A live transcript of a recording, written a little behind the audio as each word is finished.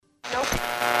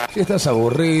Si estás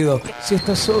aburrido, si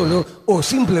estás solo o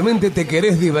simplemente te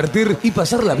querés divertir y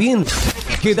pasarla bien,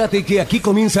 quédate que aquí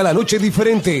comienza la noche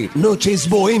diferente. Noches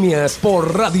Bohemias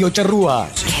por Radio Charrúa.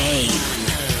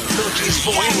 Noches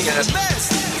Bohemias.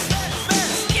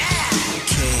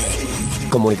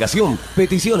 Comunicación,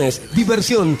 peticiones,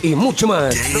 diversión y mucho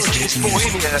más. Noches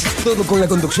Bohemias. Todo con la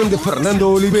conducción de Fernando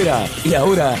Olivera. Y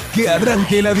ahora, que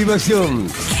arranque la diversión.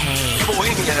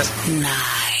 Bohemias.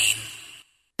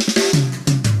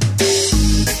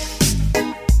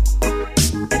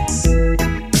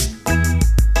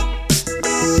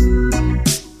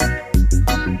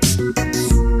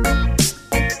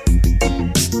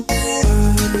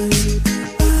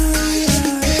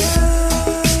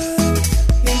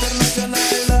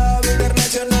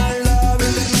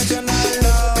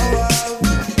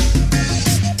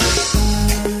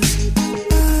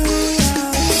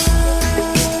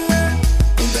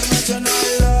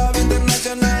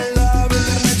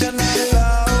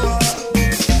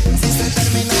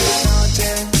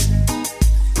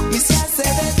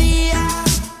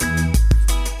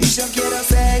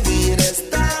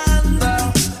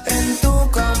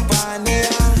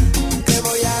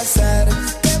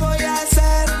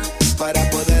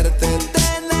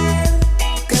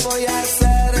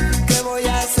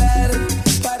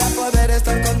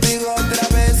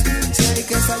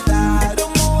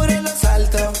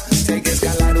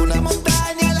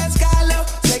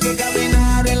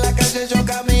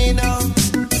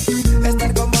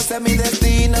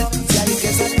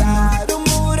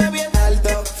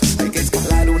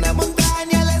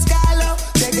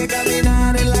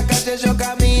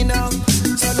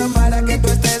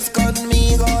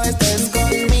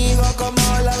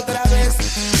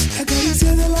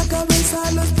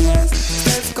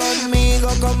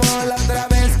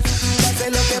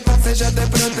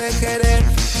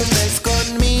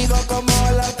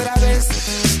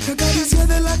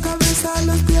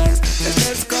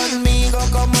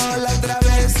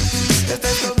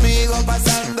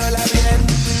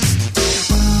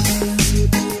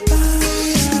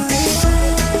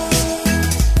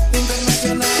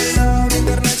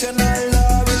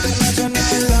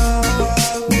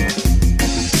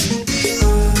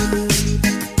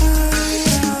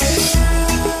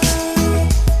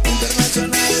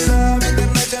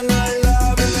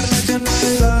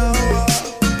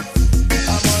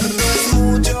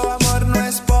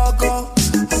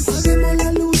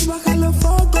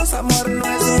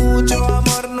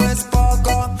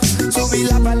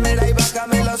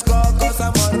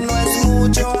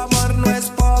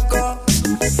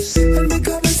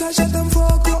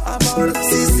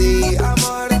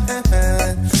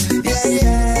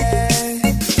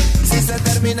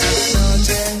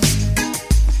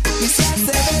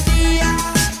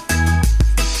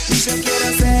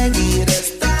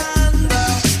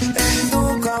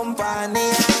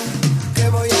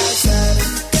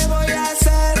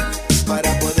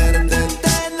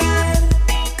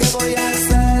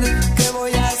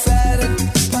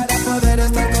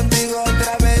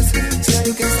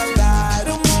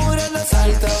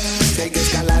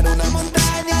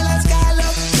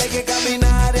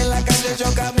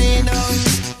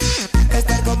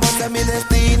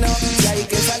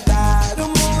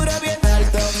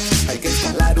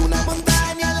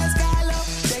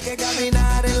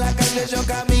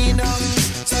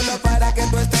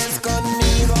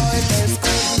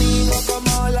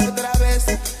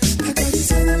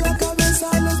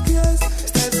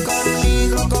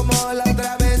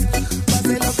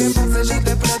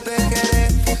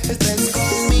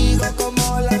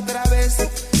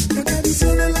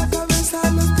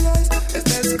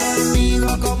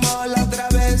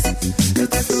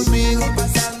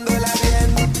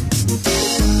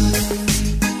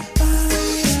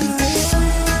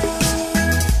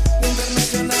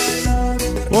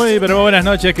 Pero buenas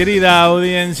noches, querida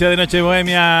audiencia de Noches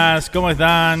Bohemias, ¿cómo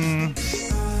están?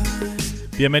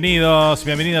 Bienvenidos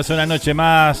a una noche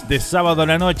más de sábado a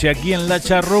la noche aquí en La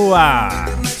Charrúa.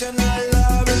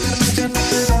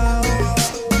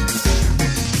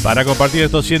 Para compartir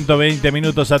estos 120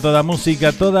 minutos a toda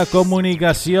música, toda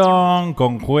comunicación,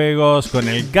 con juegos, con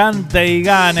el CANTE y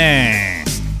GANE.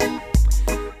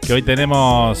 Que hoy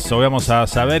vamos a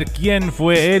saber quién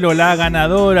fue él o la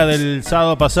ganadora del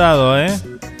sábado pasado,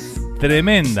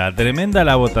 Tremenda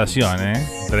la votación,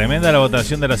 Tremenda la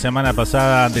votación de la semana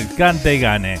pasada del CANTE y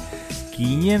GANE.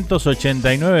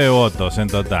 589 votos en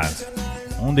total.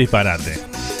 Un disparate.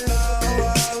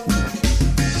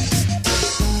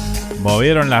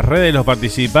 Movieron las redes los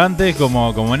participantes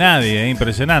como nadie,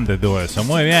 Impresionante tuvo eso.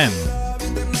 Muy bien.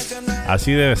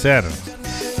 Así debe ser.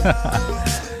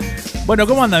 Bueno,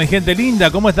 ¿cómo anda mi gente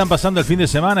linda? ¿Cómo están pasando el fin de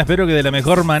semana? Espero que de la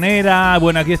mejor manera.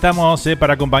 Bueno, aquí estamos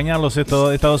para acompañarlos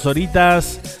estas 2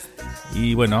 horitas.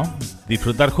 Y bueno,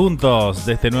 disfrutar juntos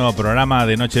de este nuevo programa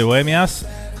de Noches Bohemias.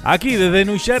 Aquí desde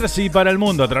New Jersey para el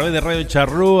mundo a través de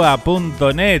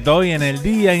radiocharrua.net. Hoy en el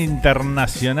Día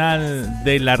Internacional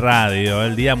de la Radio,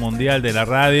 el Día Mundial de la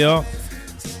Radio.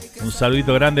 Un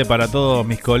saludito grande para todos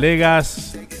mis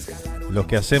colegas, los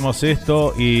que hacemos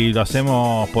esto y lo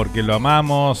hacemos porque lo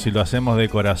amamos y lo hacemos de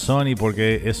corazón y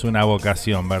porque es una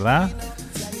vocación, ¿verdad?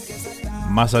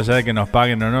 Más allá de que nos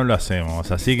paguen o no, lo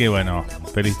hacemos. Así que bueno,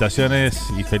 felicitaciones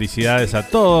y felicidades a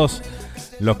todos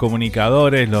los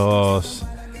comunicadores, los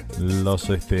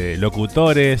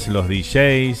locutores, los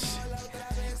DJs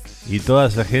y toda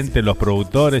esa gente, los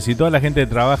productores y toda la gente que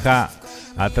trabaja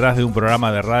atrás de un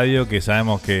programa de radio, que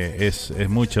sabemos que es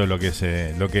mucho lo que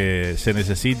se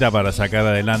necesita para sacar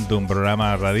adelante un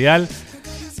programa radial.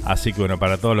 Así que bueno,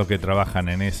 para todos los que trabajan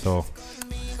en esto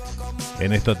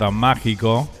tan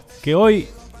mágico, que hoy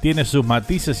tiene sus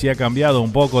matices y ha cambiado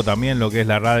un poco también lo que es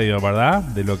la radio, ¿verdad?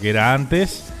 De lo que era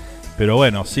antes. Pero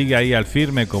bueno, sigue ahí al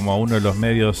firme como uno de los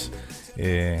medios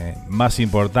más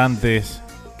importantes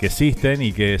que existen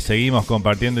y que seguimos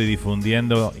compartiendo y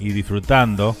difundiendo y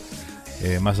disfrutando.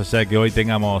 Más allá de que hoy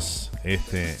tengamos,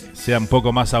 sea un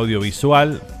poco más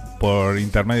audiovisual por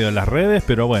intermedio de las redes,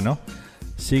 pero bueno,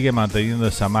 sigue manteniendo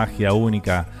esa magia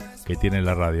única que tiene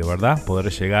la radio, ¿verdad?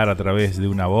 Poder llegar a través de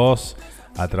una voz,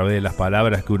 a través de las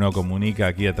palabras que uno comunica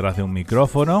aquí atrás de un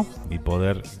micrófono y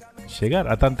poder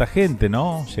llegar a tanta gente,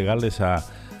 ¿no? Llegarles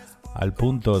al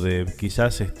punto de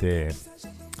quizás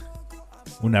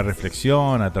una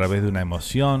reflexión a través de una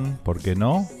emoción, ¿por qué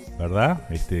no? ¿Verdad?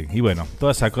 Y bueno,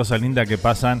 todas esas cosas lindas que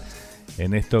pasan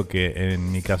en esto que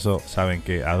en mi caso saben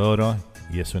que adoro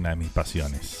y es una de mis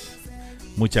pasiones.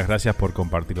 Muchas gracias por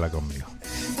compartirla conmigo.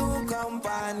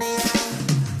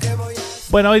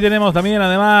 Bueno, hoy tenemos también,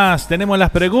 además, tenemos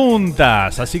las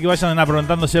preguntas, así que vayan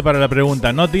preguntándose para la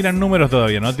pregunta. No tiran números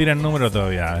todavía.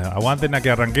 Aguanten a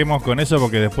que arranquemos con eso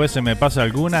porque después se me pasa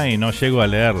alguna y no llego a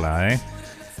leerla,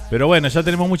 Pero bueno, ya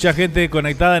tenemos mucha gente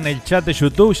conectada en el chat de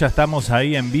YouTube, ya estamos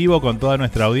ahí en vivo con toda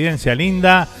nuestra audiencia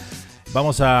linda.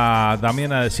 Vamos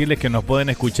también a decirles que nos pueden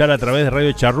escuchar a través de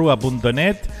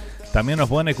radiocharrua.net. También nos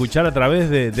pueden escuchar a través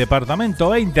de Departamento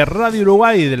 20, Radio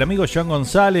Uruguay, del amigo Joan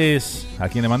González, a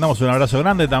quien le mandamos un abrazo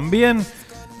grande también.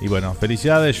 Y bueno,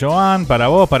 felicidades Joan, para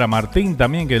vos, para Martín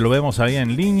también, que lo vemos ahí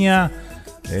en línea,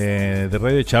 de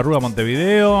Radio Charrúa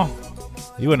Montevideo.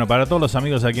 Y bueno, para todos los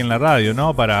amigos aquí en la radio,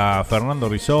 ¿no? Para Fernando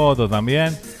Risotto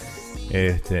también.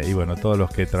 Y bueno, todos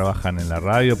los que trabajan en la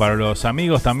radio. Para los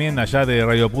amigos también allá de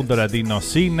Radio Punto Latino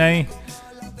Sydney,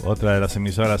 otra de las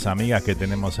emisoras amigas que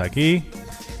tenemos aquí.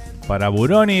 Para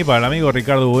Buroni, para el amigo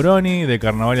Ricardo Buroni de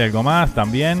Carnaval y algo más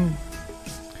también.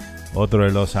 Otro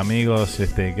de los amigos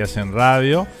que hacen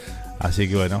radio. Así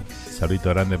que bueno, saludito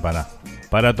grande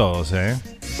para todos,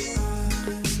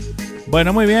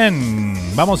 Bueno, muy bien.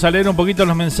 Vamos a leer un poquito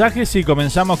los mensajes y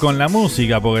comenzamos con la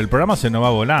música, porque el programa se nos va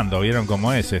volando. ¿Vieron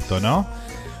cómo es esto, no?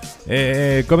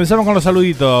 Comenzamos con los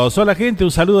saluditos. Hola gente,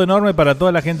 un saludo enorme para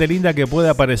toda la gente linda que puede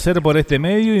aparecer por este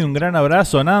medio y un gran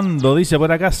abrazo, Nando, dice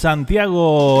por acá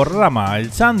Santiago Rama,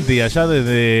 el Santi, allá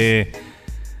desde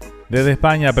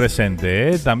España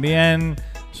presente, También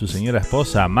su señora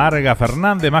esposa Marga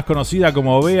Fernández, más conocida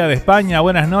como Bea de España.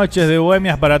 Buenas noches de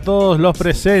Bohemias para todos los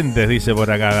presentes, dice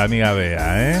por acá la amiga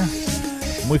Bea,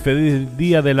 Muy feliz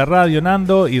día de la radio,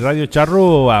 Nando, y Radio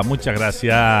Charrúa. Muchas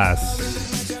gracias.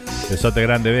 Besote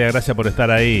grande, Bea, gracias por estar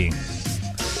ahí.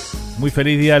 Muy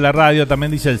feliz día de la radio,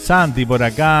 también dice el Santi por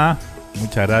acá.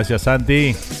 Muchas gracias,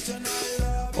 Santi.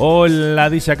 Hola,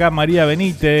 dice acá María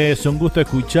Benítez, un gusto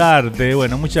escucharte.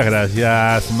 Bueno, muchas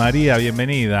gracias, María,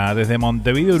 bienvenida desde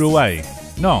Montevideo, Uruguay.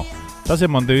 No, ¿estás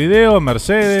en Montevideo, en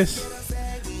Mercedes?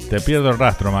 Te pierdo el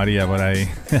rastro, María, por ahí.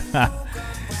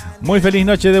 Muy feliz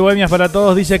noche de Bohemias para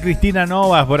todos, dice Cristina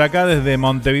Novas por acá desde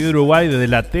Montevideo, Uruguay, desde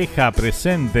La Teja,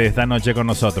 presente esta noche con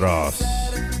nosotros.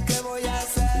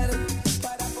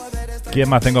 ¿Quién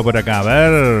más tengo por acá? A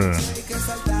ver.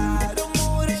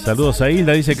 Saludos a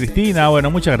Hilda, dice Cristina.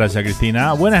 Bueno, muchas gracias,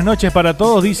 Cristina. Buenas noches para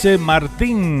todos, dice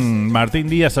Martín. Martín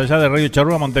Díaz, allá de Radio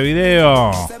Charrúa,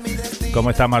 Montevideo. ¿Cómo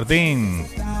está, Martín?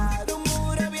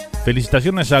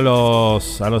 Felicitaciones a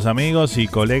los amigos y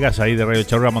colegas ahí de Radio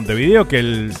Charrúa Montevideo, que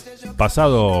el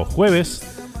pasado jueves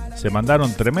se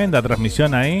mandaron tremenda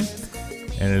transmisión ahí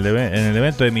en el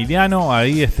evento de Emiliano.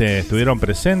 Ahí estuvieron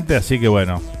presentes, así que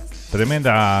bueno,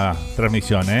 tremenda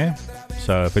transmisión, O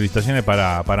sea, felicitaciones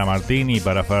para Martín y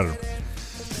para Fer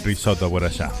Risotto por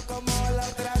allá.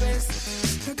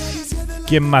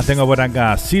 ¿Quién más tengo por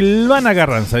acá? Silvana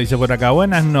Carranza dice por acá,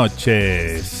 buenas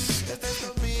noches.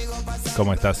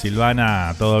 ¿Cómo estás,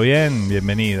 Silvana? ¿Todo bien?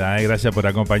 Bienvenida, gracias por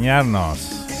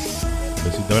acompañarnos. Un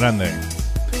besito grande.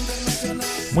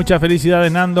 Muchas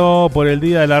felicidades, Nando, por el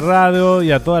día de la radio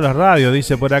y a todas las radios,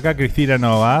 dice por acá Cristina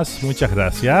Novas. Muchas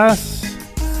gracias.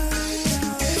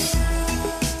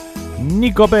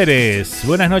 Nico Pérez,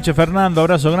 buenas noches, Fernando,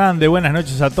 abrazo grande, buenas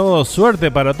noches a todos,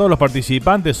 suerte para todos los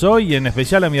participantes hoy, y en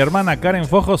especial a mi hermana Karen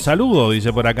Fojo, saludo,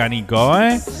 dice por acá Nico,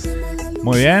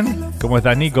 Muy bien, ¿cómo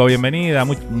estás, Nico? Bienvenida,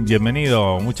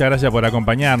 bienvenido, muchas gracias por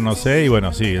acompañarnos, y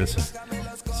bueno, sí, el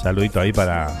saludito ahí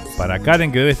para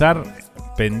Karen, que debe estar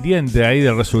pendiente ahí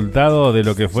del resultado de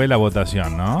lo que fue la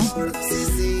votación, ¿no?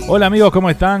 Hola amigos, ¿cómo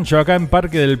están? Yo acá en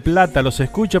Parque del Plata los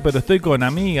escucho, pero estoy con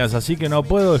amigas, así que no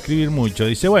puedo escribir mucho.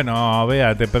 Dice, bueno,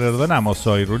 Bea, te perdonamos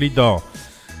hoy, Rulito,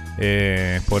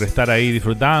 por estar ahí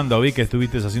disfrutando. Vi que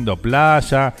estuviste haciendo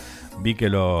playa, vi que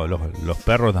los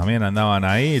perros también andaban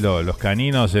ahí, los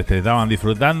caninos estaban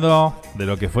disfrutando de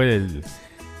lo que fue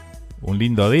un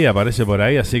lindo día, parece por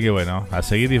ahí. Así que bueno, a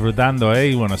seguir disfrutando,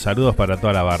 y bueno, saludos para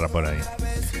toda la barra por ahí.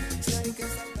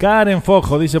 Karen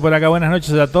Fojo dice por acá, buenas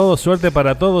noches a todos, suerte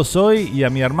para todos hoy, y a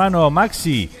mi hermano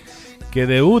Maxi, que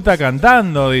debuta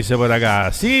cantando, dice por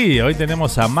acá. Sí, hoy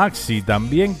tenemos a Maxi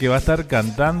también, que va a estar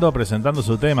cantando, presentando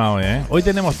su tema hoy, Hoy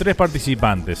tenemos 3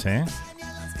 participantes,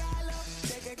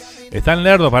 Están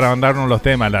lerdos para mandarnos los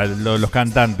temas, los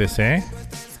cantantes,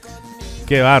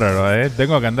 Qué bárbaro,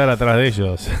 Tengo que andar atrás de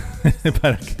ellos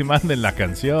para que manden las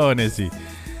canciones y...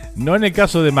 No en el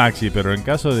caso de Maxi, pero en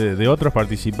caso de otros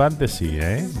participantes sí,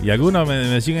 Y algunos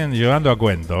me siguen llevando a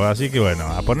cuento. Así que bueno,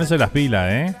 a ponerse las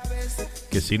pilas,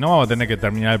 Que si no vamos a tener que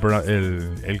terminar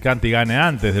el Cante y Gane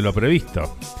antes de lo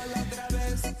previsto.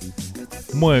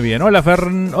 Muy bien, hola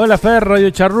Radio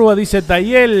Charrúa, dice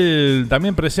Tayel,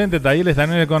 también presente. Tayel está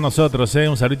también con nosotros,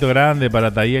 Un saludito grande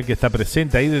para Tayel, que está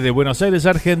presente ahí desde Buenos Aires,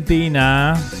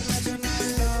 Argentina.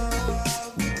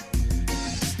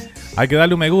 Hay que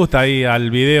darle un me gusta ahí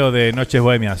al video de Noches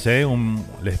Bohemias,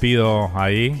 les pido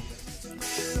ahí.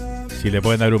 Si le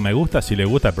pueden dar un me gusta, si le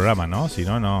gusta el programa, ¿no? Si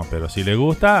no, no. Pero si le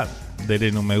gusta,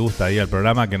 denle un me gusta ahí al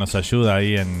programa, que nos ayuda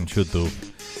ahí en YouTube.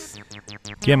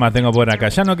 ¿Quién más tengo por acá?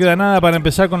 Ya no queda nada para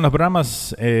empezar con los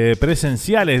programas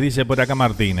presenciales, dice por acá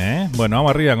Martín, Bueno, vamos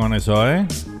arriba con eso,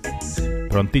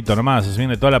 Prontito nomás, se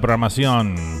viene toda la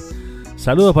programación.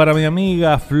 Saludos para mi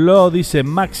amiga Flo, dice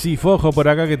Maxi Fojo por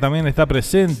acá, que también está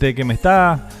presente, que me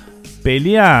está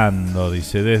peleando,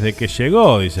 dice, desde que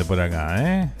llegó, dice por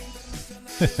acá,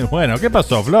 Bueno, ¿qué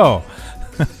pasó, Flo?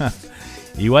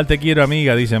 Igual te quiero,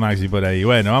 amiga, dice Maxi por ahí.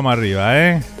 Bueno, vamos arriba,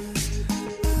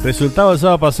 Resultado del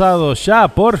sábado pasado, ya,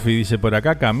 porfi, dice por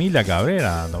acá Camila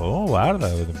Cabrera. Oh, guarda,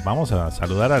 vamos a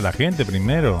saludar a la gente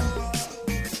primero.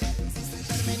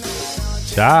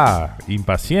 Ya,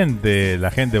 impaciente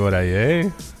la gente por ahí,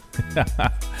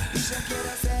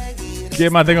 ¿Qué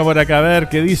más tengo por acá? A ver,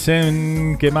 ¿qué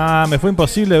dicen? ¿Qué más? Me fue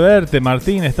imposible verte,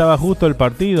 Martín, estaba justo el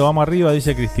partido. Vamos arriba,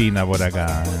 dice Cristina por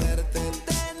acá.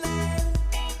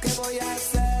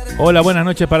 Hola, buenas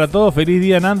noches para todos. Feliz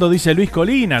día, Nando, dice Luis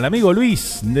Colina, el amigo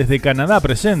Luis, desde Canadá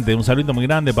presente. Un saludo muy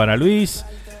grande para Luis.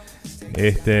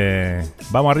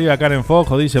 Vamos arriba, Karen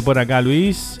Fojo, dice por acá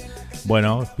Luis.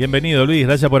 Bueno, bienvenido Luis,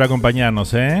 gracias por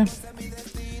acompañarnos,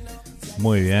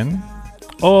 Muy bien.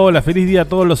 Hola, feliz día a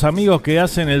todos los amigos que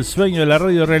hacen el sueño de la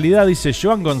radio realidad, dice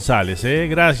Joan González,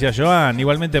 Gracias, Joan,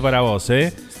 igualmente para vos,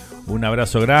 Un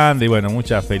abrazo grande y bueno,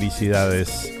 muchas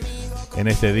felicidades en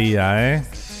este día,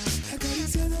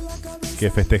 Que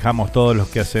festejamos todos los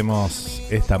que hacemos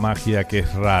esta magia que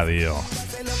es radio.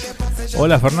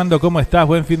 Hola Fernando, ¿cómo estás?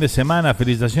 Buen fin de semana,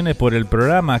 felicitaciones por el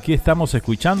programa, aquí estamos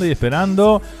escuchando y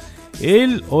esperando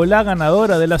el o la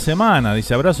ganadora de la semana.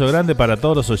 Dice abrazo grande para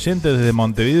todos los oyentes desde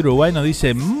Montevideo, Uruguay, nos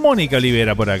dice Mónica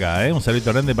Olivera por acá, Un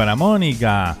saludo grande para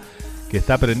Mónica, que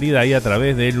está prendida ahí a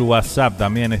través del WhatsApp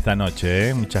también esta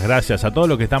noche, Muchas gracias a todos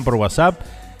los que están por WhatsApp.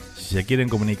 Si se quieren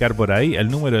comunicar por ahí, el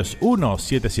número es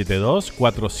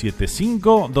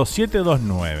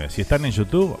 1772-475-2729. Si están en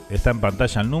YouTube, está en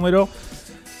pantalla el número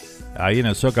ahí en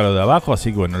el zócalo de abajo,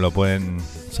 así que bueno, lo pueden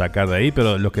sacar de ahí,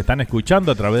 pero los que están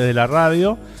escuchando a través de la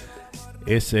radio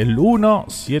es el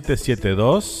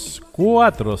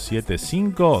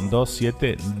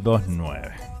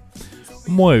 1772-475-2729.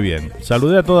 Muy bien,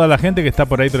 saludé a toda la gente que está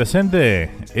por ahí presente.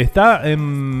 Está en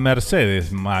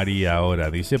Mercedes María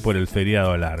ahora, dice, por el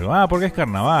feriado largo. Ah, porque es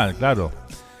carnaval, claro.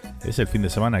 Es el fin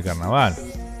de semana de carnaval.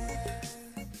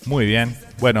 Muy bien.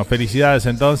 Bueno, felicidades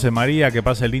entonces, María, que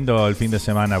pase lindo el fin de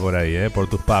semana por ahí, por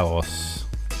tus pagos.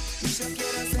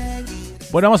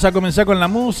 Bueno, vamos a comenzar con la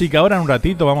música. Ahora en un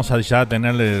ratito vamos a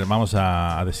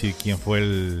decir quién fue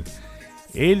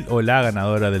el o la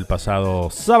ganadora del pasado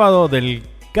sábado del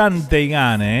CANTE y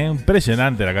GANE.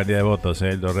 Impresionante la cantidad de votos,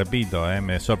 lo repito,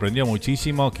 me sorprendió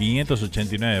muchísimo.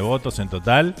 589 votos en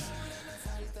total.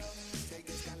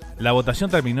 La votación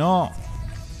terminó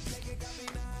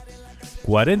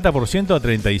 40% a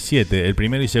 37, el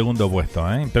primero y segundo puesto.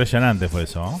 Impresionante fue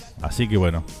eso, ¿no? Así que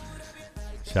bueno,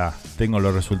 ya tengo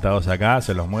los resultados acá,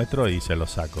 se los muestro y se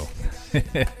los saco.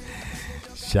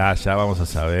 ya vamos a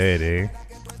saber,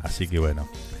 Así que bueno,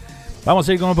 vamos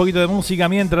a ir con un poquito de música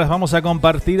mientras vamos a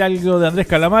compartir algo de Andrés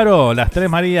Calamaro, Las Tres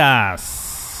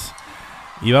Marías.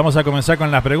 Y vamos a comenzar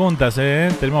con las preguntas,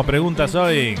 Tenemos preguntas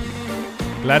hoy.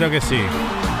 Claro que sí.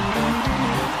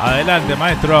 Adelante,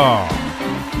 maestro.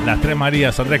 Las Tres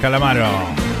Marías, Andrés Calamaro.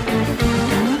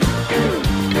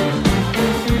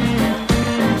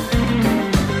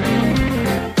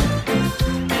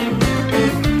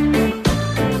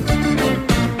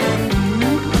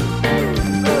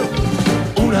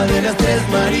 Una de las Tres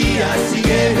Marías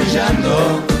sigue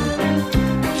brillando.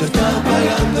 Ya está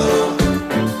apagando,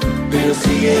 pero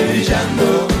sigue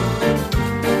brillando.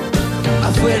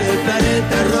 Afuera el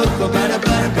planeta rojo para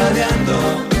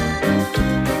parpadeando.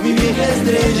 Mi vieja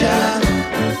estrella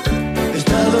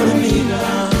está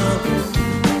dormida.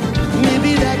 Mi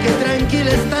vida, qué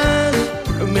tranquila estás.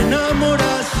 Me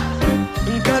enamoras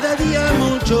cada día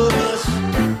mucho más.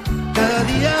 Cada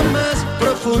día más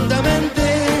profundamente.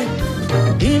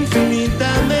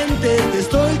 Infinitamente te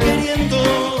estoy queriendo.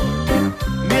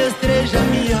 Mi estrella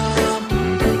mía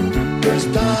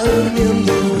está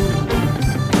durmiendo.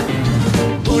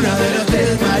 Una de las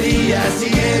Tres Marías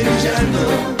sigue brillando.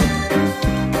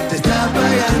 Te está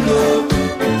apagando,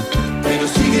 pero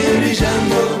sigue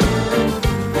brillando.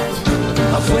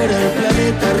 Afuera el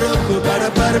planeta rojo para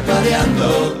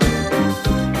parpadeando.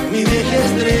 Mi vieja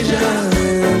estrella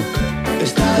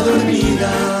está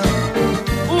dormida.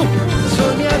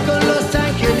 Soñá con los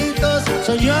angelitos,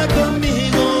 soñá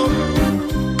conmigo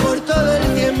por todo el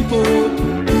tiempo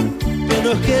que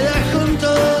nos queda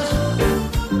juntos.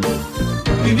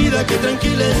 Mi vida, qué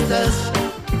tranquila estás.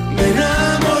 Me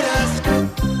enamoras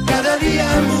cada día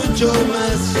mucho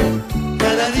más.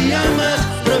 Cada día más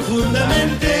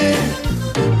profundamente.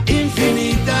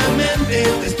 Infinitamente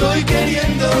te estoy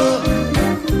queriendo.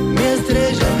 Mi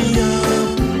estrella mía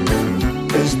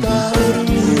está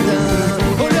dormida.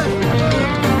 ¡Hola!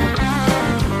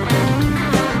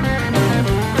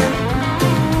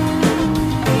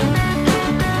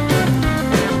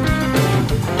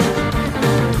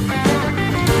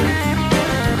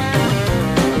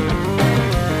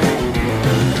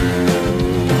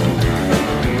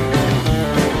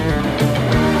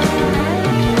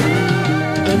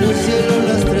 En el cielo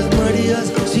las Tres Marías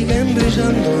siguen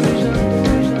brillando.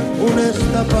 Una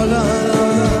está apagada,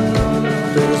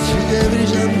 pero sigue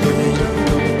brillando.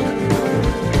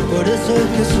 Por eso es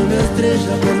que es una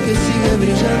estrella, porque sigue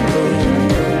brillando.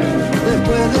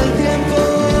 Después del tiempo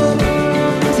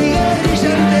sigue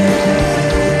brillante.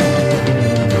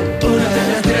 Una de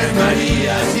las Tres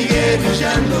Marías sigue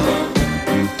brillando.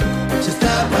 Se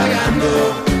está apagando,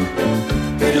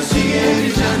 pero sigue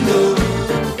brillando.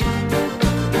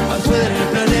 Afuera el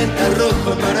planeta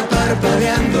rojo para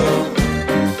parpadeando.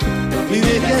 Mi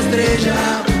vieja estrella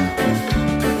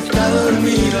está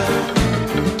dormida.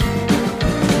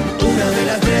 Una de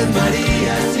las Tres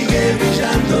Marías sigue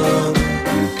brillando.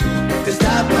 Te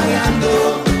está apagando,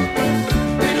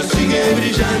 pero sigue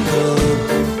brillando.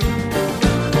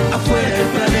 Afuera el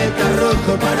planeta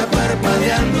rojo para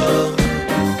parpadeando.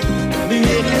 Mi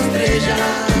vieja estrella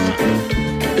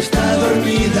está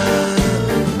dormida.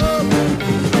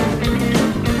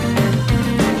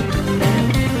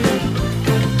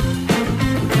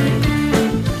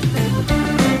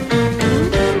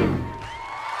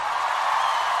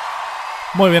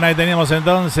 Muy bien, ahí teníamos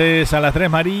entonces a Las Tres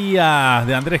Marías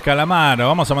de Andrés Calamaro.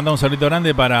 Vamos a mandar un saludito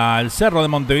grande para el Cerro de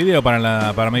Montevideo,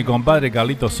 para mi compadre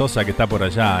Carlito Sosa, que está por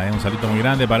allá. Un saludito muy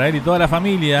grande para él y toda la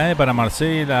familia, para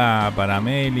Marcela, para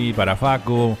Meli, para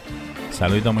Facu.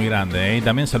 Saludito muy grande. Y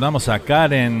también saludamos a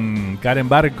Karen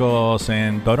Barcos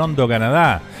en Toronto,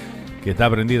 Canadá, que está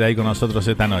prendida ahí con nosotros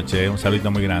esta noche. Un saludito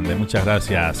muy grande. Muchas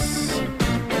gracias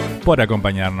por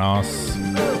acompañarnos.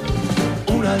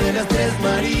 Una de las Tres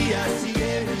Marías.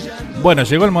 Bueno,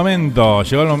 llegó el momento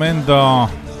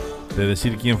de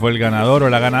decir quién fue el ganador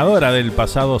o la ganadora del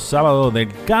pasado sábado del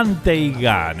CANTE y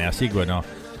GANE. Así que bueno,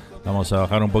 vamos a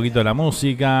bajar un poquito la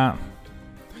música.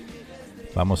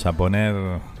 Vamos a poner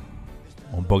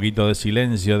un poquito de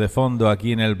silencio de fondo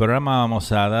aquí en el programa.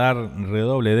 Vamos a dar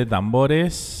redoble de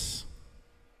tambores.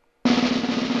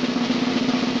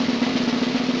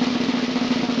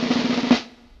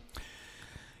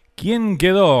 ¿Quién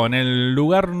quedó en el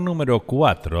lugar número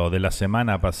 4 de la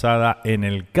semana pasada en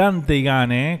el Cante y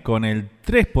Gane con el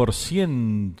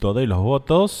 3% de los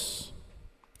votos?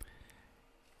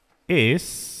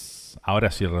 Es... Ahora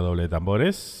sí, redoble de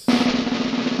tambores.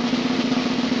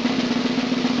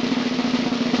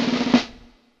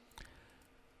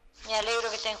 Me alegro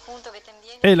que estén juntos, que estén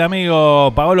bien. El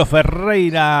amigo Paolo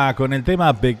Ferreira con el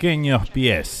tema Pequeños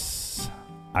Pies.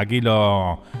 Aquí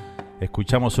lo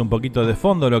escuchamos un poquito de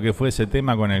fondo, lo que fue ese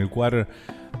tema con el cual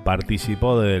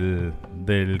participó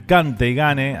del Cante y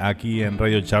Gane aquí en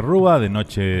Radio Charrúa de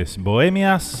Noches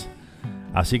Bohemias.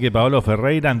 Así que Paolo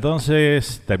Ferreira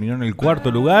entonces terminó en el cuarto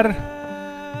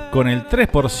lugar con el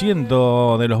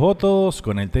 3% de los votos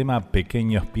con el tema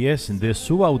Pequeños Pies de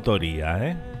su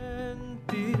autoría.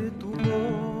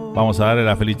 Vamos a darle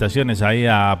las felicitaciones ahí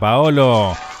a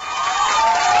Paolo.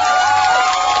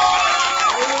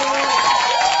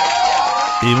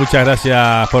 Y muchas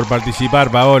gracias por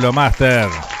participar, Paolo Master.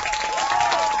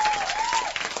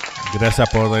 Gracias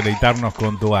por deleitarnos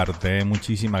con tu arte,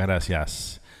 Muchísimas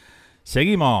gracias.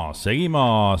 Seguimos.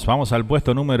 Vamos al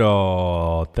puesto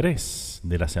número 3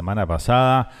 de la semana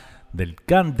pasada del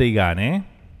Cante y Gane.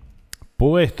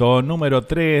 Puesto número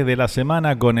 3 de la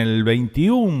semana con el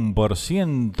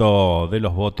 21% de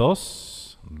los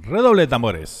votos. Redoble de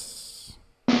tambores.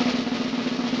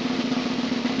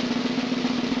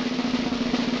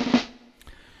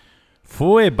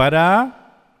 Fue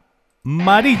para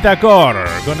Marita Cor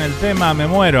con el tema Me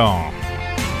Muero.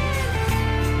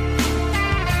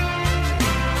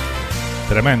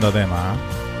 Tremendo tema.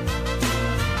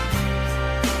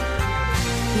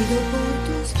 Pido por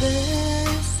tus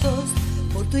besos,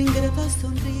 por tu ingrata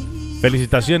sonrisa.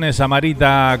 Felicitaciones a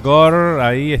Marita Cor.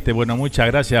 Ahí, bueno, muchas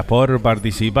gracias por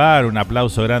participar. Un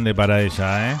aplauso grande para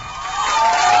ella,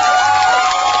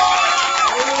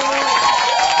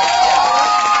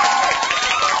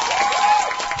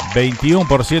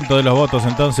 21% de los votos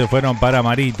entonces fueron para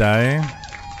Marita,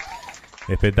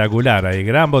 Espectacular, hay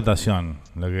gran votación.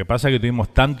 Lo que pasa es que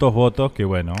tuvimos tantos votos que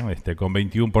bueno, con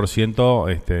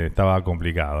 21% estaba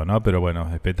complicado, ¿no? Pero bueno,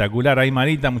 espectacular. Ahí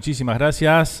Marita, muchísimas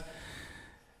gracias.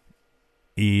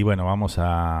 Y bueno,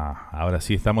 ahora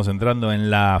sí estamos entrando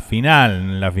en la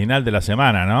final de la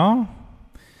semana, ¿no?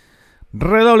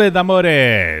 Redoble de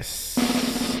tambores.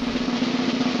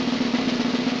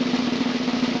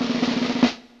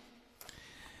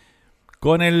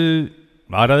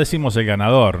 Ahora decimos el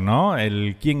ganador, ¿no?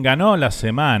 Quien ganó la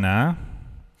semana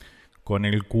con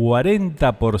el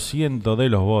 40% de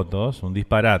los votos, un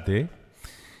disparate,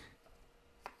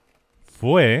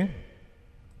 fue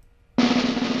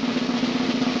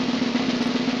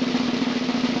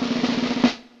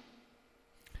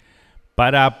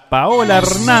para Paola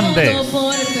Hernández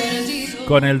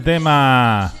con el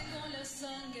tema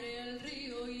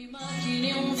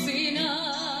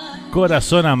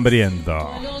Corazón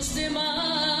Hambriento.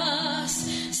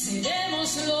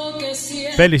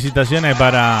 Felicitaciones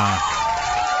para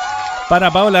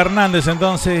Paola Hernández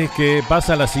entonces, que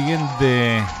pasa a la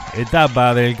siguiente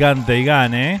etapa del Cante y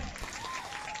Gane.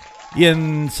 Y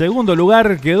en segundo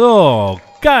lugar quedó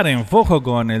Karen Fojo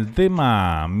con el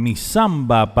tema Mi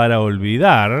Samba para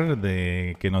Olvidar,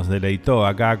 que nos deleitó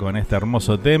acá con este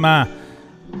hermoso tema.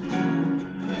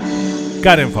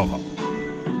 Karen Fojo.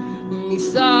 Mi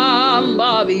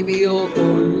samba vivió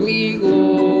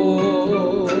conmigo,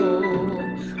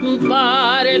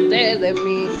 parte de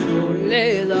mi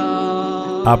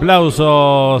soledad.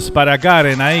 Aplausos para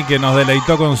Karen ahí, que nos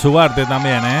deleitó con su arte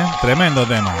también, Tremendo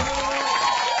tema.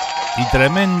 Y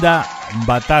tremenda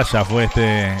batalla fue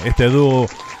este dúo,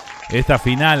 esta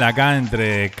final acá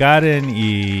entre Karen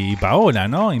y Paola,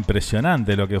 ¿no?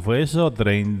 Impresionante lo que fue eso,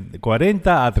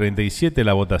 40-37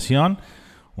 la votación.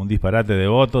 Un disparate de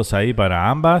votos ahí para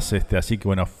ambas. Así que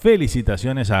bueno,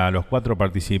 felicitaciones a los 4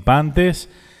 participantes.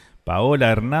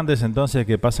 Paola Hernández entonces,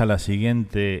 que pasa a la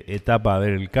siguiente etapa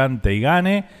del Cante y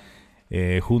Gane,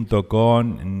 junto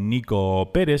con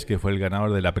Nico Pérez, que fue el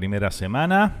ganador de la primera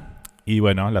semana. Y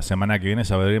bueno, la semana que viene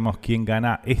sabremos quién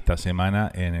gana esta semana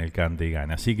en el Cante y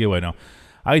Gane. Así que bueno,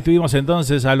 ahí tuvimos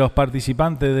entonces a los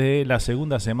participantes de la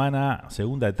segunda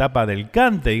etapa del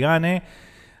Cante y Gane.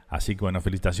 Así que bueno,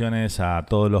 felicitaciones a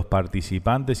todos los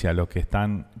participantes y a los que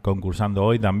están concursando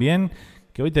hoy también,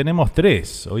 que hoy tenemos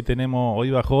 3.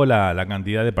 Hoy bajó la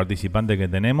cantidad de participantes que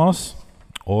tenemos.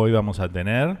 Hoy vamos a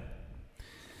tener,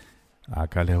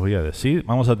 acá les voy a decir,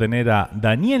 vamos a tener a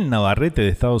Daniel Navarrete de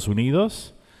Estados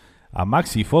Unidos, a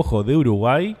Maxi Fojo de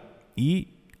Uruguay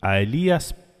y a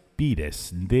Elías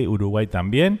Pires de Uruguay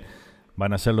también.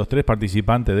 Van a ser los 3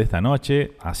 participantes de esta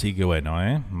noche. Así que bueno,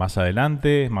 más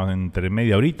adelante, entre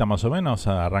media horita más o menos,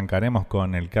 arrancaremos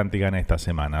con el Cante y Gane esta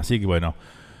semana. Así que bueno,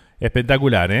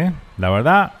 espectacular, la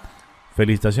verdad,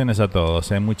 felicitaciones a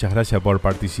todos, muchas gracias por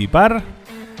participar.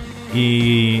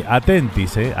 Y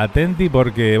atentis, atenti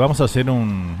porque vamos a hacer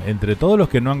entre todos los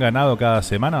que no han ganado cada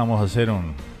semana, vamos a hacer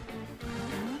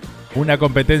una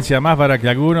competencia más para que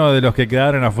algunos de los que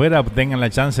quedaron afuera tengan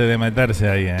la chance de meterse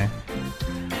ahí,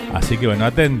 Así que bueno,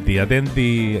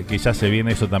 atenti, que ya se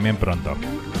viene eso también pronto.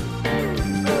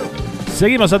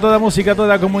 Seguimos a toda música,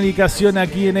 toda comunicación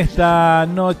aquí en esta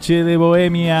noche de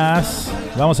bohemias.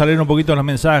 Vamos a leer un poquito los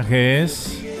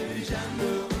mensajes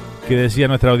que decía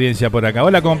nuestra audiencia por acá.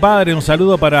 Hola compadre, un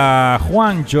saludo para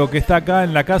Juancho que está acá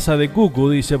en la casa de Cucu,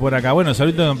 dice por acá. Bueno,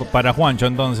 saludo para Juancho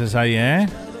entonces ahí,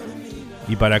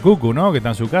 y para Cucu, ¿no? Que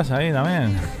está en su casa ahí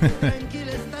también.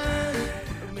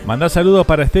 Mandá saludos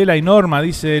para Estela y Norma,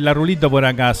 dice la Rulito por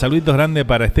acá. Saluditos grandes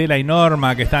para Estela y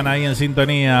Norma que están ahí en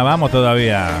sintonía. Vamos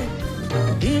todavía.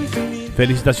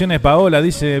 Felicitaciones Paola,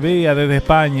 dice Bea desde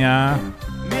España.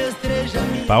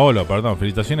 Paolo, perdón.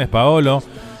 Felicitaciones Paolo.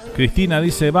 Cristina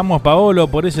dice, vamos Paolo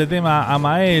por ese tema a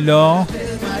Maelo.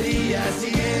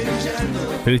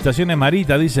 Felicitaciones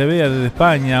Marita, dice Bea desde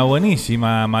España.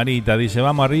 Buenísima Marita, dice,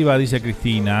 vamos arriba, dice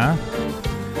Cristina.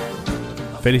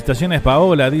 Felicitaciones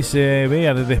Paola, dice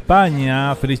Bea desde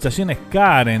España. Felicitaciones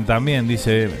Karen también,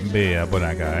 dice Bea por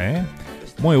acá,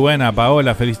 Muy buena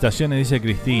Paola, felicitaciones, dice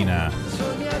Cristina.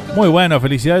 Muy bueno,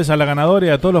 felicidades a la ganadora y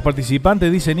a todos los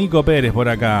participantes, dice Nico Pérez por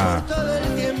acá.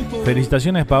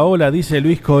 Felicitaciones Paola, dice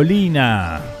Luis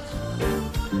Colina.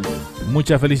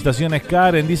 Muchas felicitaciones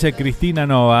Karen, dice Cristina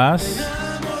Novas.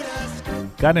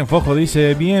 Karen Fojo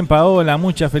dice, bien Paola,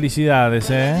 muchas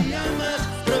felicidades,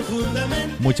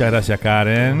 Muchas gracias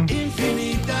Karen.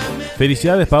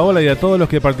 Felicidades Paola y a todos los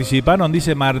que participaron,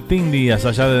 dice Martín Díaz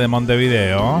allá desde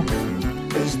Montevideo.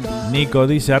 Nico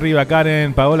dice, arriba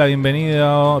Karen, Paola,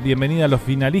 bienvenida a los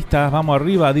finalistas, vamos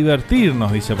arriba a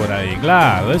divertirnos, dice por ahí.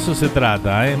 Claro, de eso se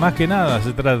trata, más que nada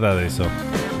se trata de eso.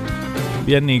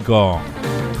 Bien Nico.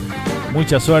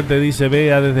 Mucha suerte, dice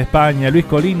Bea desde España. Luis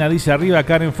Colina dice, arriba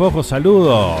Karen Fojo,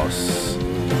 saludos.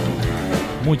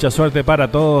 Mucha suerte para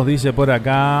todos, dice por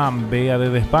acá Bea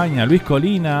desde España. Luis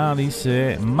Colina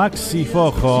dice, Maxi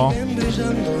Fojo.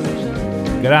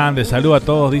 Grande, saludo a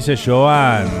todos, dice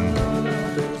Joan.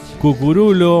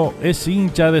 Cucurulo es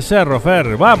hincha de Cerro,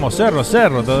 Fer. Vamos,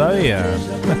 Cerro todavía.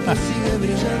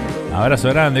 Abrazo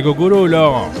grande,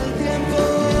 Cucurulo.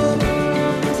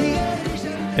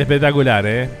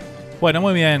 Espectacular, Bueno,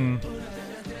 muy bien.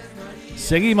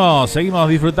 Seguimos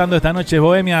disfrutando esta noche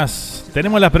bohemias.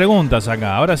 Tenemos las preguntas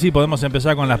acá. Ahora sí podemos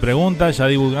empezar con las preguntas. Ya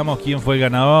divulgamos quién fue el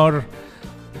ganador.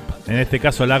 En este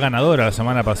caso la ganadora la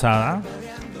semana pasada.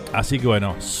 Así que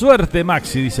bueno, suerte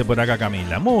Maxi, dice por acá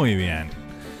Camila. Muy bien.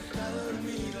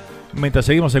 Mientras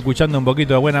seguimos escuchando un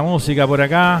poquito de buena música por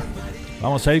acá,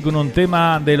 vamos a ir con un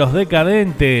tema de Los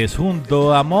Decadentes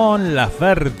junto a Mon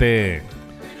Laferte.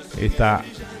 Esta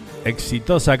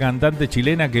exitosa cantante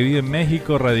chilena que vive en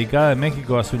México, radicada en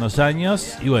México hace unos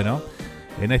años. Y bueno,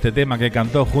 en este tema que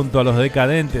cantó junto a Los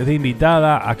Decadentes de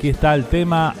invitada, aquí está el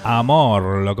tema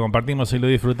Amor. Lo compartimos y lo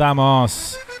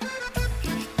disfrutamos.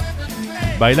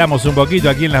 Bailamos un poquito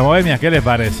aquí en las bohemias, ¿qué les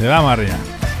parece? Vamos arriba.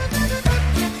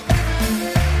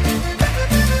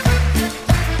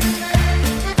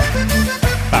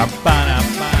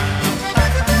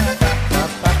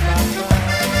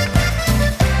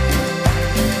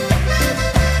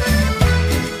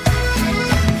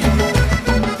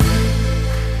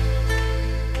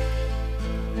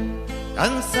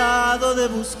 Cansado de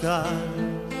buscar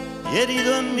y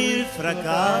herido en mil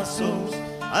fracasos,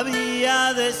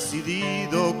 había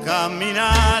decidido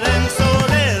caminar en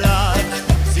soledad,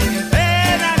 sin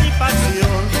pena ni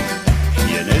pasión,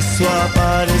 y en eso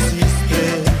apareciste,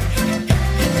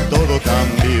 todo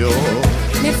cambió.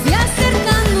 Me fui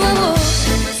acercando a vos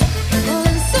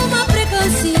con suma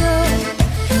precaución,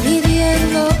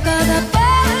 midiendo cada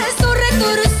paso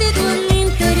retorcido en mi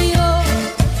interior,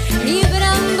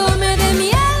 librándome de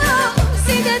miedo,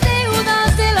 sin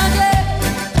deudas del ayer,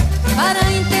 para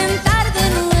intentar de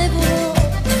nuevo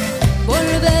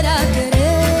volver a querer.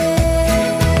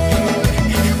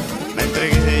 Me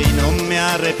entregué y no me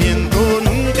arrepiento,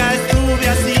 nunca estuve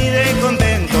así de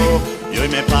contento, y hoy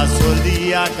me paso el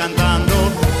día cantando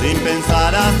sin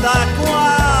pensar hasta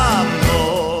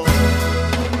cuándo.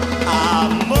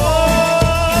 Amor,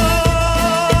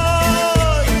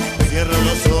 cierro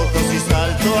los ojos y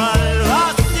salto al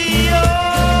vacío.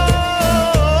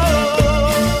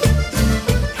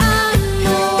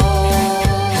 Amor,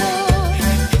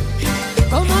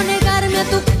 ¿cómo negarme a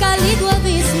tu calor? cálido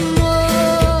abismo.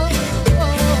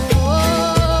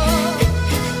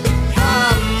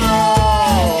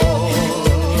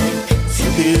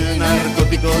 Sutil,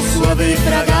 narcótico, suave y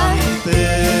fragante.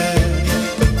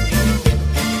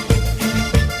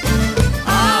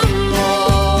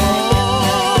 Amor,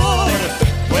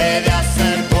 puede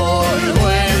hacer polvo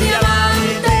el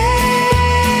diamante.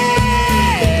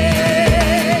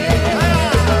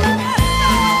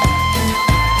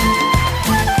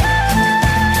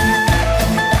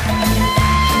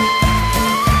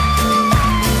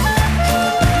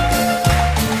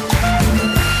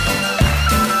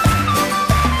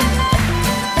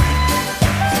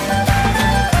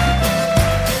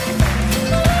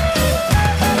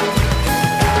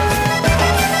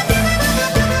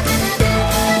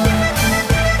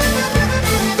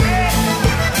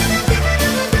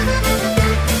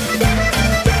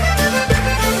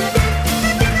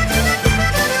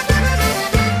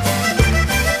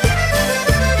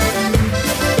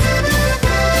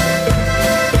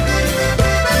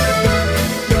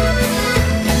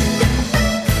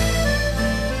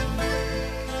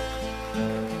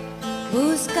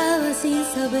 Buscaba sin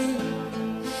saber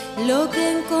lo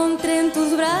que encontré en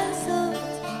tus brazos.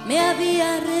 Me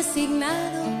había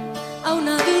resignado a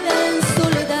una vida en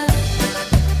soledad,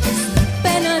 sin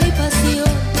pena ni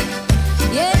pasión.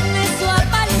 Y en eso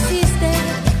apareciste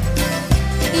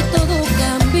y todo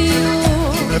cambió.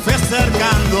 Me fui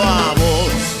acercando a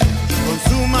vos con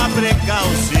suma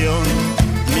precaución,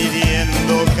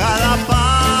 midiendo cada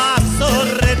paso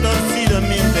retorcido en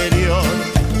mi interior,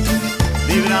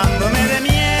 librándome de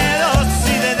miedos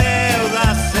y de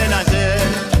deudas el ayer,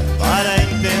 para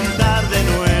intentar de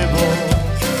nuevo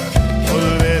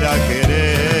volver a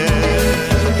querer.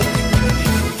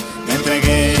 Me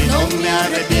entregué y no me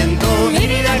arrepiento, mi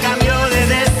vida cambió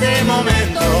desde ese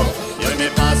momento, y hoy me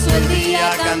paso el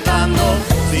día cantando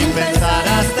sin pensar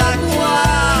hasta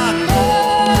cuándo.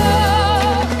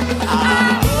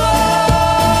 Amor,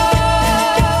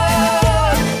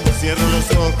 cierro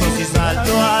los ojos y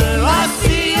salto al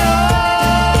vacío.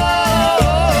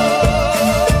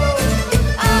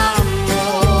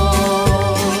 Amor,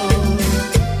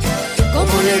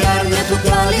 ¿cómo negarme a tu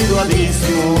cálido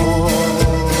abismo?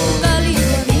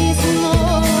 Cálido abismo.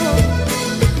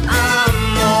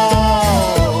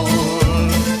 Amor,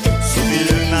 sutil,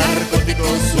 narcótico,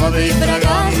 suave y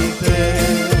fragante.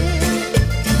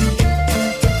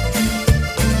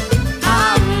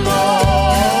 Amor,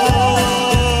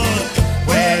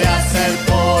 puede hacer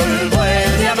polvo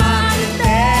el diamante.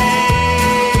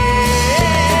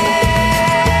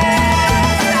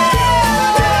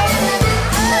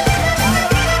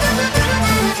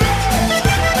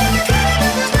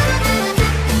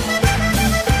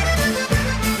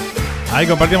 Ahí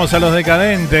compartimos a los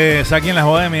Decadentes aquí en Las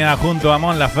Bohemias junto a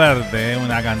Mon Laferte,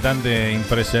 una cantante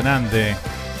impresionante,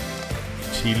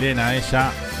 chilena ella,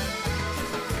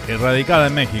 radicada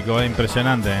en México,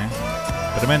 impresionante, ¿eh?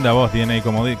 Tremenda voz tiene, y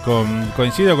como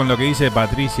coincido con lo que dice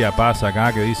Patricia Paz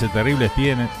acá, que dice terribles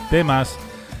temas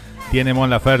tiene Mon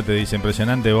Laferte, dice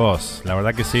impresionante voz, la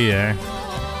verdad que sí,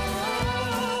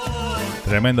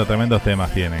 tremendos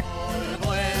temas tiene.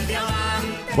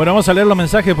 Bueno, vamos a leer los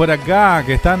mensajes por acá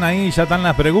que están ahí, ya están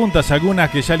las preguntas, algunas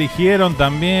que ya eligieron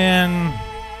también.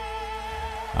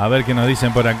 A ver qué nos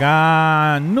dicen por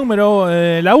acá.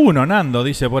 La 1, Nando,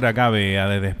 dice por acá Bea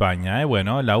desde España.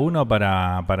 Bueno, la 1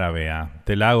 para Bea.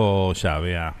 Te la hago ya,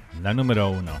 Bea. La número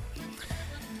 1.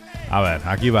 A ver,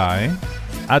 aquí va,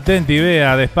 Atenti,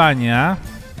 Bea de España.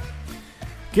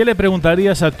 ¿Qué le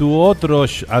preguntarías a tu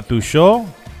yo?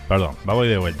 Perdón, voy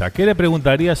de vuelta. ¿Qué le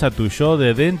preguntarías a tu yo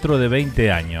de dentro de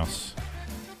 20 años?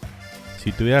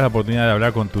 Si tuvieras la oportunidad de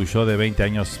hablar con tu yo de 20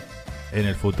 años en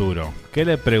el futuro, ¿qué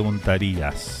le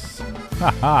preguntarías?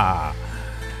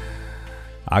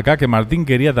 Acá que Martín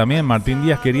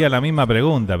Díaz quería la misma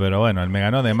pregunta, pero bueno, él me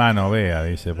ganó de mano, Bea,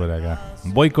 dice por acá.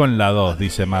 Voy con la 2,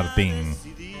 dice Martín.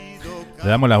 Le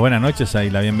damos las buenas noches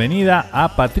y la bienvenida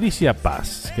a Patricia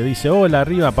Paz, que dice, hola,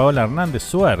 arriba Paola Hernández,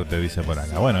 suerte, dice por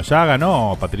acá. Bueno, ya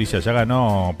ganó Patricia, ya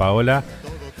ganó Paola.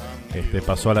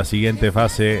 Pasó a la siguiente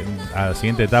fase, a la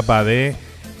siguiente etapa de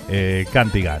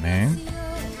CANTE y GANE,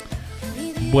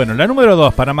 Bueno, la número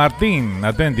 2 para Martín.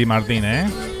 Atenti, Martín,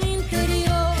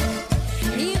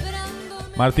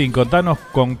 Martín, contanos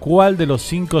con cuál de los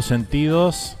 5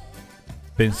 sentidos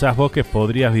pensás vos que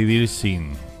podrías vivir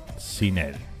sin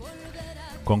él.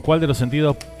 ¿Con cuál de los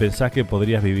sentidos pensás que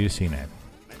podrías vivir sin él?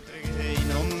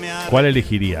 ¿Cuál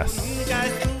elegirías?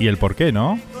 ¿Y el por qué,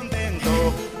 no?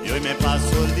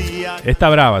 Está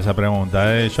brava esa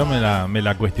pregunta, Yo me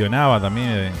la cuestionaba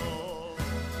también.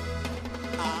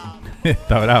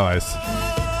 Está brava esa.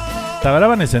 Está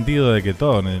brava en el sentido de que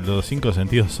todos los 5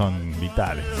 sentidos son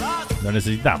vitales. Lo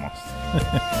necesitamos.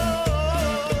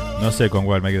 No sé con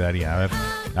cuál me quedaría.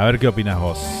 A ver qué opinas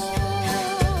vos.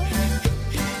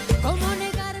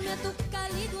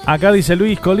 Acá dice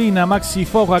Luis Colina, Maxi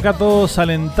Fojo, acá todos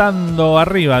alentando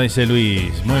arriba, dice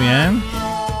Luis. Muy bien.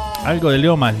 Algo de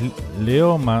Leo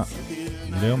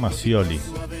Macioli.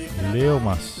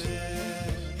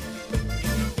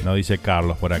 No, dice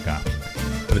Carlos por acá.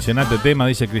 Impresionante tema,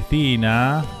 dice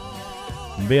Cristina.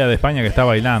 Bea de España que está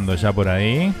bailando ya por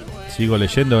ahí. Sigo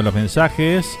leyendo los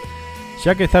mensajes.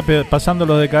 Ya que está pasando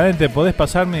los decadentes, ¿podés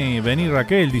pasarme y venir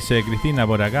Raquel? Dice Cristina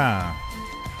por acá.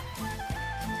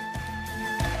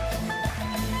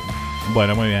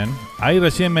 Bueno, muy bien. Ahí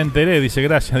recién me enteré, dice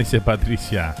gracias, dice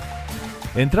Patricia.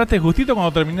 Entraste justito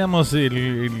cuando terminamos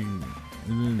de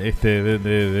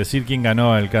decir quién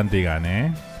ganó el Cante y Gane,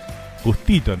 ¿eh?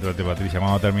 Justito entraste, Patricia,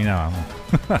 cuando terminábamos.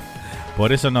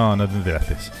 Por eso no te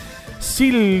enteraste.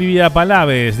 Silvia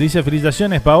Palaves dice: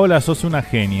 felicitaciones, Paola, sos una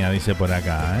genia, dice por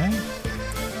acá, ¿eh?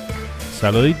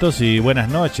 Saluditos y buenas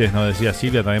noches, nos decía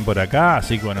Silvia también por acá.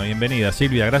 Así que bueno, bienvenida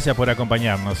Silvia, gracias por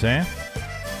acompañarnos, ¿eh?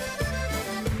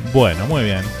 Bueno, muy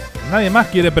bien. ¿Nadie más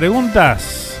quiere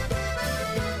preguntas?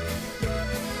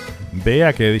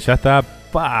 Vea que ya está,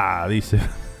 dice.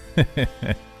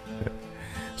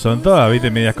 Son todas, viste,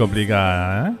 medias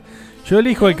complicadas, ¿eh? Yo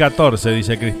elijo el 14,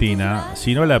 dice Cristina.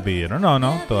 Si no la pidieron.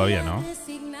 No, todavía no.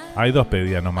 Hay 2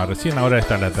 pedidas nomás. Recién ahora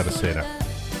está la tercera.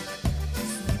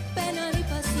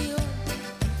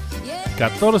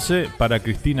 14 para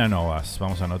Cristina Novas.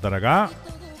 Vamos a anotar acá.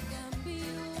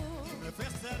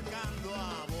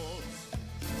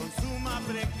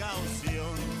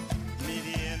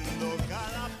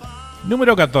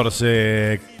 Número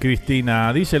 14,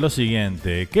 Cristina, dice lo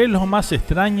siguiente. ¿Qué es lo más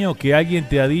extraño que alguien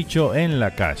te ha dicho en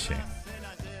la calle?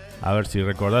 A ver si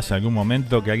recordás algún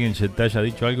momento que alguien se te haya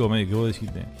dicho algo que vos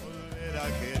dijiste.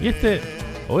 ¿Y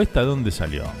o esta dónde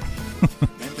salió?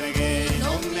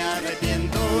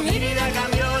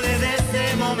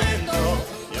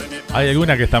 Hay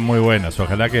algunas que están muy buenas,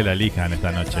 ojalá que la elijan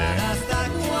esta noche, ¿eh?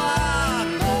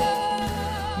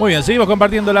 Muy bien, seguimos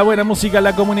compartiendo la buena música,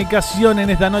 la comunicación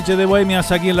en esta noche de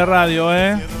Bohemias aquí en la radio,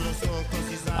 ¿eh?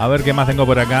 A ver qué más tengo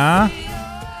por acá.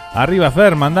 Arriba,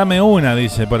 Fer, mandame una,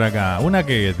 dice por acá. ¿Una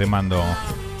que te mando?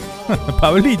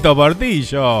 Pablito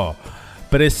Portillo,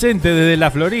 presente desde la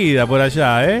Florida, por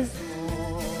allá, ¿eh?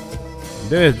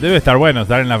 Debe estar bueno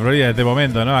estar en la Florida en este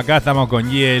momento, ¿no? Acá estamos con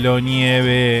hielo,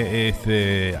 nieve,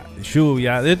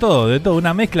 lluvia, de todo.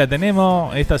 Una mezcla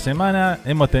tenemos esta semana,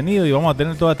 hemos tenido y vamos a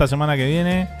tener toda esta semana que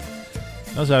viene.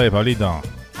 No sabes, Pablito.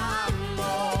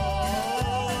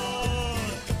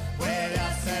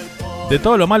 De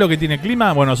todo lo malo que tiene el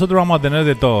clima, bueno, nosotros vamos a tener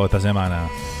de todo esta semana.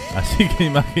 Así que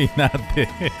imagínate.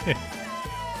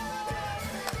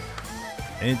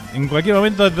 En cualquier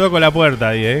momento te toco la puerta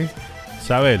ahí, ¿eh?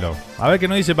 Sabelo. A ver qué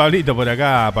nos dice Pablito por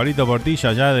acá. Pablito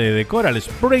Portilla, allá de Coral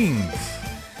Springs,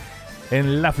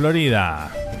 en la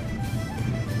Florida.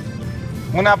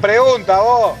 Una pregunta,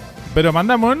 vos. Pero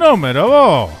mandamos un número,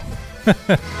 vos.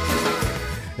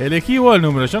 Elegí vos el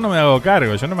número. Yo no me hago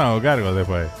cargo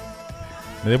después.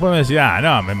 Después me decía,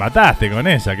 no, me mataste con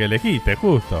esa que elegiste,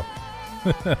 justo.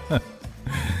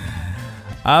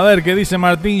 A ver qué dice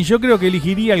Martín. Yo creo que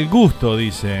elegiría el gusto,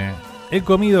 dice. He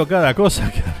comido cada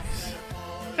cosa que...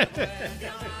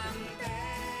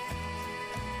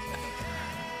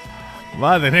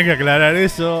 Va a tener que aclarar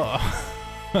eso.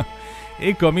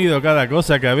 He comido cada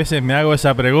cosa que a veces me hago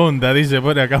esa pregunta, dice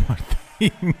por acá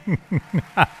Martín.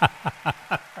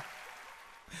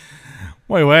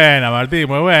 Muy buena, Martín,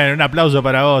 muy buena. Un aplauso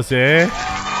para vos, ¿eh?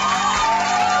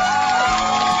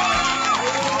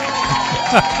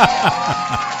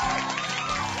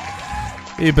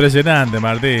 Impresionante,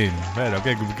 Martín. Pero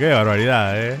qué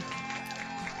barbaridad, ¿eh?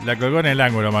 La colgó en el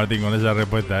ángulo, Martín, con esa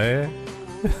respuesta, ¿eh?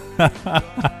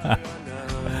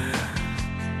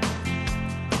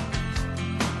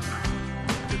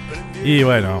 Y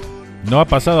bueno, no ha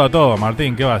pasado a todo,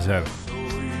 Martín, ¿qué va a hacer?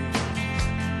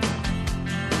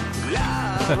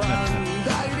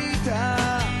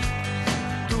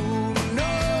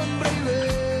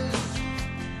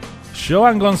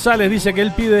 Joan González dice que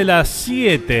él pide la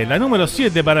 7, la número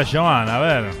 7 para Joan, a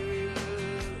ver.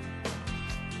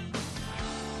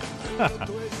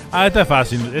 Esta es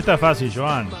fácil,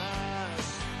 Joan.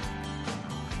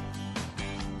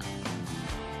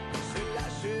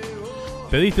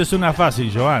 Pediste una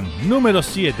fácil, Joan. Número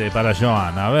 7 para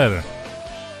Joan, a ver.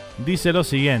 Dice lo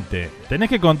siguiente. Tenés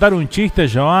que contar un chiste,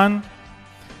 Joan,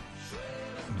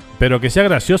 pero que sea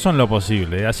gracioso en lo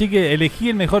posible. Así que elegí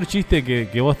el mejor chiste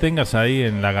que vos tengas ahí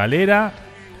en la galera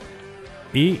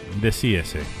y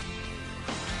decíese.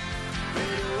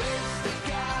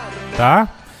 ¿Está?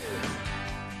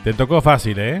 Te tocó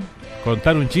fácil, ¿eh?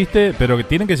 Contar un chiste, pero que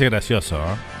tiene que ser gracioso,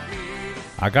 ¿eh?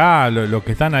 Acá los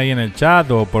que están ahí en el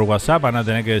chat o por WhatsApp van a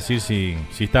tener que decir si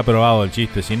está aprobado el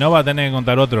chiste. Si no, va a tener que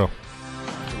contar otro.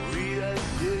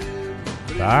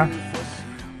 ¿Está?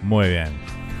 Muy bien.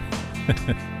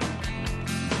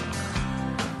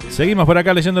 Seguimos por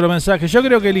acá leyendo los mensajes. Yo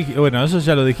creo que bueno, eso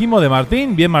ya lo dijimos de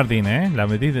Martín. Bien, Martín, ¿eh? La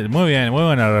metiste. Muy bien, muy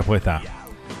buena la respuesta.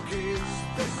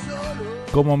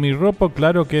 Como mi ropa,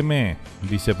 claro que me...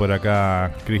 Dice por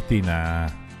acá Cristina.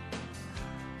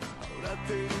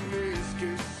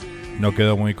 No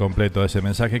quedó muy completo ese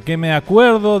mensaje. ¿Qué me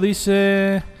acuerdo?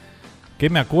 Dice... ¿Qué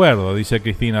me acuerdo? Dice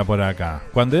Cristina por acá.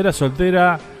 Cuando era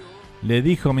soltera, le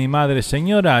dijo mi madre,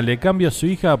 señora, le cambio a su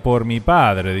hija por mi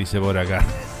padre, dice por acá.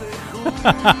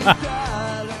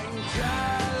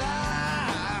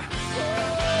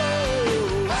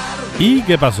 ¿Y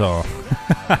qué pasó?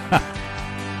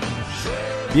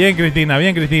 Bien, Cristina,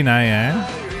 ¿eh?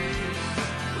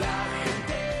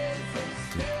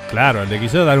 Claro, le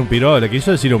quiso dar un piropo, le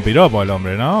quiso decir un piropo al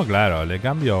hombre, ¿no? Claro, le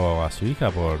cambio a su hija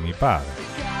por mi padre.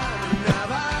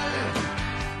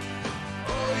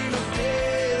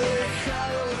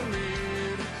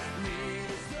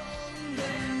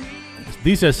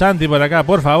 Dice Santi por acá,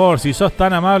 por favor, si sos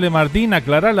tan amable, Martín,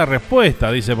 aclará la respuesta,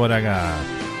 dice por acá.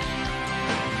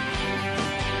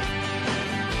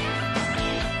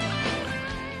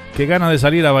 Qué ganas de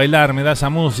salir a bailar, me da esa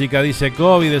música, dice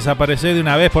Kobe, desaparecé de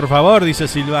una vez, por favor, dice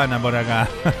Silvana por acá.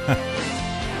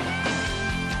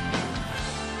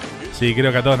 Sí,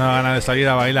 creo que a todos nos da ganas de salir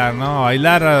a bailar, ¿no?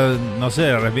 Bailar, no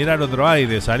sé, respirar otro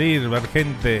aire, salir, ver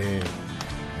gente,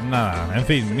 nada, en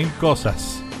fin, mil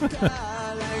cosas.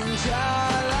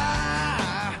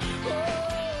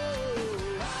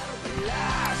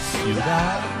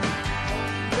 Ciudad.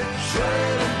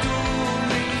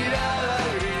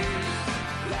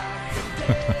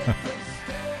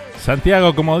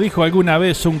 Santiago, como dijo alguna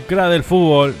vez un crack del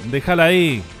fútbol, déjala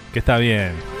ahí, que está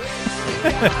bien.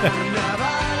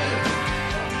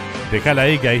 Déjala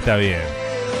ahí, que ahí está bien.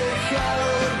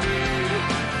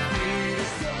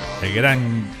 El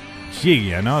gran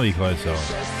Gigia, ¿no? Dijo eso.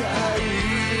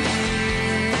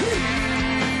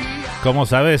 ¿Cómo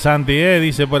sabés, Santi?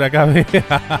 Dice por acá.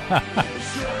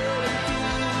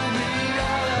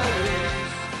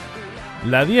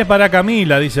 La 10 para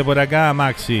Camila, dice por acá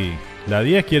Maxi. ¿La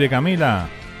 10 quiere Camila?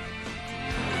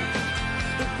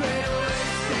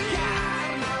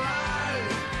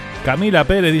 Camila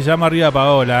Pérez dice, llama arriba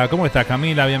Paola. ¿Cómo estás,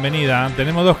 Camila? Bienvenida.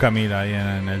 Tenemos dos Camila ahí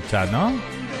en el chat, ¿no?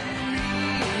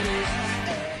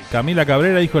 Camila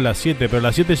Cabrera dijo la 7, pero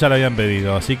la 7 ya la habían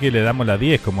pedido, así que le damos la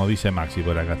 10, como dice Maxi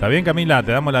por acá. ¿Está bien, Camila?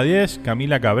 Te damos la 10.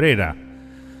 Camila Cabrera.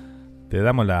 Te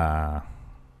damos la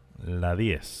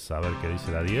 10. A ver qué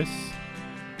dice la 10.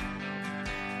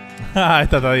 Esta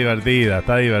está divertida,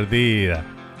 está divertida.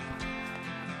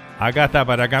 Acá está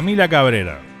para Camila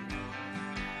Cabrera.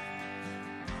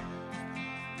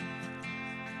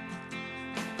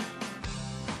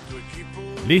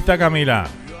 ¿Lista, Camila?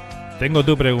 Tengo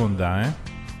tu pregunta, ¿eh?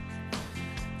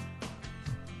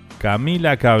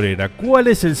 Camila Cabrera, ¿cuál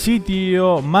es el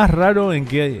sitio más raro en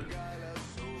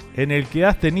el que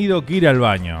has tenido que ir al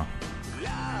baño?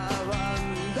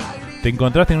 ¿Te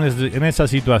encontraste en esa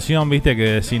situación, viste, que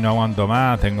decís no aguanto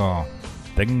más, tengo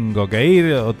que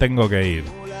ir o tengo que ir?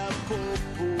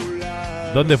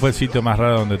 ¿Dónde fue el sitio más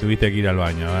raro donde tuviste que ir al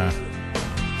baño?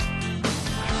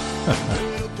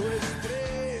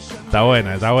 Está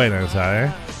buena esa,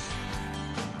 ¿eh?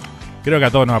 Creo que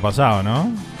a todos nos ha pasado,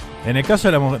 ¿no? En el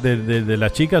caso de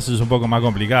las chicas es un poco más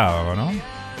complicado, ¿no?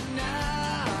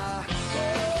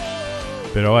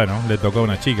 Pero bueno, le tocó a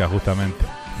una chica justamente.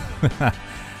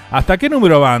 ¿Hasta qué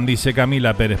número van? Dice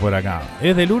Camila Pérez por acá.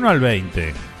 Es del 1 al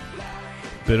 20.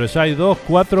 Pero ya hay 2,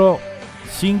 4,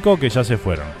 5 que ya se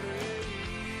fueron.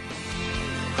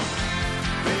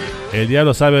 El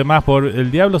diablo sabe más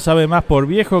por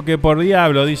viejo que por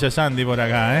diablo, dice Sandy por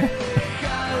acá, ¿eh?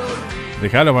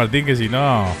 Déjalo, Martín, que si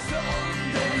no...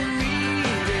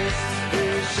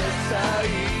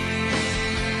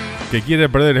 que quiere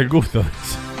perder el gusto.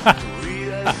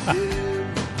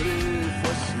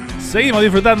 Seguimos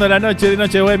disfrutando la noche de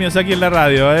Noches Bohemias aquí en la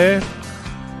radio, ¿eh?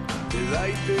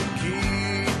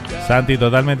 Santi,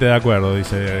 totalmente de acuerdo,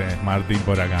 dice Martín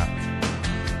por acá.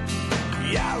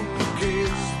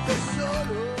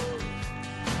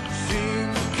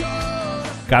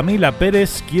 Camila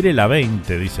Pérez quiere la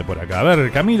 20, dice por acá. A ver,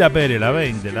 Camila Pérez, la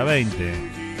 20.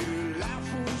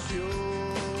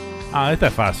 Ah, esta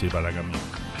es fácil para Camila.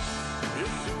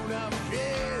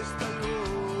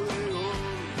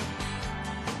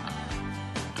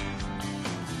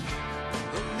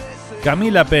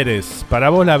 Camila Pérez, para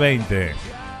vos la 20.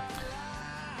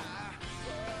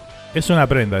 Es una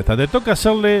prenda esta. Te toca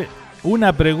hacerle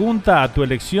una pregunta a tu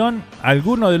elección a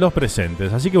alguno de los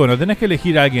presentes. Así que bueno, tenés que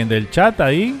elegir a alguien del chat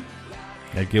ahí,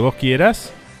 el que vos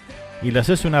quieras, y le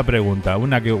haces una pregunta,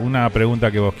 una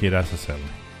pregunta que vos quieras hacerle.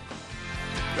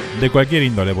 De cualquier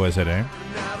índole puede ser, ¿eh?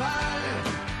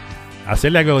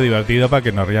 Hacerle algo divertido para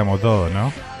que nos riamos todos,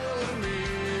 ¿no?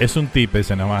 Es un tip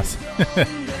ese nomás.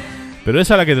 Pero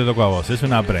esa es la que te tocó a vos, es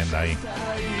una prenda ahí.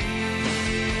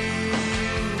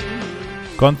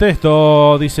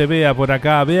 Contesto, dice Bea por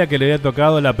acá. Bea que le había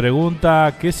tocado la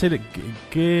pregunta: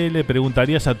 ¿qué le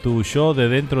preguntarías a tu yo de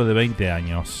dentro de 20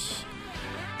 años?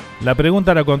 La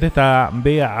pregunta la contesta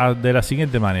Bea de la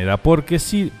siguiente manera: ¿por qué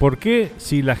si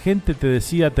la gente te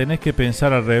decía tenés que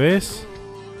pensar al revés,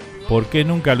 por qué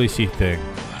nunca lo hiciste?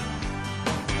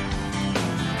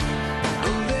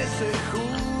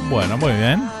 Bueno, muy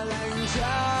bien.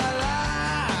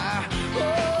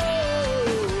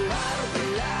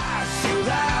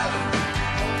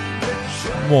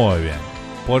 Muy bien.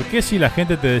 ¿Por qué si la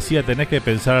gente te decía tenés que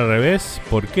pensar al revés,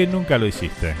 por qué nunca lo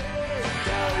hiciste?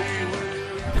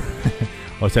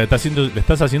 O sea, le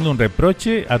estás haciendo un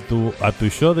reproche a tu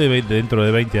yo de dentro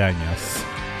de 20 años.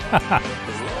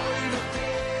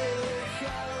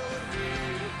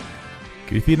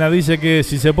 Cristina dice que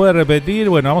si se puede repetir,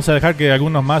 bueno, vamos a dejar que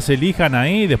algunos más elijan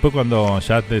ahí. Después cuando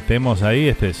ya estemos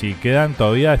ahí, si quedan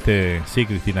todavía, sí,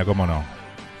 Cristina, cómo no.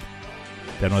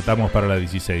 Te anotamos para la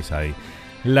 16 ahí.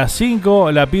 La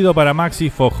 5 la pido para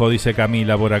Maxi Fojo, dice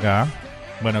Camila por acá.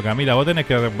 Bueno, Camila, vos tenés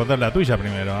que responder la tuya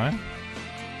primero, ¿eh?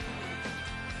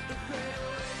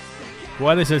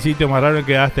 ¿Cuál es el sitio más raro en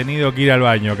que has tenido que ir al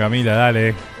baño, Camila?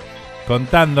 Dale.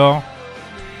 Contando.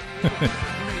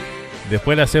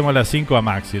 Después le hacemos las 5 a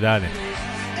Maxi, dale.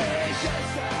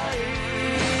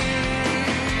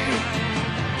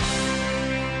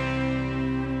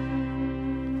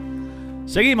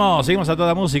 Seguimos a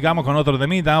toda música, vamos con otro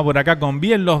temita, vamos por acá con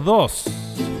Bien los Dos.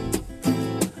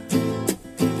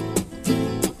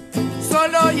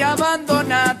 Solo y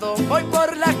abandonado, voy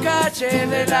por las calles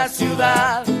de la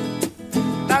ciudad.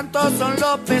 Tantos son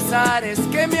los pesares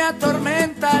que me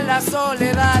atormenta la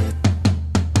soledad.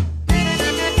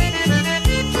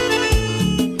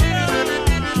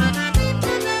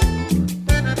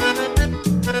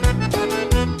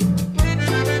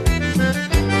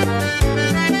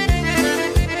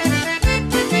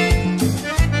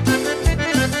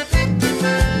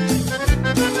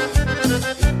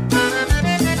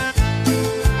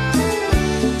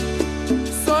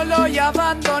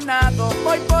 Abandonado,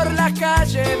 voy por las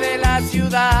calles de la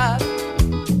ciudad.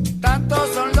 Tantos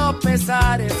son los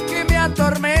pesares que me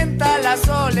atormenta la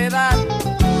soledad.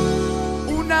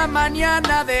 Una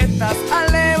mañana de estas,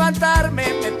 al levantarme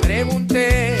me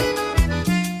pregunté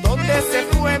 ¿dónde se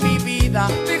fue mi vida?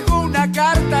 Dejó una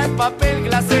carta en papel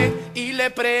glacé y le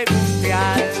pregunté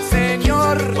al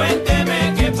Señor: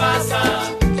 cuénteme qué pasa.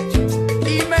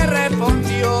 Y me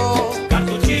respondió: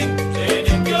 cartuchín,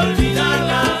 tienes que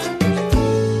olvidarla.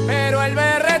 El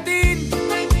berretín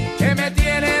que me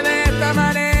tiene de esta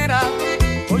manera,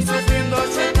 hoy sufriendo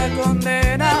yo esta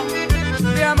condena,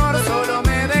 de amor solo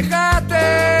me dejaste.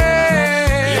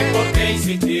 ¿Y por qué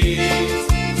insistís?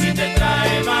 Si te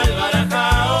trae mal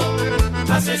barajao,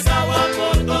 haces agua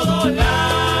por todos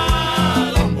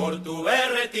lados, por tu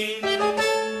berretín.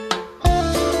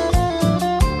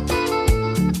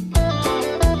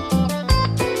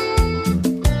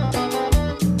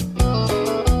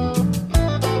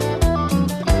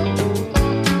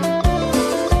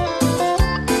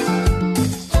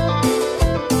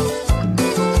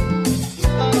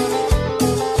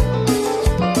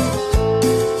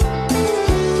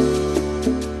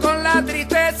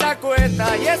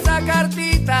 Y esa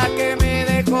cartita que me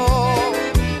dejó,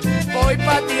 voy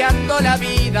pateando la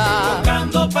vida,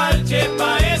 buscando parche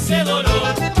pa' ese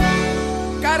dolor.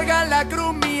 Carga la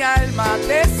cruz mi alma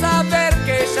de saber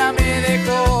que ella me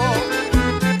dejó.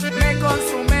 Me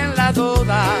consume en la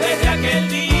duda desde aquel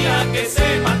día que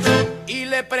se marchó. Y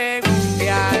le pregunté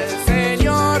al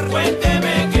Señor: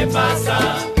 cuénteme qué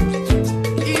pasa.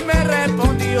 Y me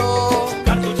respondió: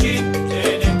 cartuchín,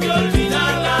 tienes que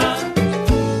olvidarla.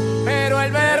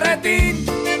 El berretín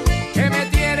que me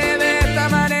tiene de esta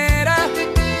manera,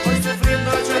 hoy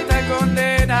sufriendo yo esta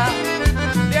condena,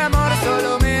 de amor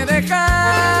solo me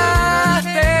dejaste.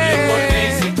 ¿Y por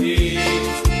qué insistís?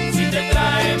 Si te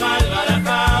trae mal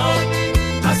barajao,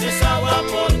 haces agua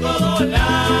por todos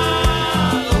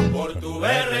lados, por tu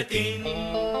berretín.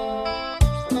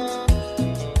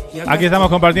 Aquí estamos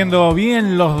compartiendo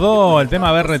Bien los Dos, el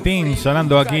tema berretín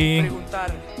sonando aquí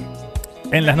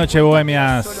en las Noches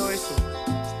Bohemias.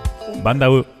 Banda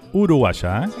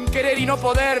uruguaya, ¿eh? Querer y no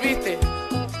poder, ¿viste?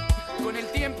 Con el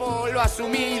tiempo lo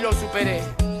asumí y lo superé.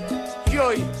 Y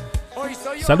hoy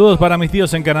soy... Saludos para mis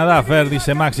tíos en Canadá, Fer,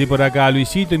 dice Maxi por acá.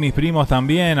 Luisito y mis primos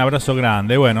también, abrazo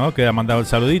grande. Bueno, queda mandado el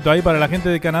saludito ahí para la gente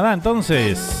de Canadá,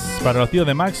 entonces. Para los tíos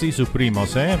de Maxi y sus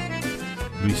primos, ¿eh?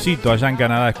 Luisito allá en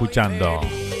Canadá escuchando.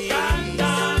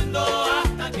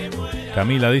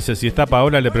 Camila dice, si está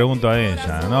Paola le pregunto a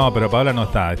ella. No, pero Paola no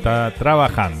está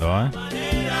trabajando, ¿eh?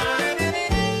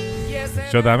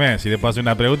 Yo también, si le puedo hacer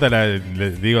una pregunta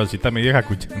le digo si está mi vieja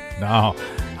escuchando.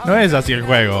 No es así el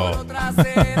juego.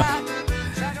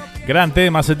 Gran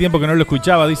tema, hace tiempo que no lo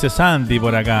escuchaba, dice Santi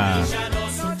por acá.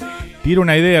 Tiro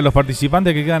una idea, los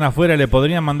participantes que quedan afuera le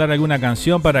podrían mandar alguna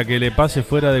canción para que le pase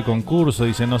fuera de concurso.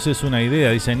 Dice, no sé, es una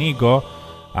idea, dice Nico.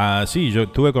 Sí, yo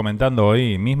estuve comentando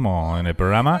hoy mismo en el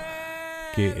programa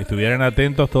que estuvieran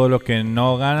atentos todos los que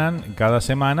no ganan cada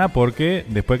semana, porque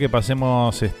después que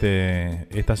pasemos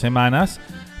estas semanas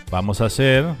vamos a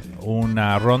hacer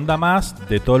una ronda más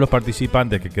de todos los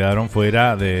participantes que quedaron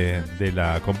fuera de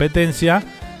la competencia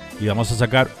y vamos a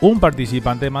sacar un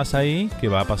participante más ahí que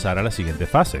va a pasar a la siguiente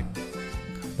fase.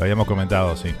 Lo habíamos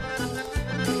comentado, sí.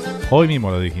 Hoy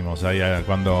mismo lo dijimos ahí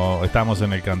cuando estábamos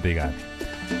en el CANTE y GANE.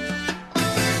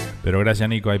 Pero gracias,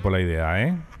 Nico, ahí por la idea,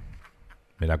 ¿eh?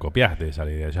 Me la copiaste esa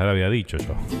idea, ya la había dicho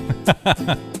yo.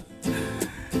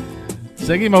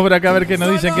 Seguimos por acá a ver qué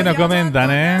nos dicen, qué nos comentan,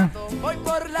 ¿eh?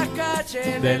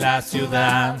 De la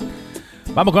ciudad.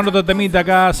 Vamos con otro temita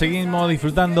acá, seguimos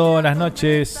disfrutando las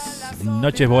noches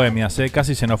bohemias, ¿eh?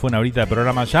 Casi se nos fue una horita de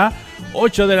programa ya.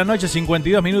 8 de la noche,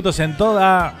 52 minutos en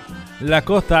toda la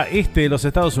costa este de los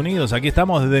Estados Unidos. Aquí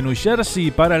estamos desde New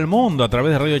Jersey para el mundo a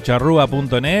través de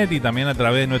radiocharrúa.net y también a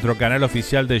través de nuestro canal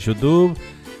oficial de YouTube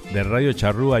de Radio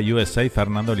Charrúa USA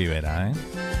Fernando Olivera, ¿eh?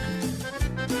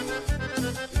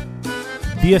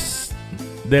 10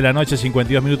 de la noche,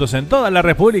 52 minutos en toda la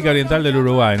República Oriental del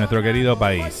Uruguay, nuestro querido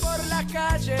país. Por la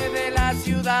calle de la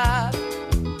ciudad,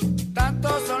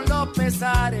 tantos son los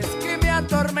pesares que me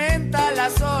atormenta la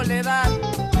soledad.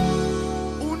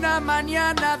 Una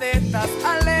mañana de estas,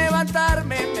 al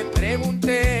levantarme, me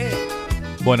pregunté.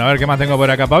 Bueno, a ver qué más tengo por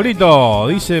acá. Pablito,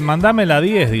 dice, mandame la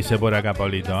 10, dice por acá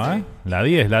Pablito, ¿eh? La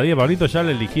 10, Pablito, ya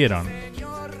la eligieron.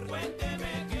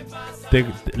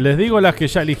 Les digo las que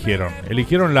ya eligieron.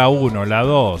 Eligieron la 1, la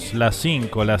 2, la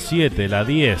 5, la 7, la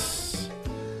 10,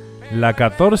 la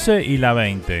 14 y la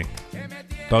 20.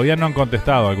 Todavía no han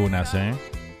contestado algunas, ¿eh?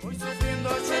 Hoy sufriendo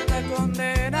yo esta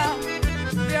condena,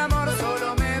 de amor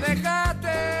solo me dejaste.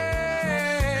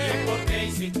 ¿Y por qué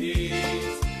insistís?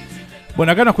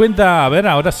 Bueno, acá nos cuenta, a ver,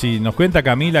 ahora sí, nos cuenta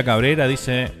Camila Cabrera,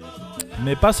 dice,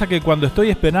 me pasa que cuando estoy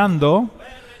esperando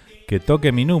que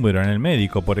toque mi número en el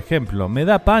médico, por ejemplo, me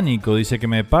da pánico, dice, que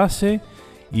me pase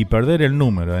y perder el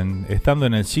número, estando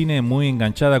en el cine muy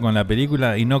enganchada con la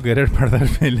película y no querer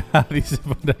perdérmela, dice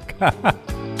por acá.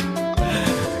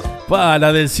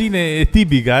 La del cine es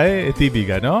típica, es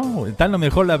típica, ¿no? Está lo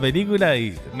mejor la película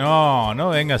y no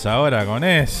vengas ahora con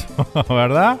eso,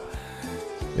 ¿verdad?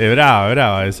 Es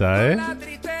brava esa, ¿eh?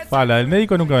 La del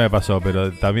médico nunca me pasó,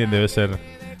 pero también debe ser...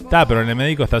 pero en el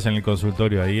médico estás en el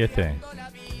consultorio ahí,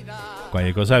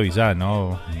 cualquier cosa avisá,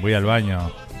 ¿no? Voy al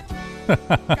baño.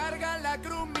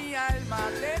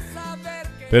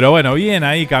 Pero bueno, bien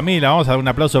ahí Camila, vamos a dar un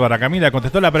aplauso para Camila,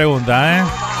 contestó la pregunta, ¿eh?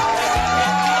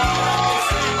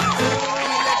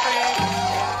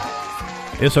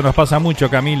 Eso nos pasa mucho,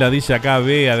 Camila, dice acá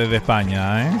Bea desde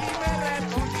España, ¿eh?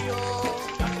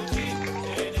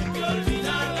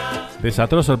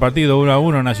 Desastroso el partido,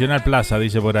 1-1, Nacional Plaza,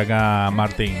 dice por acá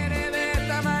Martín.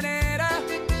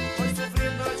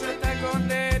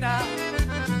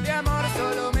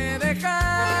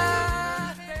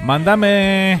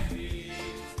 Mándame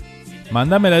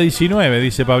la 19,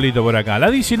 dice Pablito por acá.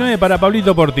 La 19 para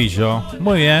Pablito Portillo.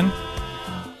 Muy bien.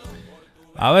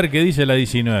 A ver qué dice la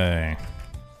 19.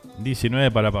 19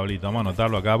 para Pablito. Vamos a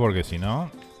anotarlo acá porque si no...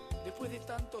 Después de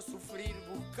tanto sufrir,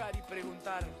 buscar y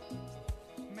preguntar,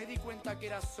 me di cuenta que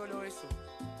era solo eso,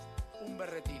 un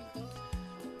berretín.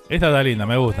 Esta está linda,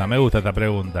 me gusta esta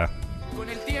pregunta. Con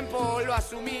el tiempo lo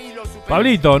asumí y lo superé.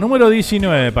 Pablito, número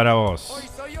 19 para vos. Hoy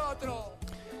soy otro,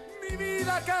 mi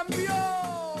vida cambió.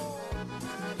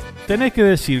 Tenés que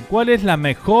decir cuál es la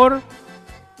mejor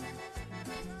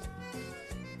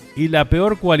y la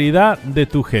peor cualidad de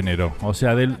tu género, o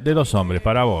sea, de los hombres,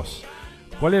 para vos.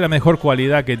 ¿Cuál es la mejor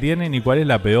cualidad que tienen y cuál es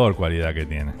la peor cualidad que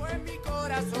tienen?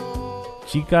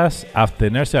 Chicas,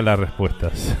 abstenerse a las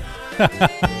respuestas.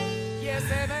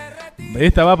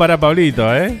 Esta va para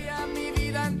Pablito, ¿eh?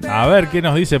 A ver qué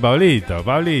nos dice Pablito.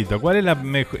 Pablito, ¿cuál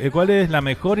es la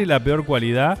mejor y la peor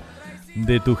cualidad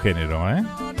de tu género, eh?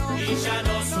 y ya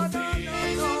no sufrí.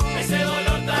 Ese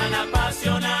dolor tan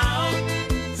apasionado,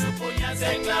 su puñal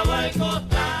se clavó al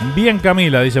costado. Bien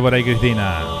Camila, dice por ahí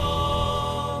Cristina.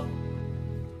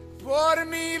 Por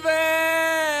mi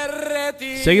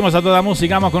berretín. Seguimos a toda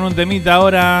música, vamos con un temita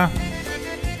ahora.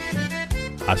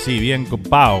 Así, bien con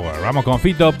power. Vamos con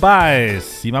Fito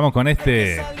Páez y vamos con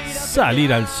este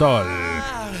Salir al Sol.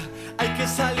 Hay que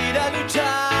salir a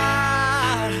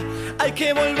luchar, hay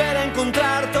que volver a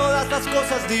encontrar todas las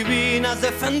cosas divinas,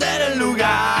 defender el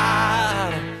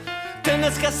lugar.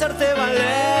 Tienes que hacerte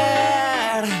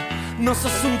valer, no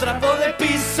sos un trapo de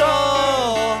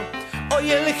piso.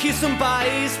 Hoy elegís un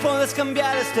país, puedes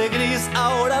cambiar este gris,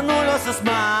 ahora no lo haces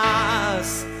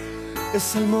más.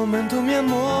 Es el momento, mi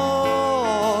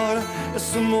amor,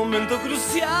 es un momento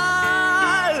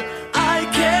crucial. Hay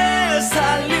que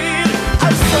salir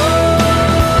al sol.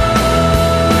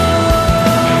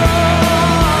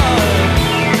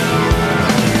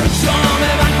 Yo no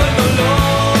me banco el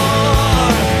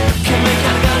dolor que me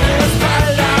cargan en la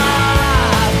espalda.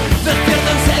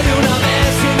 Despiértense de una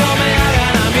vez y no me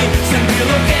hagan a mí sentir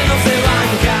lo que no se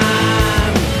bancan.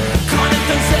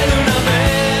 Conéctense de una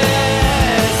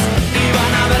vez y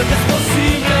van a ver que es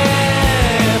posible.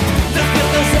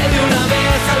 Despiértense de una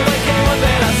vez, algo hay que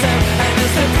volver a hacer en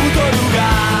este puto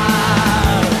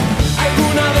lugar.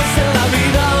 Alguna vez en la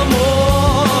vida,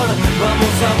 amor,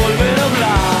 vamos a volver a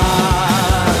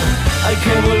hablar. Hay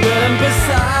que volver a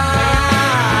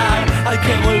empezar, hay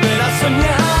que volver a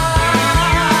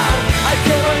soñar, hay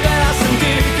que volver a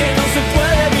sentir que no se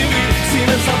puede vivir sin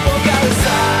el sapo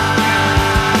calzar.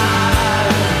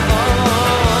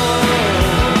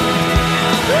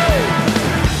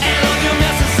 El odio me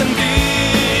hace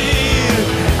sentir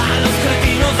a los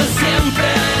cretinos de siempre,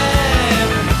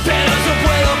 pero yo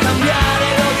puedo cambiar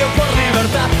el odio por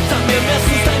libertad. También me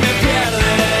asusta y me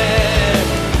pierde.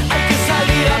 Hay que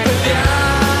salir a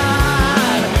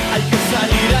pelear, hay que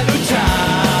salir a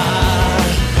luchar,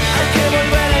 hay que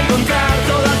volver a encontrar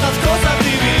todas las cosas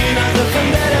divinas,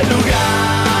 defender el lugar,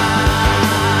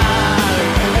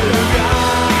 el lugar.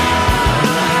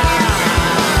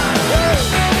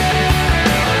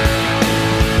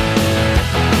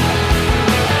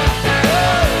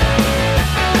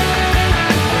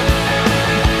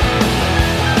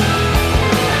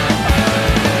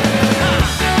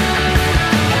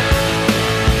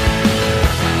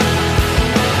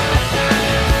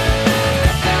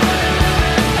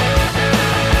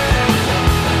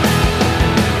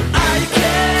 Hay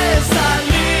que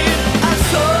salir al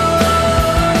sol.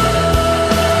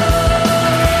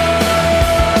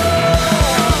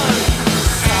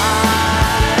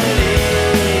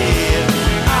 Salir al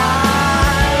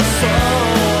sol.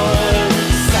 Salir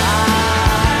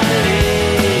al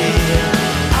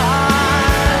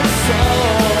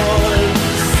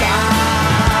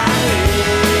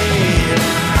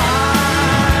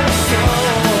sol.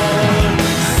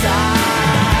 Salir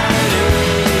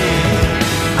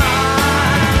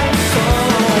al sol.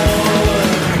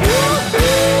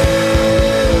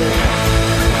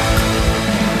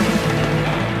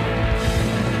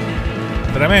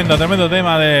 Tremendo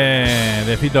tema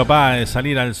de Fito Páez,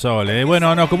 Salir al Sol.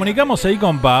 Bueno, nos comunicamos ahí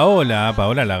con Paola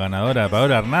la ganadora,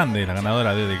 Paola Hernández, la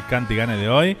ganadora del CANTE y GANE de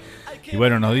hoy. Y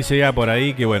bueno, nos dice ya por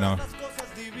ahí que bueno,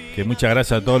 que muchas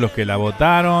gracias a todos los que la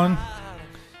votaron.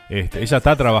 Ella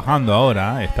está trabajando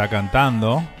ahora, está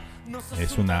cantando.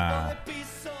 Es una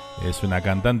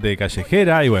cantante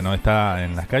callejera y bueno, está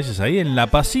en las calles ahí, en la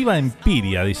pasiva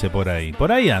Empiria, dice por ahí.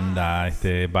 Por ahí anda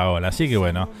Paola, así que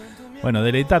bueno,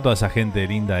 deleita a toda esa gente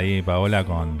linda ahí, Paola,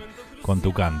 con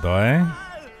tu canto,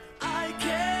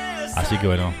 Así que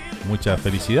bueno, muchas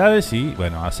felicidades y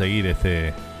bueno, a seguir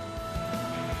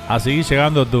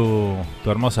llegando tu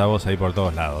hermosa voz ahí por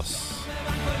todos lados.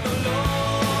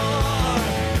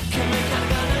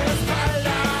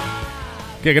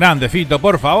 Qué grande, Fito,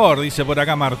 por favor, dice por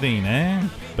acá Martín,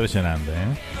 Impresionante,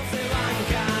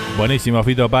 Buenísimo,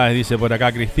 Fito Páez, dice por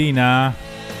acá Cristina.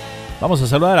 Vamos a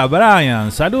saludar a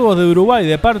Brian. Saludos de Uruguay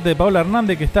de parte de Paola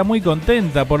Hernández, que está muy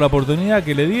contenta por la oportunidad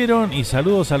que le dieron. Y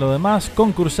saludos a los demás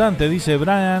concursantes, dice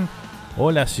Brian.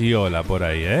 Hola, sí, hola por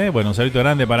ahí, Bueno, un saludo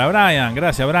grande para Brian.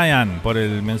 Gracias, Brian, por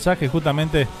el mensaje.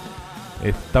 Justamente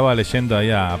estaba leyendo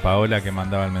ahí a Paola que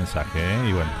mandaba el mensaje,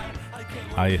 Y bueno,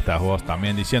 ahí estás vos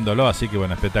también diciéndolo. Así que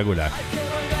bueno, espectacular.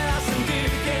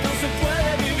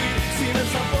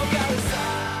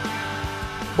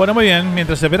 Bueno, muy bien.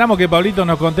 Mientras esperamos que Pablito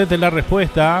nos conteste la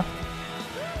respuesta,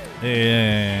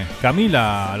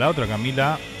 Camila, la otra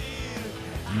Camila,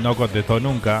 no contestó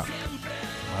nunca.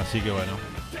 Así que bueno,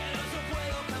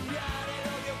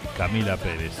 Camila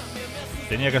Pérez.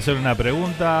 Tenía que hacer una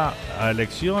pregunta a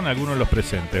elección a alguno de los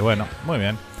presentes. Bueno, muy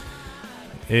bien.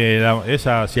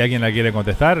 Esa, si alguien la quiere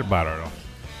contestar, bárbaro.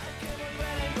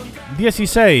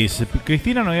 16.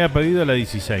 Cristina no había pedido la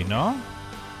 16, ¿no?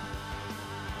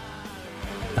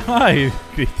 Ay,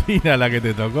 Cristina, la que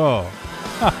te tocó.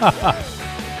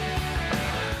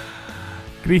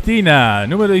 Cristina,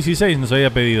 número 16 nos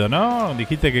había pedido, ¿no?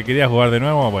 Dijiste que querías jugar de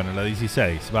nuevo. Bueno, la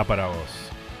 16 va para vos.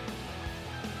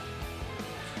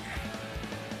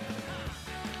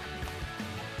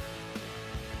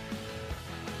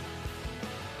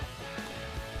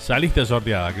 Saliste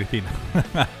sorteada, Cristina.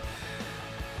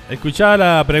 Escuchá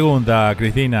la pregunta,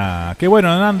 Cristina. Qué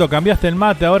bueno, Nando, cambiaste el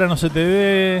mate, ahora no se te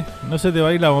ve, no se te va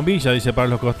a ir la bombilla, dice, para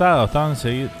los costados. Tan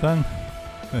seguido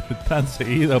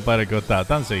para el costado,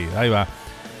 tan seguido. Ahí va.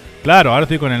 Claro, ahora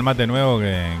estoy con el mate nuevo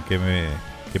que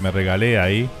me regalé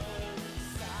ahí.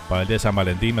 Para el día de San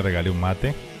Valentín me regalé un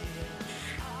mate.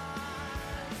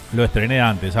 Lo estrené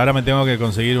antes. Ahora me tengo que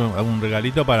conseguir un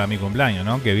regalito para mi cumpleaños,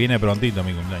 ¿no? Que viene prontito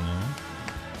mi cumpleaños, ¿no?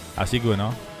 Así que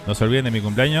bueno, no se olviden de mi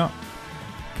cumpleaños.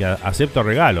 Que acepto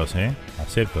regalos,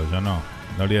 acepto, yo no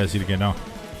le voy a decir que no.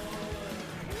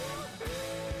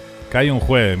 Cae un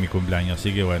jueves mi cumpleaños,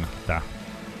 así que bueno, está.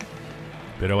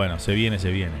 Pero bueno, se viene.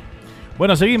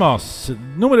 Bueno, seguimos.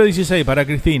 Número 16 para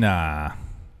Cristina.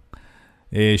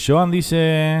 Joan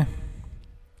dice...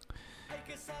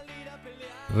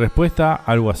 Respuesta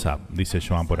al WhatsApp, dice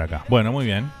Joan por acá. Bueno, muy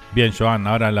bien. Bien, Joan,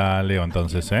 ahora la leo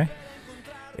entonces,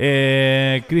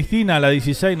 Cristina, la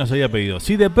 16 nos había pedido.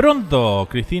 Si de pronto,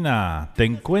 Cristina, te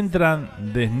encuentran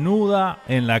desnuda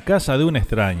en la casa de un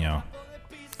extraño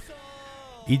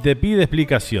y te pide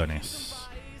explicaciones,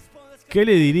 ¿qué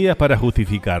le dirías para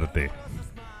justificarte?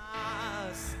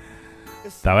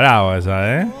 Está bravo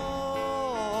esa,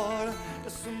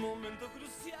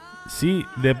 Si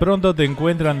de pronto te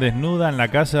encuentran desnuda en la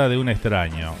casa de un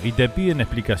extraño y te piden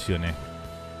explicaciones,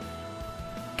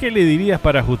 ¿qué le dirías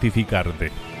para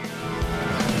justificarte?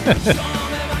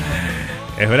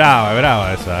 Es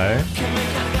brava esa,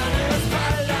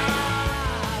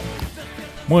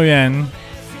 Muy bien.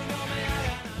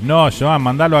 No, Joan,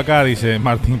 mandalo acá, dice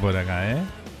Martín por acá,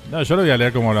 No, yo lo voy a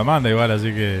leer como lo manda igual,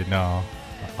 así que no.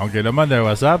 Aunque lo mande al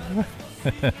WhatsApp.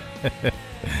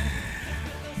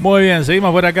 Muy bien,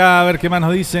 seguimos por acá a ver qué más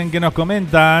nos dicen, qué nos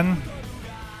comentan.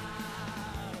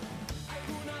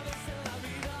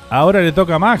 Ahora le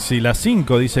toca a Maxi, las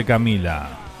 5, dice Camila.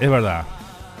 Es verdad.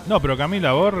 No, pero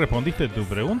Camila, ¿vos respondiste tu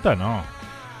pregunta? No.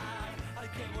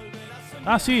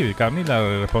 Ah, sí, Camila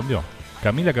respondió.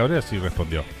 Camila Cabrera sí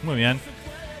respondió. Muy bien.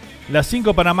 Las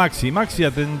 5 para Maxi. Maxi,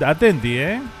 atenti,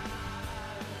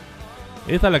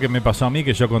 Esta es la que me pasó a mí,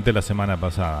 que yo conté la semana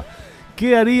pasada.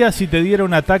 ¿Qué harías si te diera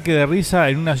un ataque de risa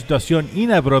en una situación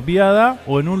inapropiada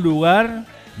o en un lugar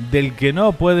del que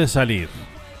no puedes salir?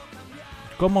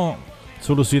 ¿Cómo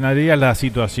solucionarías la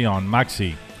situación,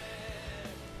 Maxi?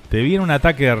 Te viene un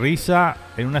ataque de risa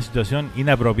en una situación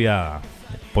inapropiada.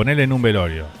 Ponele en un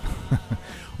velorio.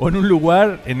 O en un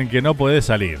lugar en el que no podés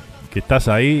salir. Que estás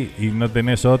ahí y no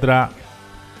tenés otra.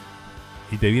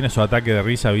 Y te viene su ataque de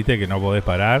risa, viste, que no podés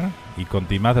parar. Y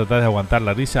continuás tratás de aguantar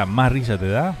la risa. ¿Más risa te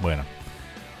da? Bueno.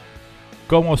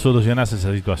 ¿Cómo solucionás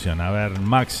esa situación? A ver,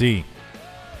 Maxi.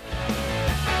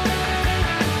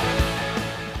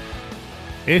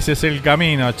 Ese es el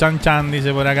camino. Chan chan,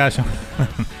 dice por acá.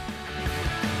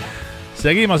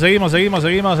 Seguimos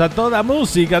a toda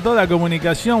música, a toda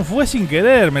comunicación. Fue sin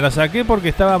querer, me la saqué porque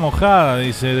estaba mojada,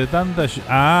 dice, de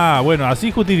tanta... bueno,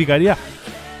 así justificaría.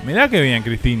 Mirá qué bien,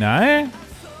 Cristina,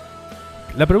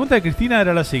 La pregunta de Cristina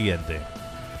era la siguiente.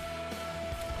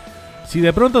 Si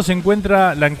de pronto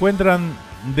la encuentran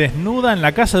desnuda en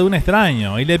la casa de un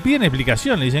extraño y le piden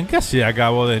explicación, le dicen, ¿qué hace acá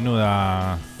vos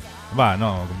desnuda?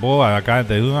 No, vos acá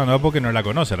desnuda no, porque no la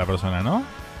conoce a la persona, ¿no?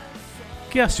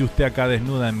 ¿Qué hace usted acá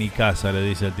desnuda en mi casa? Le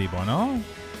dice el tipo, ¿no?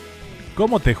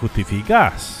 ¿Cómo te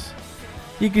justificás?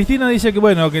 Y Cristina dice que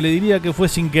bueno, que le diría que fue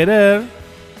sin querer,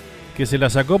 que se la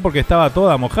sacó porque estaba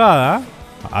toda mojada.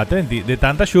 Atenti, de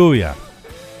tanta lluvia.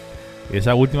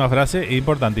 Esa última frase es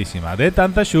importantísima. De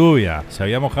tanta lluvia. Se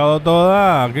había mojado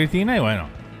toda Cristina y bueno,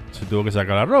 se tuvo que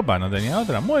sacar la ropa, no tenía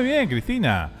otra. Muy bien,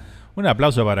 Cristina. Un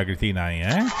aplauso para Cristina ahí,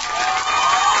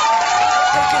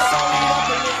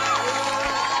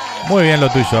 Muy bien lo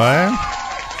tuyo,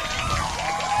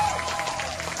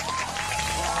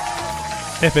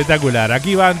 Espectacular.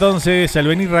 Aquí va entonces el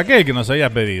venir Raquel que nos había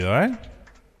pedido,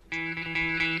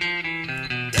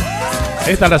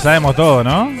 Esta la sabemos todo,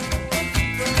 ¿no?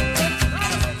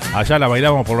 Allá la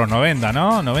bailamos por los 90,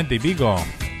 ¿no? 90 y pico.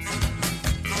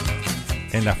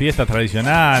 En las fiestas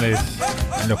tradicionales,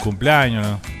 en los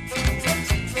cumpleaños.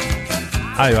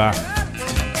 Ahí va.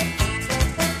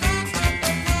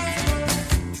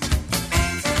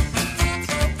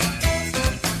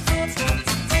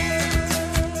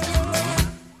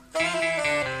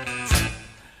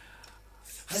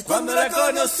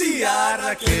 conocí a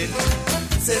Raquel,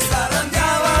 se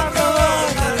zarandeaba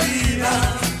con Carolina.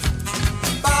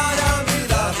 Para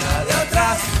mirarla de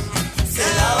atrás, se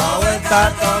daba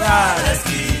vuelta toda la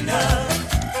esquina.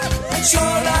 Yo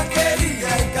la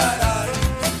quería encarar,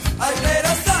 ay, pero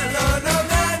solo no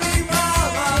me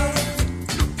animaba.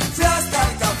 Fui hasta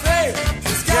el café,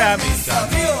 busqué a mis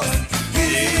amigos y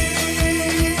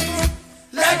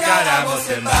la encaramos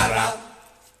en barra.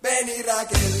 Vení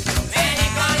Raquel, vení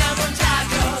con los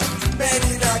muchachos,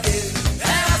 vení Raquel,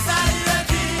 te vas a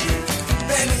divertir.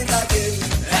 Vení Raquel,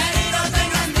 vení, no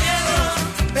tengas miedo.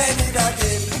 Vení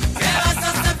Raquel, que vas a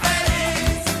ser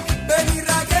feliz. Vení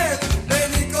Raquel,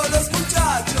 vení con los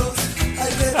muchachos,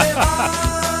 ahí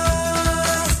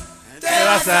te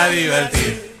vas a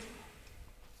divertir.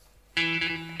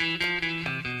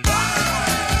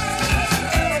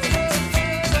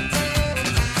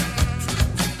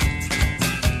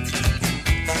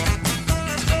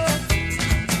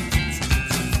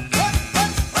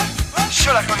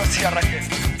 Yo la conocí a Raquel,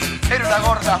 era una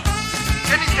gorda,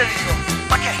 que ni te digo,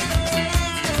 ¿pa' qué?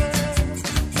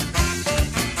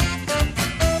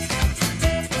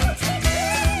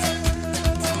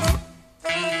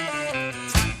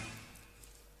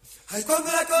 Ay,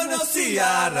 cuando la conocí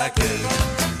a Raquel,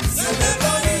 se me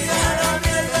ponía la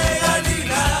piel de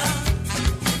gallina.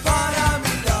 Para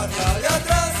mirarla de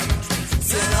atrás,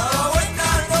 se daba vuelta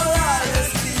toda la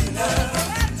esquina.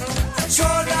 Yo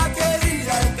la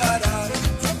quería encarar,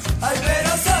 ay,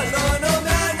 pero solo no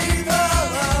me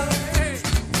animaba.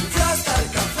 Fui hasta el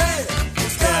café,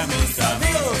 busqué a mis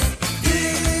amigos y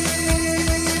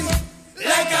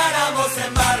la encaramos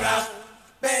en barra.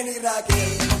 Vení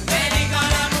Raquel, vení con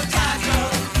los muchachos,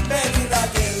 vení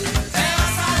Raquel, te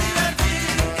vas a divertir.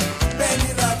 Vení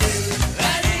Raquel,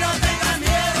 vení, no tengas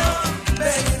miedo.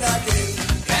 Vení Raquel,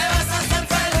 que vas a ser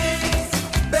feliz.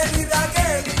 Vení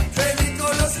Raquel, vení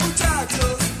con los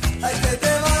muchachos, ahí que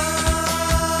te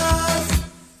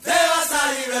vas a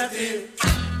divertir.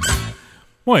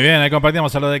 Muy bien, ahí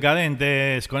compartíamos a los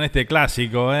decadentes con este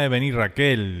clásico, Vení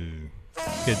Raquel.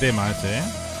 Qué tema ese,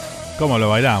 ¿Cómo lo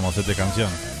bailamos esta canción?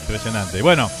 Impresionante.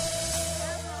 Bueno,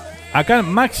 acá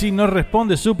Maxi nos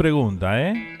responde su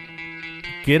pregunta,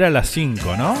 que era las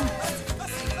 5, ¿no?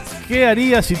 ¿Qué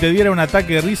harías si te diera un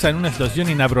ataque de risa en una situación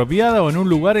inapropiada o en un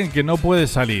lugar en que no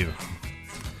puedes salir?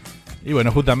 Y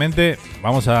bueno, justamente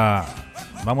vamos a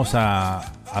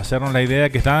hacernos la idea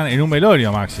que están en un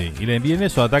velorio, Maxi, y le viene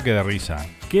su ataque de risa.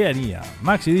 ¿Qué haría?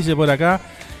 Maxi dice por acá: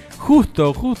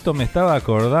 Justo me estaba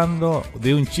acordando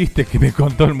de un chiste que me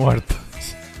contó el muerto.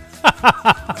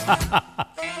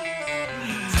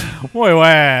 Muy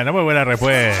buena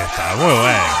respuesta, muy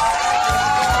buena.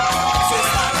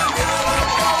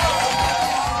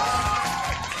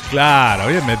 Claro,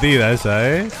 bien metida esa,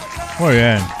 Muy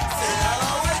bien.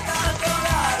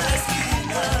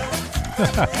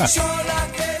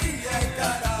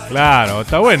 Claro,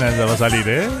 está buena esa, va a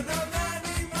salir,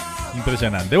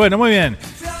 Impresionante. Bueno, muy bien.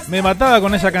 Me mataba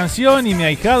con esa canción y mi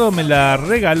ahijado me la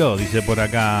regaló, dice por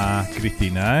acá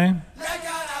Cristina,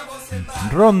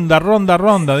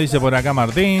 Ronda, dice por acá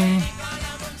Martín.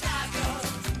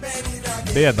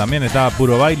 Bea también estaba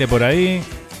puro baile por ahí.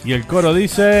 Y el coro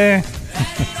dice: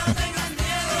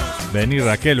 Vení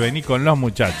Raquel, vení con los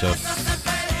muchachos.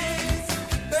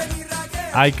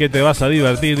 Ay, que te vas a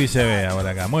divertir, dice Bea por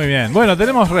acá. Muy bien. Bueno,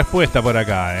 tenemos respuesta por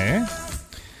acá,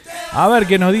 A ver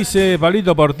qué nos dice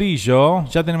Pablito Portillo.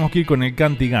 Ya tenemos que ir con el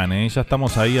CANTE y GANE, Ya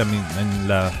estamos ahí en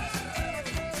las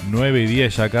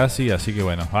 9:10 ya casi. Así que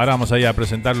bueno, ahora vamos a ir a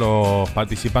presentar los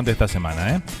participantes esta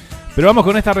semana, Pero vamos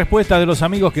con esta respuesta de los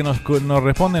amigos que nos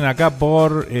responden acá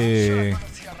por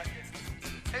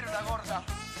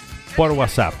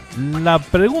WhatsApp. La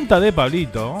pregunta de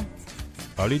Pablito,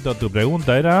 tu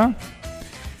pregunta era: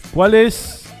 ¿cuál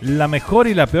es la mejor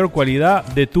y la peor cualidad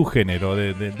de tu género,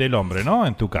 del hombre, ¿no?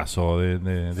 En tu caso,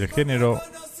 del género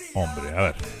hombre. A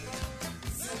ver.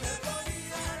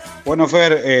 Bueno,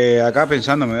 Fer, acá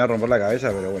pensando me voy a romper la cabeza,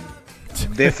 pero bueno.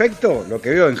 Defecto, lo que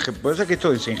veo, por eso es que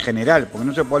esto es en general, porque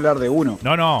no se puede hablar de uno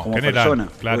como general, persona.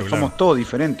 Claro, somos todos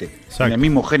diferentes, en el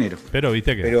mismo género. Pero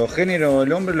viste que... Pero género,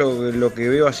 el hombre, lo que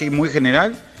veo así muy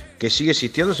general, que sigue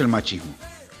existiendo, es el machismo.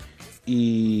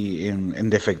 Y en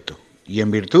defecto. Y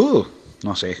en virtud...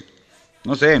 No sé,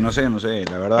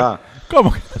 la verdad.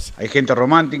 ¿Cómo que no sé? Hay gente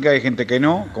romántica, hay gente que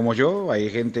no, como yo, hay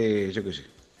gente, yo qué sé.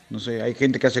 No sé, hay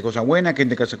gente que hace cosas buenas,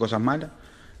 gente que hace cosas malas.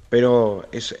 Pero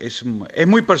es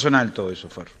muy personal todo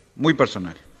eso, Fer. Muy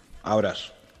personal.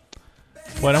 Abrazo.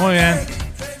 Bueno, muy bien.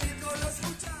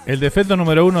 El defecto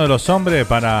número 1 de los hombres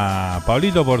para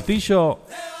Pablito Portillo,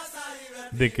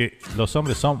 de que los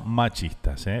hombres son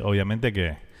machistas, Obviamente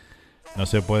que No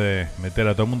se puede meter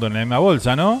a todo el mundo en la misma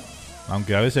bolsa, ¿no?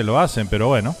 Aunque a veces lo hacen, pero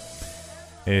bueno.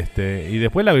 Y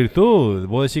después la virtud,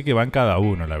 vos decís que va en cada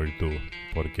uno la virtud.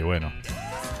 Porque bueno,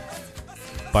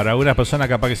 para algunas personas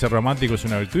capaz que ser romántico es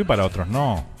una virtud y para otros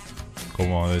no.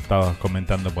 Como estabas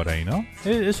comentando por ahí, ¿no?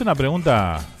 Es una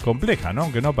pregunta compleja, ¿no?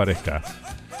 Aunque no parezca.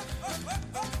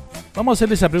 Vamos a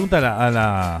hacerle esa pregunta a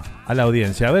la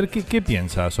audiencia. A ver, ¿qué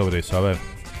piensa sobre eso? A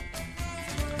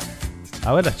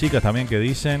ver las chicas también que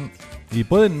dicen. Y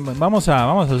vamos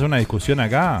a hacer una discusión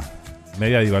acá.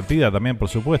 Media divertida también, por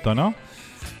supuesto, ¿no?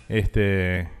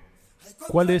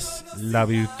 ¿Cuál es la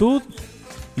virtud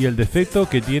y el defecto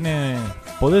que tiene?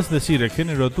 Podés decir el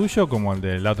género tuyo como el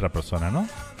de la otra persona, ¿no?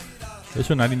 Es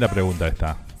una linda pregunta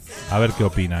esta. A ver qué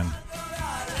opinan.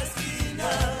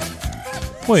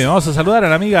 Muy bien, vamos a saludar a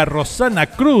la amiga Rosana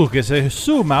Cruz, que se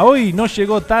suma. Hoy no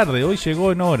llegó tarde, hoy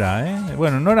llegó en hora, ¿eh?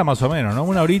 Bueno, en hora más o menos, ¿no?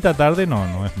 Una horita tarde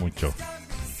no es mucho.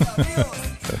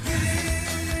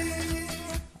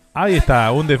 Ahí está,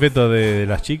 un defecto de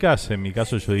las chicas. En mi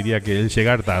caso yo diría que el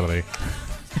llegar tarde.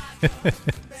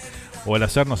 O el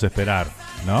hacernos esperar,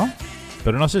 ¿no?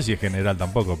 Pero no sé si es general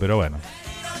tampoco, pero bueno.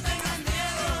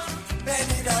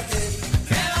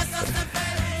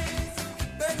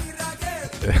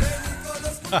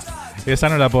 Esa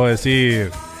no la puedo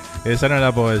decir.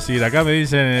 Acá me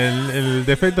dicen el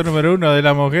defecto número 1 de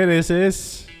las mujeres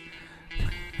es...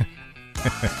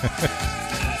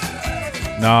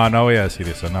 No voy a decir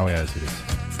eso.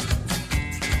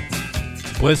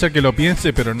 Puede ser que lo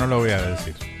piense, pero no lo voy a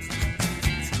decir.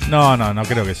 No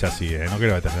creo que sea así, no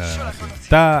creo que sea así.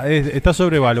 Está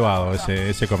sobrevaluado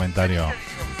ese comentario.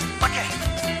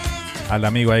 Al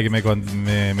amigo ahí que me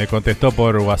contestó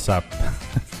por WhatsApp.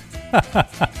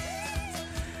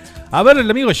 A ver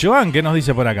el amigo Joan, ¿qué nos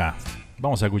dice por acá?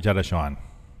 Vamos a escuchar a Joan.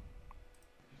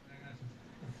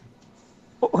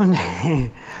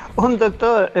 Un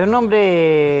doctor, un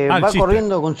hombre va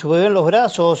corriendo con su bebé en los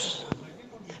brazos,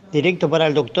 directo para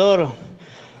el doctor.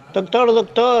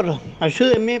 Doctor,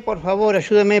 ayúdeme por favor.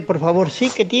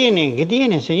 Sí, ¿qué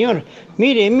tiene, señor?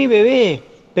 Mire, es mi bebé.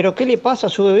 ¿Pero qué le pasa a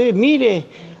su bebé? Mire,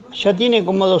 ya tiene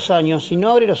como 2 años y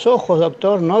no abre los ojos,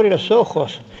 doctor, no abre los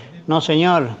ojos. No,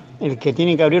 señor, el que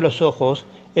tiene que abrir los ojos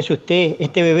es usted,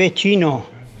 este bebé es chino.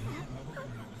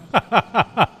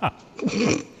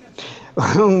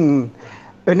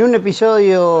 En un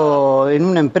episodio en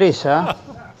una empresa,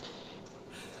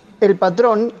 el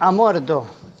patrón ha muerto.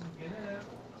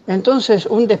 Entonces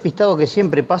un despistado que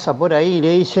siempre pasa por ahí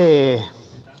le dice: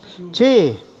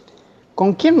 che,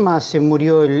 ¿con quién más se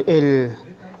murió el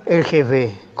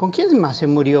jefe? ¿Con quién más se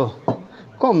murió?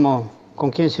 ¿Cómo? ¿Con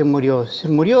quién se murió? Se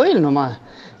murió él nomás.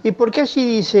 ¿Y por qué así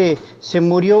dice se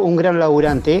murió un gran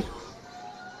laburante?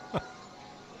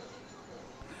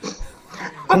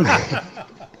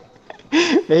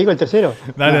 ¿Le digo el tercero?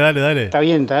 Dale. Está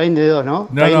bien de 2, ¿no?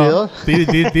 ¿Está bien de 2?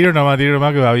 Tiro nomás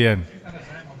que va bien.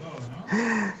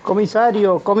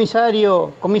 Comisario,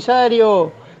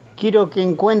 quiero que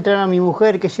encuentren a mi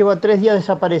mujer que lleva 3 días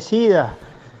desaparecida.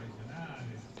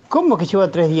 ¿Cómo que lleva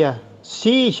 3 días?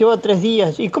 Sí, lleva 3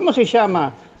 días. ¿Y cómo se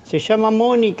llama? Se llama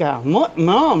Mónica.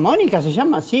 ¿Mónica se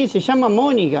llama? Sí, se llama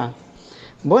Mónica.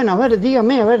 Bueno, a ver,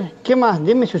 dígame, ¿qué más?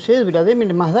 Deme su cédula,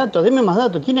 deme más datos.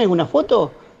 ¿Tiene alguna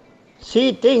foto?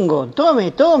 Sí, tengo.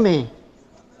 Tome.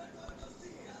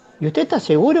 ¿Y usted está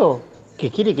seguro que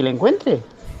quiere que la encuentre?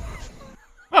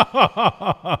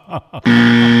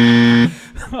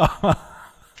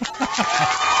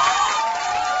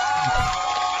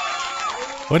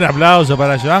 Un aplauso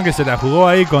para Joan, que se la jugó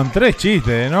ahí con 3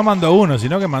 chistes. No mandó 1,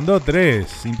 sino que mandó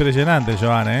 3. Impresionante,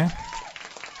 Joan,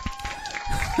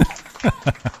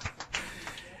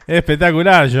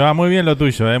 Espectacular, Joan. Muy bien lo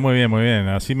tuyo, Muy bien.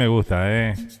 Así me gusta,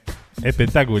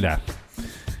 Espectacular.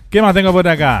 ¿Qué más tengo por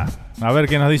acá? A ver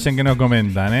qué nos dicen, que nos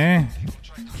comentan,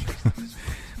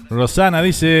 Rosana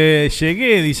dice: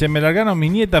 llegué, dice, me largaron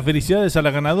mis nietas, felicidades a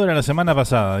la ganadora la semana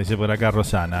pasada, dice por acá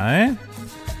Rosana,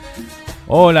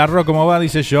 Hola, Ro, ¿cómo va?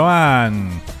 Dice Joan.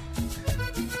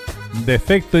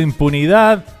 Defecto,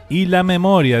 impunidad y la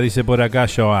memoria, dice por acá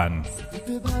Joan.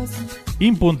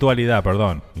 Impuntualidad,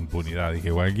 perdón. Impunidad,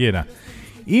 dije cualquiera.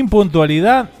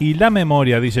 Impuntualidad y la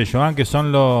memoria, dice Joan, que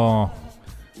son los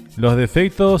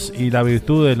defectos y la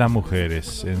virtud de las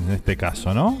mujeres, en este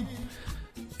caso, ¿no?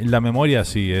 La memoria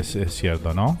sí, es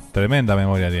cierto, ¿no? Tremenda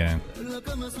memoria tienen.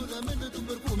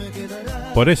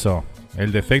 Por eso,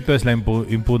 el defecto es la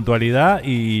impuntualidad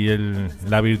y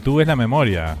la virtud es la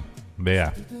memoria.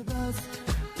 Vea.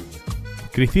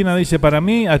 Cristina dice: para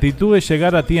mí, actitud es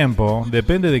llegar a tiempo.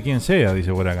 Depende de quién sea,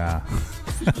 dice por acá.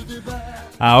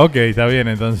 Ok, está bien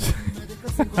entonces.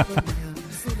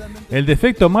 El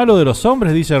defecto malo de los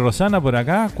hombres, dice Rosana por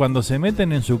acá, cuando se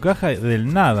meten en su caja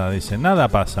del nada, dice, nada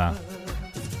pasa.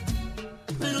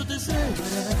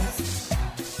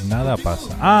 Nada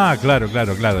pasa. Ah, claro,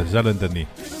 ya lo entendí.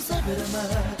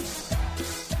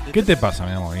 ¿Qué te pasa,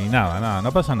 mi amor? Y nada,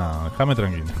 no pasa nada, déjame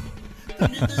tranquilo.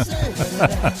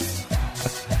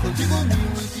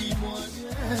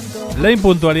 La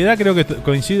impuntualidad creo que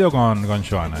coincido con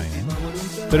Joana ahí, ¿no?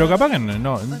 Pero capaz que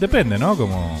no, depende, ¿no?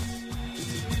 Como...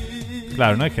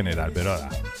 Claro, no es general, pero ahora,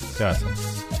 ¿qué va a hacer?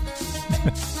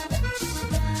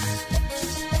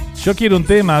 Yo quiero un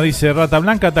tema, dice Rata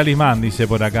Blanca Talismán, dice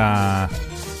por acá.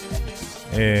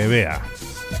 Vea.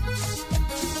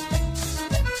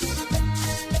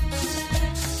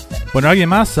 Bueno, ¿alguien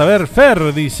más? A ver,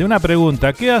 Fer dice, una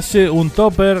pregunta. ¿Qué hace un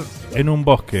topper en un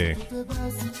bosque?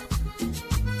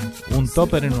 Un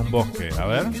topper en un bosque, a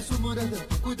ver.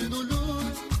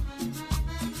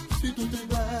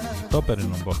 Topper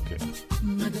en un bosque.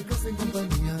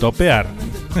 Topear.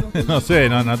 No sé,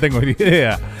 no tengo ni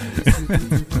idea.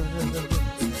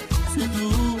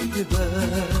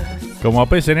 Como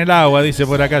pez en el agua, dice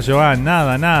por acá Joan.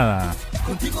 Nada.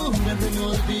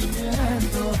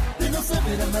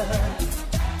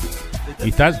 Y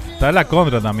está la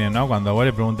contra también, ¿no? Cuando vos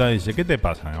le preguntás, dice, ¿qué te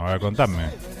pasa? A ver, contame.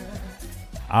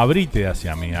 Abrite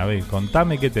hacia mí, a ver,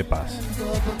 contame qué te pasa.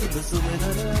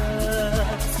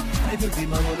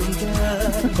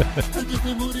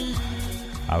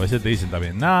 A veces te dicen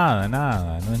también, nada,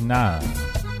 no es nada.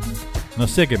 No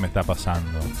sé qué me está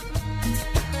pasando.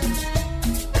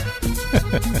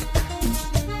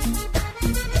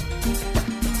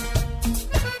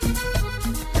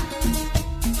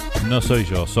 No soy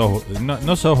yo,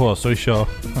 no sos vos, soy yo.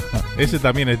 Ese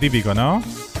también es típico, ¿no?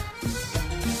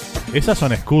 Esas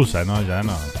son excusas, ¿no? Ya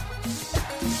no.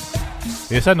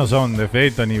 Esas no son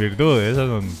defectos ni virtudes, esas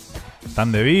son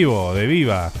tan de vivo, de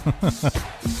viva.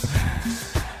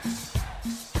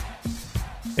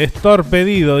 Es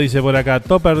torpedido, dice por acá.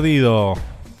 Todo perdido.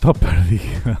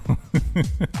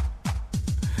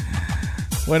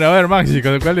 Bueno, a ver, Maxi,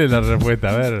 ¿cuál es la respuesta?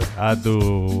 A ver, a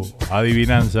tu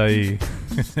adivinanza ahí.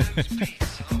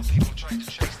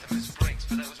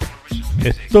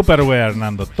 Es Tupperware,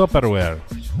 Nando, Tupperware.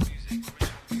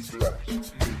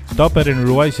 Topper en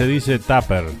Uruguay se dice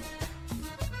tupper.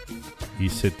 Y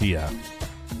setía.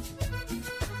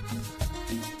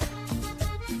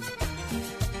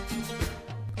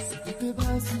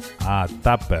 Ah,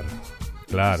 tupper.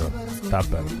 Claro,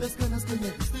 tupper.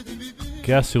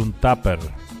 ¿Qué hace un tupper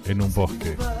en un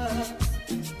bosque?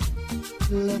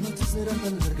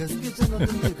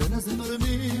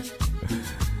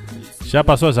 Ya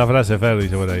pasó esa frase, Fer,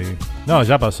 dice por ahí. No,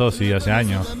 ya pasó, sí, hace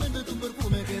años.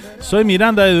 Soy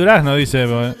Miranda de Durazno, dice.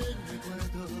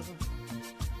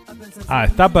 Ah,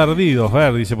 está perdido,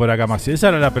 Fer, dice por acá Maxi. Esa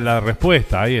era la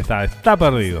respuesta, ahí está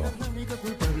perdido.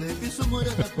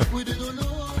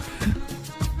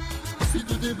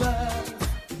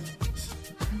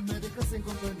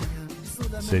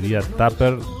 Sería está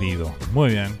perdido.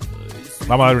 Muy bien.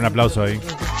 Vamos a dar un aplauso ahí.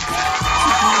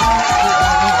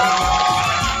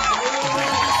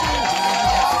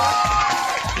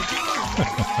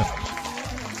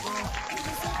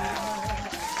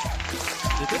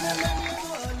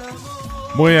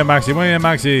 Muy bien,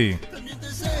 Maxi.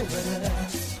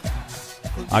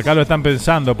 Acá lo están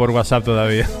pensando por WhatsApp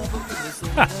todavía.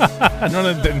 No lo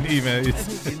entendí, me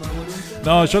dice.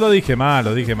 No, yo lo dije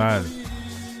mal.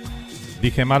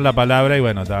 Dije mal la palabra y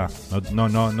bueno, está.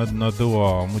 No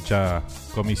tuvo mucha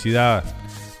comicidad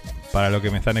para lo que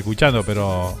me están escuchando,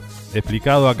 pero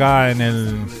explicado acá en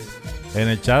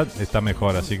el chat está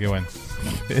mejor, así que bueno.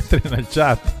 Entren al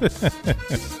chat.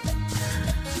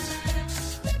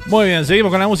 Muy bien,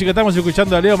 seguimos con la música. Estamos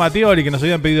escuchando a Leo Mattioli, que nos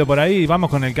habían pedido por ahí. Vamos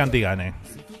con el Cante y Gane.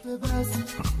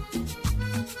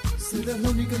 Serás la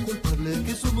única culpable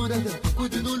que su morada poco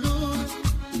de dolor.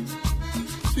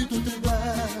 Si tú te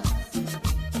vas,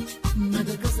 me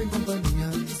dejas en compañía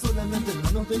y solamente en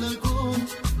manos del alcohol.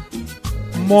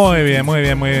 Muy bien.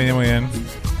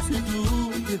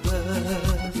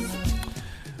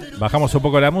 Bajamos un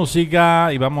poco la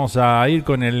música y vamos a ir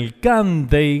con el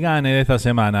Cante y Gane de esta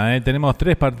semana. Tenemos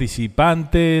 3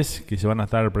 participantes que se van a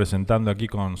estar presentando aquí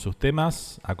con sus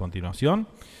temas a continuación.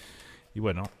 Y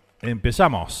bueno,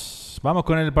 empezamos. Vamos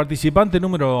con el participante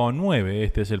número 9.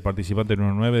 Este es el participante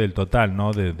número 9 del total,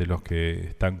 ¿no? De los que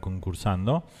están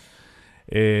concursando.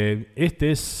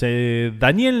 Este es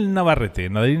Daniel Navarrete,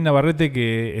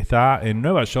 que está en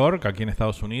Nueva York, aquí en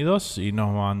Estados Unidos, y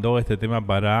nos mandó este tema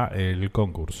para el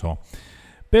concurso.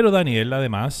 Pero Daniel,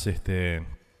 además,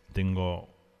 tengo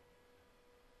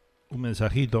un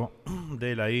mensajito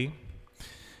de él ahí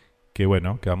que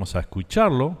bueno, que vamos a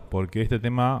escucharlo, porque este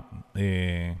tema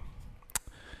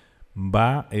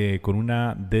va con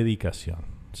una dedicación,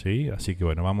 ¿sí? Así que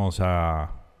bueno, vamos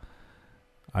a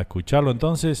escucharlo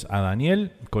entonces a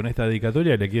Daniel con esta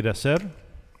dedicatoria que le quiere hacer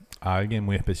a alguien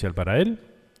muy especial para él,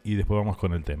 y después vamos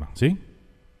con el tema, ¿sí?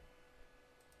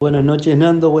 Buenas noches,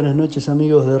 Nando, buenas noches,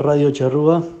 amigos de Radio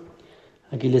Charrúa.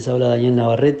 Aquí les habla Daniel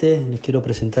Navarrete. Les quiero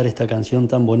presentar esta canción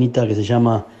tan bonita que se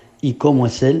llama ¿Y cómo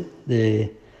es él?,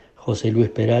 de José Luis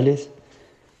Perales,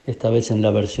 esta vez en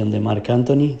la versión de Marc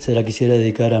Anthony. Se la quisiera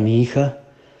dedicar a mi hija,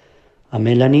 a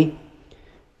Melanie,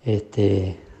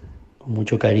 con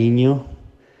mucho cariño,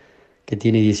 que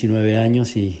tiene 19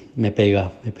 años y me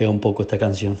pega un poco esta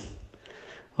canción.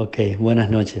 Ok, buenas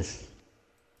noches.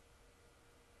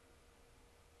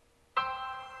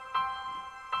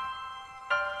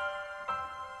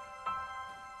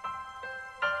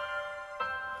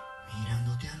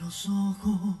 Mirándote a los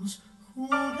ojos,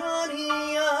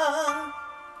 juraría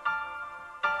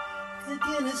que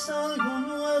tienes algo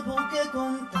nuevo que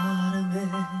contarme.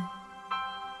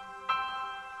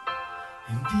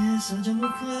 Empieza ya,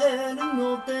 mujer,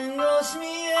 no tengas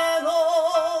miedo.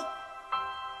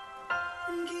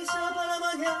 Quizá para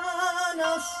mañana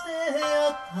sea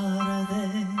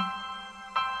tarde.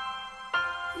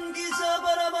 Quizá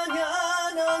para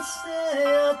mañana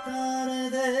sea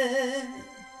tarde.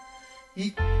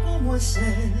 ¿Y cómo es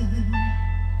él?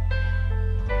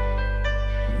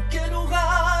 ¿En qué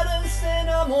lugar se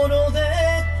enamoró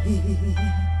de ti?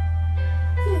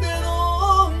 ¿De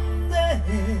dónde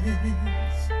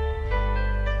es?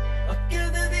 ¿A qué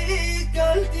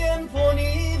dedica el tiempo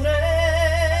libre?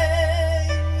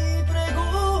 Y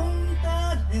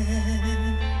pregúntale,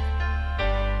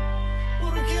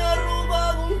 porque ha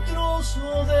robado un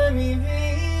trozo de mi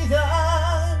vida.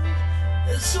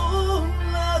 Es un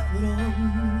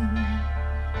ladrón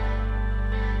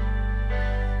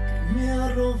que me ha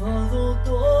robado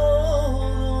todo.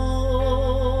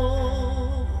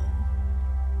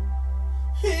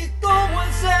 ¿Y cómo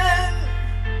es él?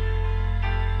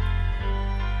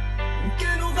 ¿En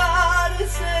qué lugar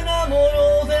se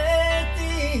enamoró de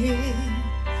ti?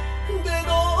 ¿De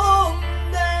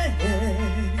dónde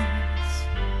es?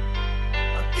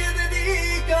 ¿A qué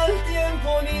dedica el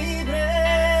tiempo libre?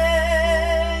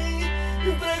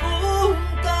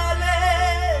 Pregúntale,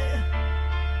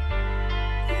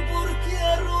 porque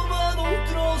ha robado un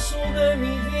trozo de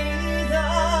mi vida.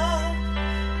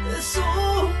 Es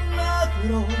un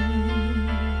ladrón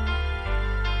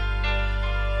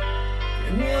que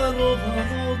me ha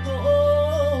robado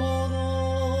todo.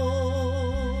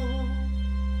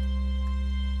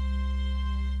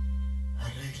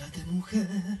 Arréglate,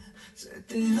 mujer, se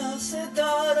te hace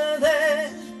tarde.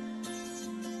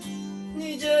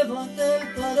 Ni llévate el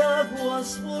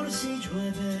paraguas por si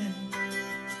llueve.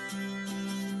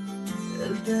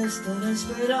 Él te estará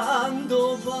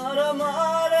esperando para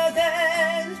amarte.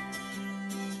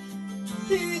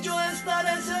 Y yo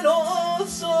estaré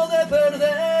celoso de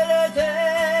perderte.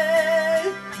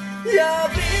 Y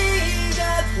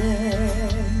abrígate.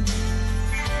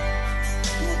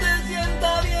 Te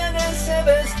sienta bien ese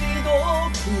vestido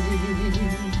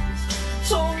gris.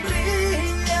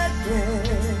 Sonríete.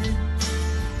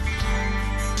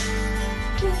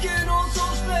 Que no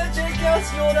sospeche que has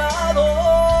llorado.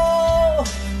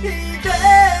 Y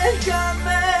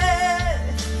déjame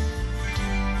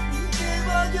que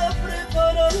vaya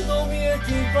preparando mi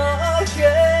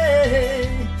equipaje.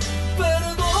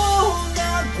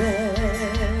 Perdóname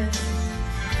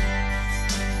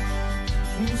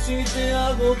si te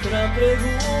hago otra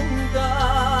pregunta.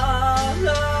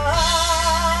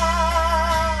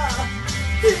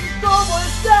 ¿Y cómo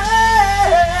estás?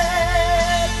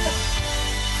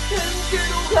 ¿En qué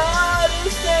lugar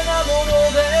se enamoró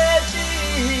de ti?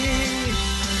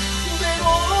 ¿De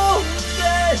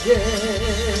dónde es?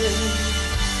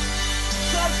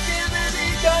 ¿A qué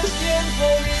dedica el tiempo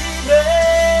libre?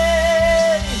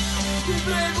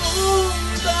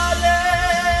 Pregúntale,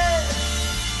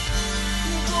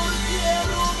 porque ha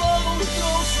robado un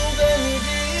trozo de mi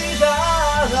vida.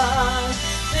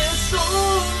 Es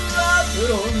un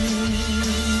ladrón.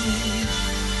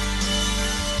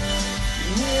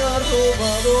 Me ha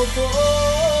robado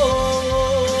todo.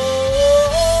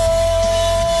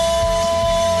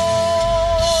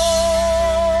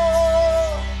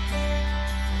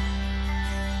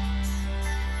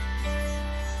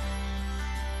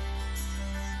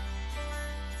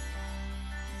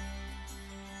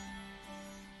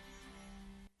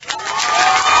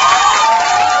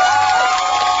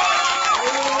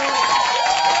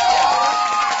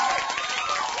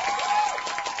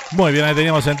 Muy bien, ahí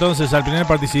teníamos entonces al primer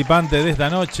participante de esta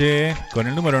noche, con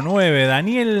el número 9,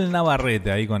 Daniel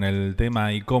Navarrete, ahí con el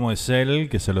tema ¿Y cómo es él?,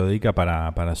 que se lo dedica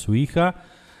para su hija.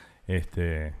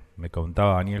 Me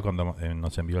contaba Daniel cuando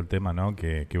nos envió el tema, ¿no?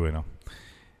 Que bueno,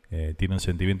 tiene un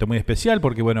sentimiento muy especial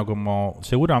porque, bueno, como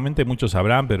seguramente muchos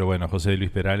sabrán, pero bueno, José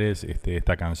Luis Perales,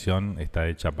 esta canción está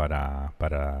hecha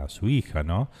para su hija,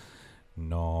 ¿no?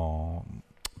 No...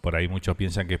 Por ahí muchos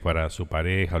piensan que es para su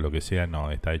pareja o lo que sea.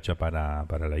 No, está hecha para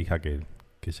la hija que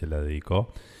se la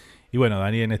dedicó. Y bueno,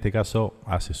 Daniel en este caso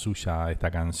hace suya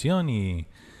esta canción y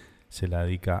se la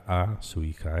dedica a su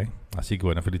hija, ¿eh? Así que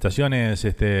bueno, felicitaciones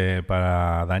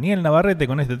para Daniel Navarrete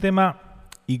con este tema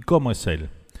 ¿Y cómo es él?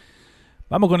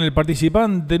 Vamos con el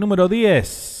participante número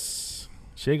 10.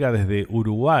 Llega desde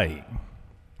Uruguay.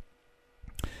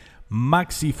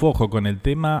 Maxi Fojo con el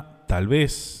tema Tal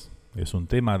vez. Es un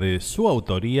tema de su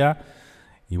autoría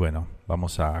y bueno,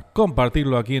 vamos a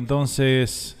compartirlo aquí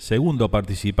entonces. Segundo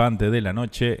participante de la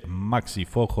noche, Maxi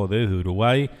Fojo desde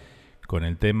Uruguay con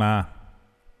el tema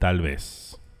Tal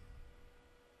vez.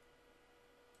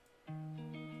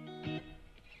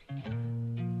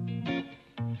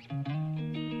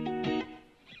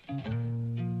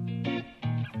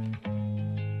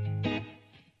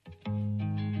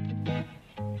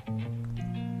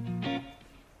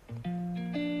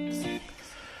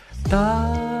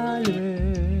 Tal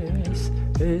vez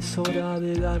es hora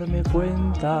de darme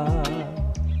cuenta.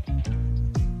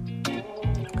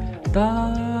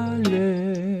 Tal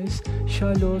vez ya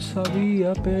lo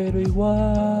sabía, pero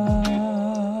igual.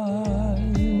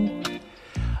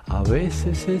 A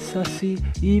veces es así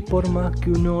y por más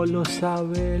que uno lo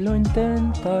sabe, lo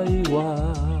intenta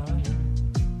igual.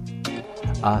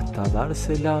 Hasta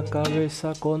darse la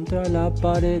cabeza contra la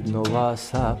pared no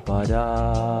vas a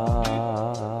parar.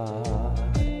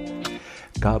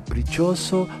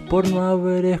 Caprichoso por no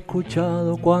haber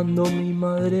escuchado cuando mi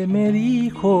madre me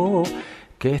dijo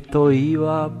que esto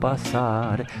iba a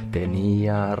pasar.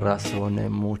 Tenía razón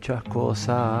en muchas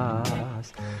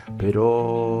cosas,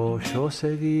 pero yo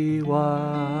seguí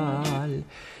igual.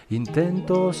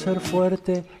 Intento ser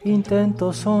fuerte,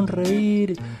 intento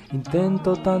sonreír,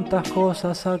 intento tantas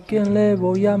cosas, ¿a quién le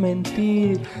voy a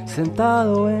mentir?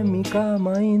 Sentado en mi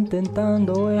cama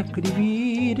intentando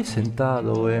escribir,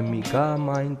 sentado en mi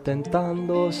cama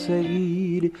intentando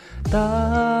seguir.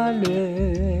 Tal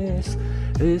vez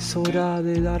es hora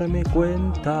de darme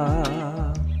cuenta.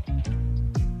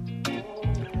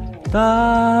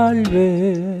 Tal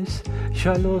vez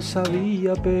ya lo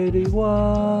sabía, pero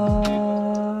igual.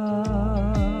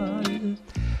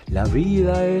 La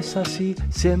vida es así,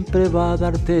 siempre va a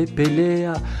darte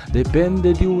pelea.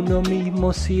 Depende de uno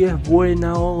mismo si es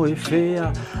buena o es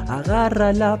fea.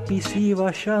 Agarra lápiz y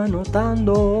vaya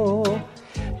anotando.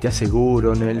 Te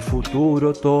aseguro en el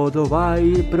futuro todo va a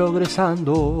ir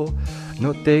progresando.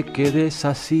 No te quedes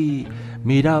así,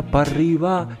 mira para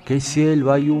arriba, que el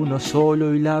cielo hay uno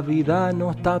solo y la vida no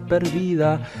está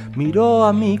perdida. Miro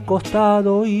a mi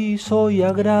costado y soy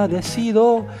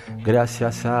agradecido,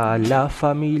 gracias a la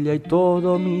familia y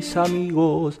todos mis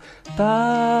amigos.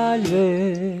 Tal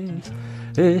vez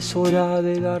es hora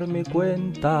de darme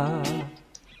cuenta.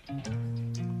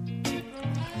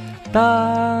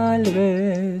 Tal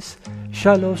vez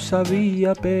ya lo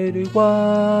sabía, pero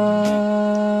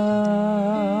igual.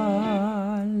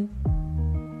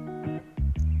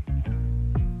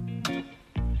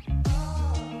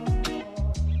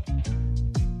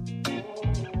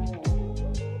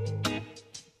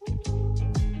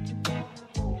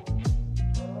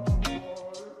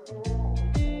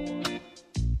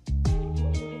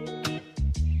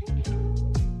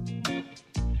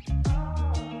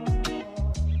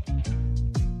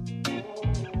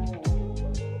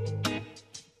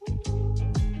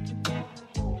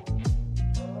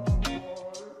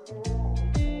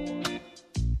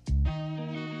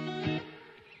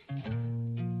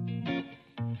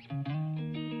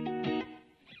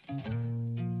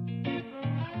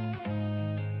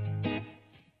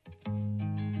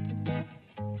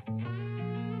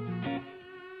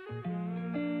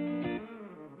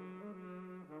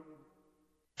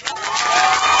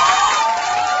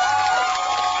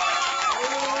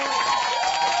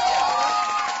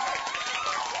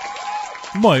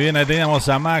 Muy bien, ahí teníamos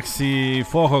a Maxi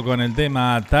Fojo con el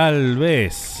tema Tal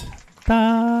vez.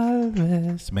 Tal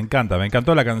vez. Me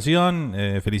encantó la canción.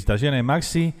 Felicitaciones,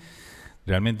 Maxi.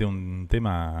 Realmente un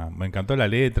tema, me encantó la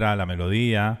letra, la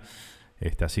melodía.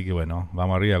 Así que bueno,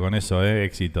 vamos arriba con eso,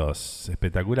 éxitos.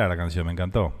 Espectacular la canción, me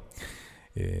encantó.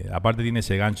 Aparte tiene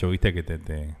ese gancho, viste, que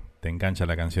te engancha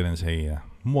la canción enseguida.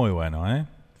 Muy bueno,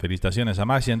 Felicitaciones a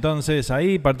Maxi. Entonces,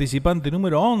 ahí, participante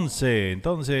número 11.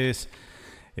 Entonces,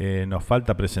 nos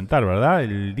falta presentar, ¿verdad?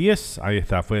 El 10, ahí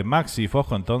está, fue Maxi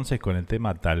Fojo entonces con el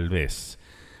tema Tal vez.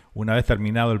 Una vez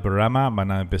terminado el programa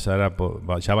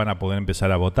ya van a poder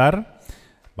empezar a votar.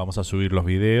 Vamos a subir los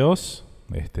videos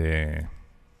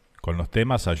con los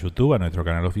temas a YouTube, a nuestro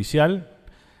canal oficial.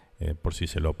 Por si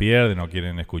se lo pierden o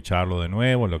quieren escucharlo de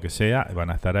nuevo, lo que sea,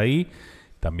 van a estar ahí.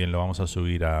 También lo vamos a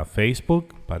subir a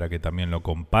Facebook para que también lo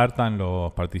compartan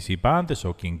los participantes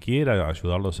o quien quiera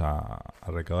ayudarlos a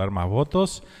recaudar más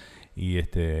votos. Y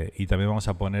también vamos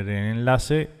a poner el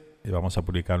enlace, vamos a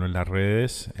publicarlo en las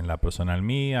redes, en la personal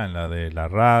mía, en la de la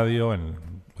radio,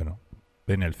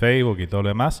 en el Facebook y todo lo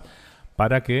demás,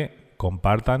 para que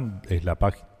compartan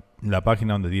la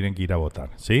página donde tienen que ir a votar,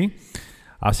 ¿sí?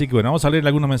 Así que vamos a leer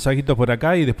algunos mensajitos por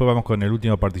acá y después vamos con el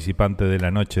último participante de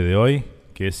la noche de hoy,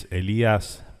 que es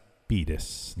Elías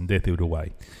Pires, desde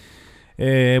Uruguay.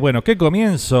 ¿Qué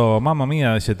comienzo? Mamma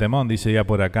mía, dice Temón, dice ya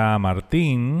por acá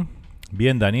Martín.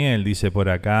 Bien, Daniel, dice por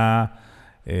acá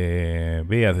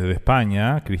Bea desde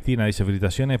España. Cristina dice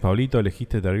felicitaciones, Pablito,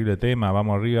 elegiste terrible tema,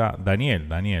 vamos arriba. Daniel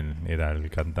era el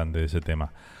cantante de ese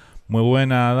tema. Muy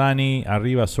buena, Dani,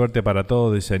 arriba, suerte para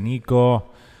todos, dice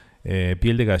Nico.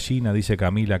 Piel de gallina, dice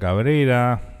Camila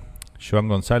Cabrera. Joan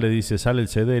González dice, sale el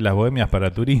CD de Las Bohemias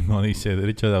para turismo, dice,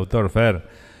 derecho de autor, Fer.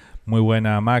 Muy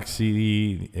buena,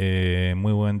 Maxi,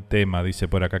 muy buen tema, dice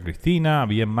por acá Cristina.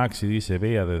 Bien, Maxi, dice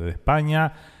Bea desde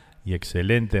España. Y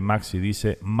excelente, Maxi,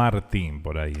 dice Martín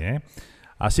por ahí,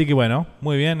 Así que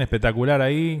muy bien, espectacular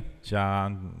ahí. Ya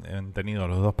han tenido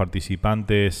los dos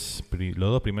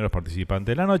primeros participantes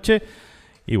de la noche.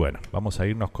 Y vamos a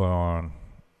irnos con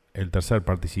el tercer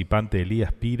participante,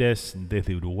 Elías Pires,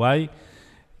 desde Uruguay,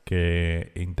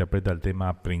 que interpreta el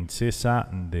tema Princesa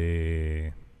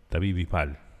de David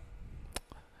Bisbal.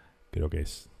 Creo que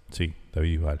es, sí,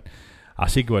 David Bisbal.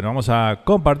 Así que vamos a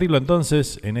compartirlo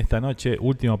entonces en esta noche,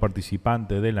 último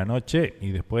participante de la noche,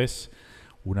 y después,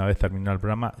 una vez terminado el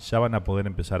programa, ya van a poder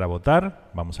empezar a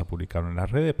votar. Vamos a publicarlo en las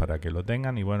redes para que lo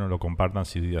tengan y lo compartan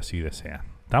si así desean.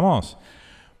 ¿Estamos?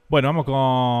 Vamos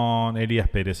con Elías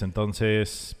Pérez,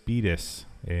 entonces, Pires,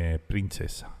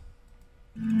 Princesa.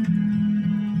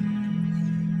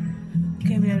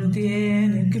 Que me lo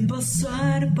tiene que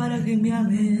pasar para que me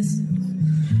ames.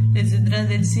 Desde detrás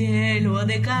del cielo ha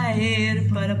de caer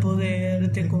para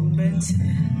poderte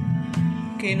convencer.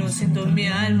 Que no siento mi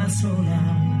alma sola,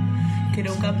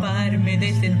 quiero escaparme de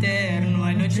este eterno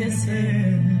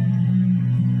anochecer.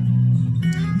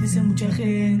 Dice mucha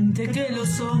gente que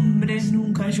los hombres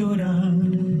nunca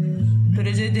lloran,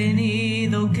 pero yo he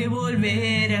tenido que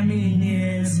volver a mi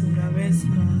niñez una vez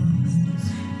más.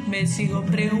 Me sigo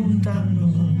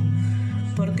preguntando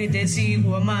por qué te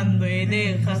sigo amando y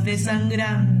dejas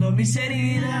desangrando mis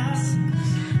heridas.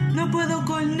 No puedo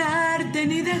colmarte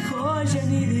ni de joya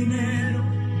ni dinero,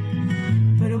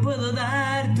 pero puedo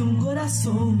darte un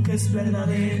corazón que es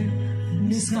verdadero.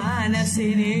 Mis ganas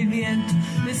en el viento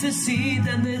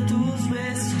necesitan de tus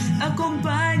besos.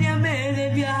 Acompáñame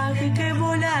de viaje que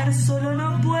volar solo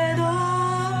no puedo.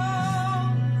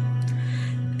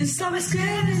 Sabes que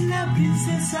eres la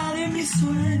princesa de mis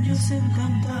sueños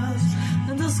encantados.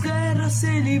 Tantas guerras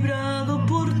he librado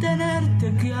por tenerte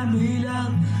aquí a mi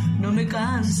lado. No me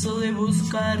canso de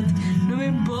buscarte, no me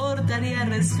importaría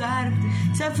arriesgarte.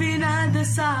 Si al final de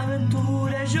esa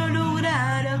aventura yo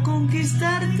lograra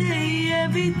conquistarte. Y he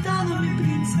evitado mi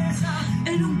princesa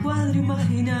en un cuadro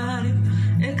imaginario.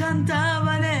 Él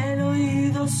cantaba en el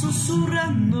oído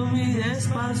susurrando mi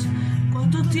despacio.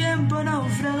 Cuánto tiempo he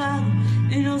naufragado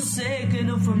y no sé que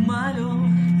no fue malo.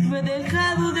 No he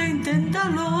dejado de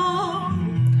intentarlo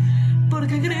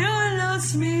porque creo en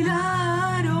los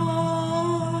milagros.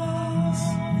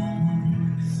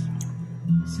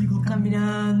 Sigo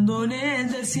caminando en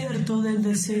el desierto del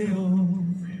deseo.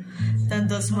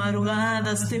 Tantas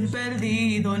madrugadas te he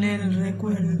perdido en el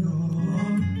recuerdo.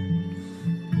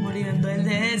 Muriendo el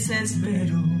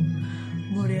desespero,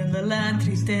 muriendo la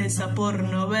tristeza por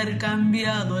no haber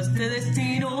cambiado este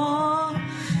destino.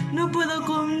 No puedo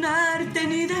comprarte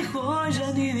ni de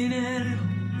joya ni dinero,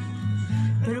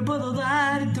 pero puedo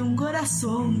darte un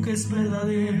corazón que es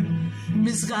verdadero.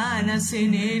 Mis ganas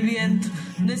en el viento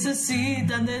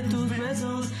necesitan de tus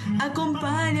besos.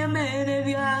 Acompáñame de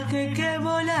viaje que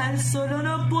volar solo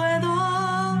no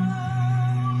puedo.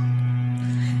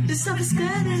 Sabes que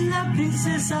eres la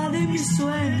princesa de mis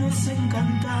sueños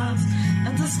encantados.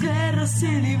 Tantas guerras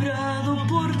he librado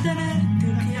por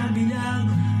tenerte aquí a mi lado.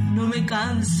 No me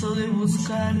canso de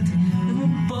buscarte, no me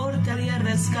importaría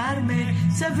arriesgarme.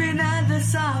 Si al final de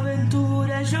esa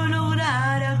aventura yo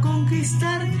lograra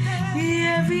conquistarte. Y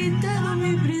he evitado a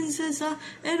mi princesa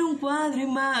en un cuadro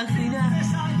imaginario.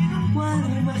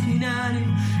 cuadro imaginario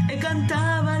le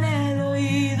cantaba en el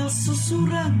oído,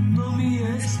 susurrando mi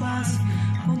espacio.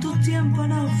 Cuánto tiempo ha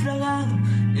naufragado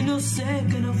y no sé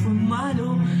que no fue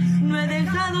malo. No he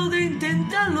dejado de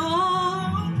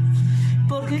intentarlo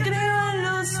porque creo en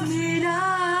los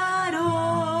milagros.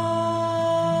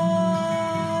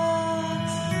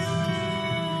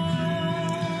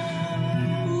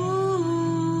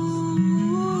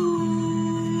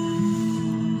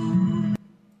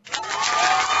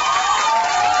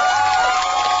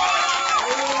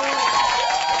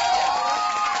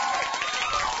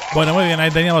 Bueno, muy bien, ahí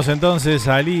teníamos entonces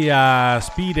a Elías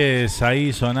Pires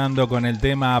ahí sonando con el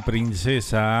tema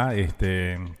Princesa.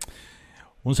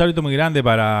 Un saludo muy grande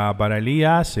para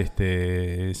Elías.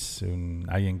 Es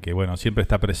alguien que, bueno, siempre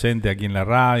está presente aquí en la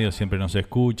radio, siempre nos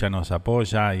escucha, nos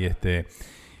apoya y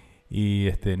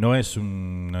no es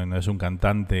un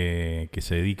cantante que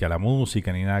se dedica a la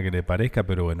música ni nada que le parezca,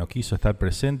 pero bueno, quiso estar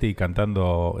presente y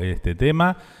cantando este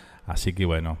tema. Así que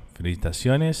bueno,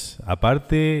 felicitaciones.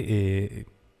 Aparte,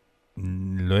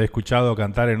 lo he escuchado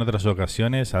cantar en otras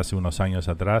ocasiones, hace unos años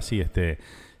atrás, y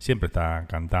siempre está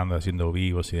cantando, haciendo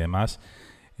vivos y demás.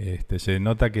 Se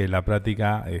nota que la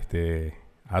práctica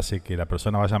hace que la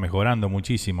persona vaya mejorando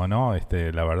muchísimo, ¿no?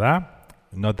 La verdad,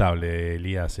 notable,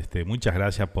 Elías. Muchas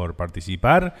gracias por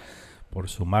participar, por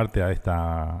sumarte a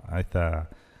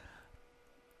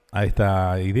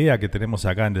esta idea que tenemos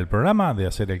acá en el programa de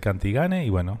hacer el Cante y Gane. Y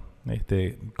bueno,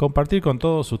 compartir con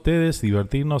todos ustedes,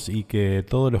 divertirnos, y que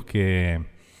todos los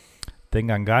que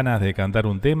tengan ganas de cantar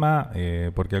un tema,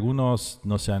 porque algunos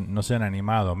no se han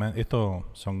animado. Estos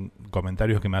son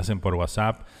comentarios que me hacen por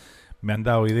WhatsApp. Me han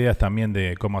dado ideas también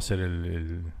de cómo hacer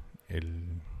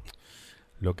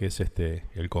lo que es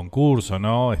el concurso,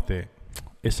 ¿no?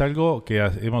 Es algo que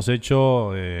hemos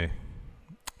hecho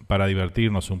para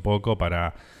divertirnos un poco,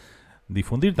 para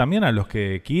difundir también a los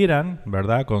que quieran,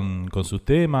 ¿verdad? Con sus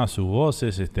temas, sus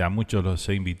voces. A muchos los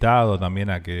he invitado también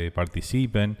a que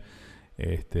participen.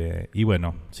 Y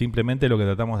bueno, simplemente lo que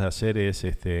tratamos de hacer es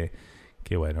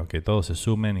que todos se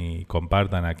sumen y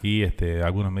compartan aquí.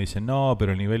 Algunos me dicen, no,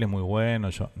 pero el nivel es muy bueno.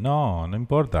 No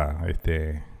importa.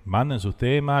 Manden sus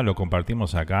temas, lo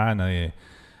compartimos acá.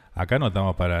 Acá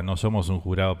no somos un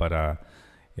jurado para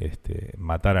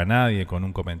matar a nadie con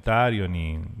un comentario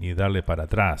ni darle para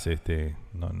atrás.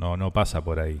 No pasa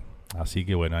por ahí. Así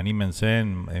que bueno, anímense,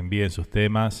 envíen sus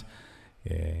temas.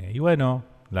 Y bueno,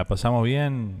 la pasamos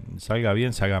bien,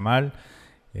 salga mal,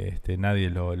 nadie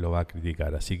lo va a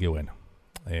criticar. Así que bueno,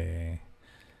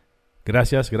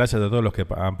 gracias a todos los que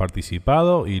han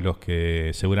participado y los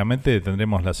que seguramente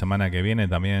tendremos la semana que viene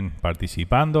también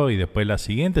participando, y después la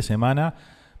siguiente semana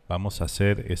vamos a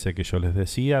hacer ese que yo les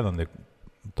decía, donde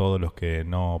todos los que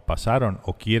no pasaron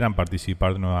o quieran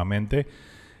participar nuevamente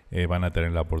van a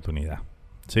tener la oportunidad.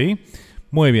 ¿Sí?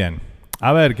 Muy bien.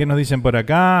 A ver, ¿qué nos dicen por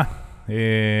acá?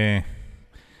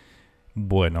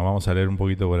 Bueno, vamos a leer un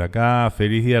poquito por acá.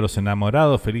 Feliz Día de los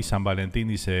Enamorados, feliz San Valentín,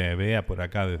 dice Bea por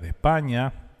acá desde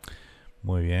España.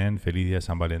 Muy bien, feliz Día de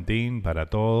San Valentín para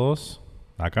todos.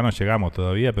 Acá no llegamos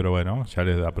todavía, pero bueno, ya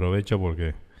les aprovecho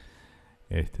porque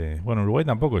bueno, Uruguay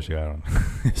tampoco llegaron.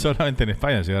 Solamente en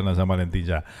España llegaron a San Valentín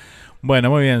ya. Bueno,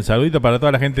 muy bien, saludito para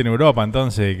toda la gente en Europa,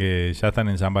 entonces, que ya están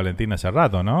en San Valentín hace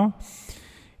rato, ¿no?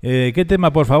 ¿Qué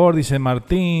tema, por favor? Dice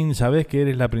Martín. ¿Sabés que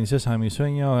eres la princesa de mi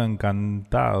sueño?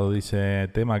 Encantado, dice.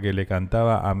 Tema que le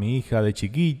cantaba a mi hija de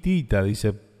chiquitita,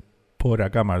 dice por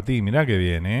acá Martín. Mirá qué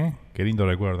bien, ¿eh? Qué lindo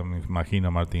recuerdo, me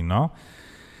imagino, Martín, ¿no?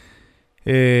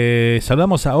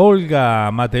 Saludamos a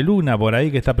Olga Mateluna por ahí,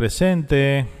 que está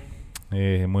presente.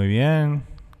 Muy bien.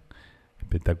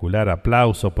 Espectacular,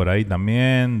 aplausos por ahí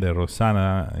también. De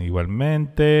Rosana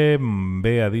igualmente.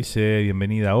 Bea dice,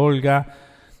 bienvenida Olga.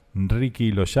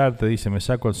 Ricky Loyarte dice, me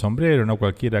saco el sombrero, no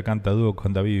cualquiera canta dúo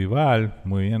con David Bisbal.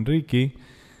 Muy bien, Ricky.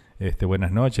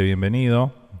 Buenas noches,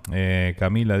 bienvenido.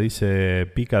 Camila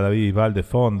dice, pica David Bisbal de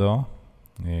fondo.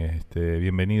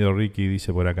 Bienvenido, Ricky,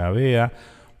 dice por acá Bea.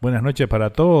 Buenas noches para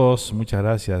todos, muchas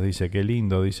gracias, dice, qué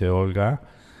lindo, dice Olga.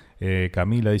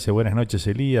 Camila dice, buenas noches,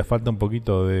 Elías, falta un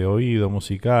poquito de oído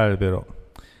musical, pero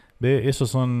esos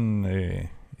son,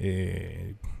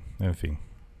 en fin.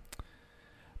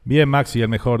 Bien, Maxi, el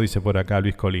mejor, dice por acá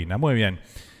Luis Colina. Muy bien.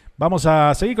 Vamos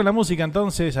a seguir con la música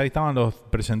entonces. Ahí estaban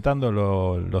presentando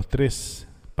los tres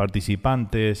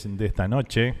participantes de esta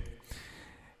noche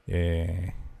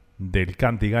del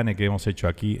Cante y Gane que hemos hecho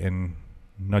aquí en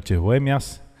Noches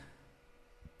Bohemias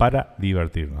para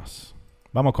divertirnos.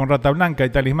 Vamos con Rata Blanca y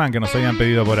Talismán, que nos habían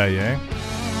pedido por ahí, ¿eh?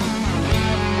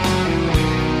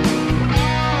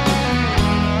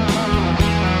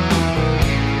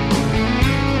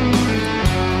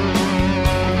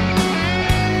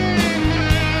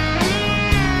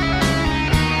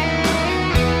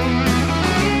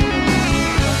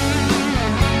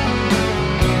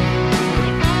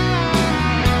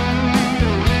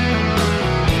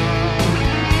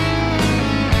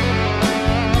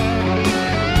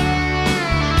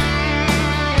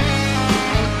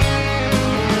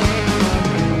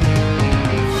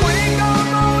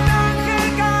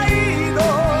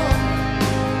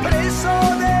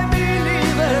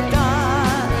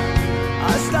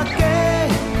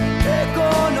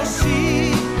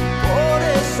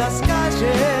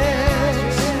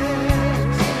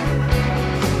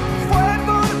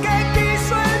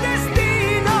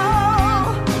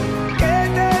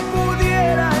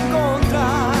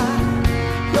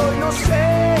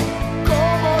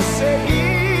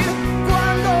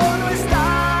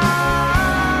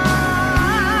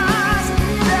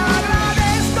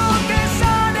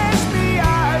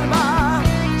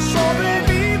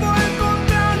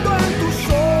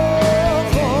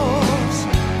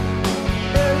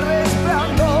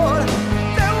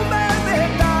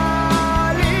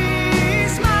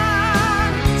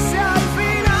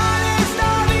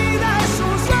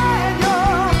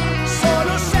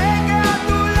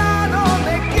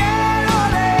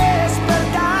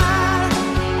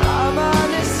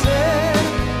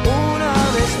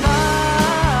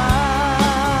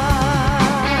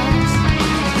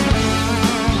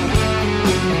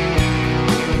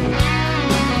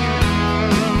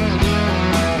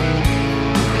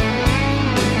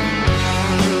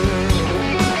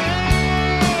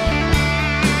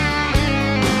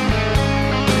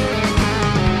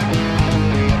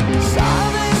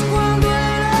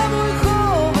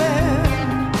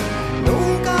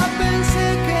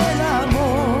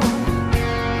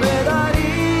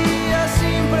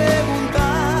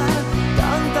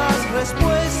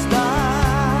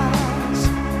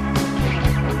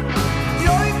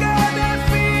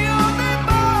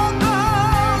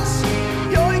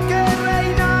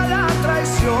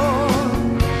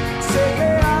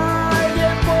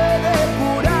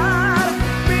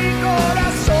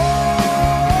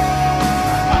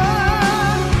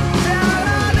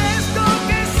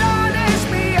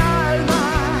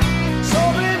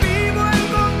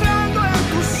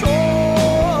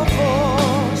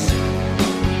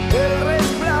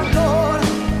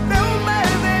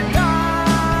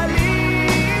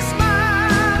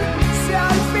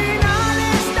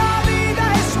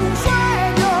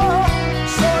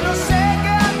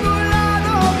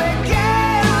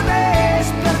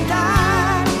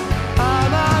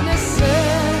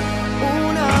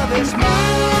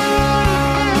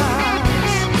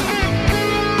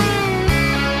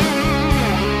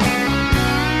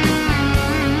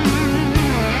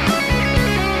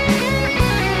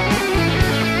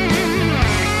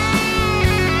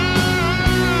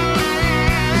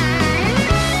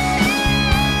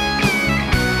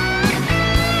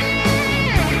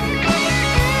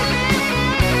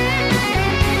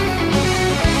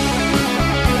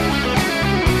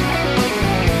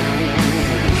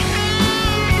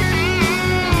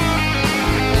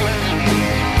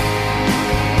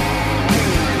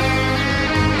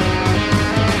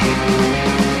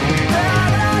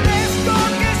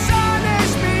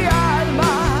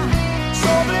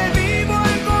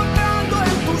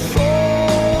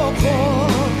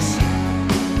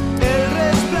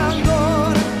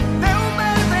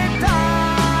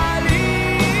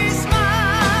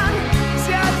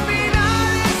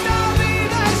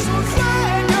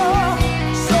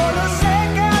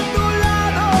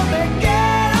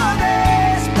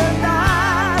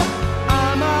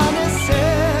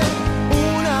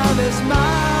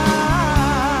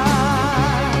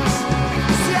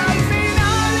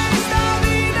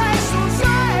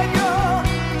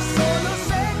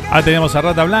 Tenemos a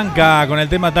Rata Blanca con el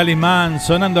tema Talismán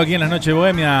sonando aquí en las Noches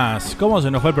Bohemias. ¿Cómo se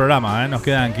nos fue el programa? Nos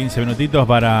quedan 15 minutitos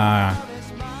para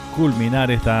culminar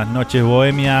estas Noches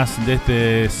Bohemias de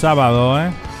este sábado.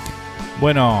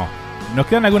 Bueno, nos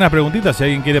quedan algunas preguntitas si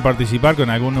alguien quiere participar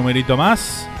con algún numerito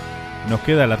más. Nos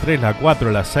queda la 3, la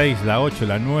 4, la 6, la 8,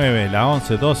 la 9, la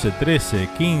 11, 12, 13,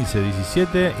 15,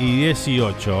 17 y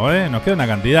 18. Nos queda una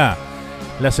cantidad.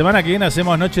 La semana que viene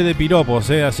hacemos noche de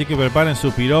piropos, así que preparen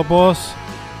sus piropos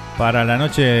para la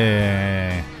noche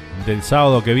del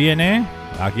sábado que viene.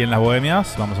 Aquí en las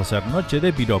Bohemias vamos a hacer noche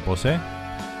de piropos,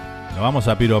 Nos vamos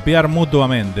a piropear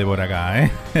mutuamente por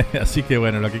acá, Así que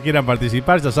bueno, los que quieran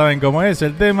participar ya saben cómo es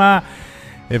el tema.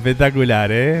 Espectacular,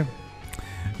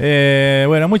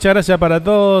 Bueno, muchas gracias para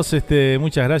todos.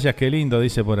 Muchas gracias, qué lindo,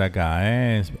 dice por acá,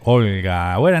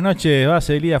 Olga. Buenas noches, vas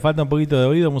Elías, falta un poquito de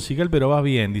oído musical, pero vas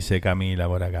bien, dice Camila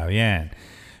por acá, bien.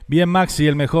 Bien, Maxi,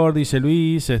 el mejor, dice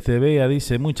Luis. Bea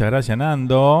dice, muchas gracias,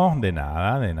 Nando. De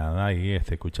nada. Ahí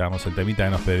escuchamos el temita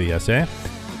que nos pedías,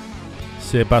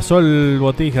 Se pasó el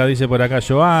botija, dice por acá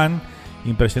Joan.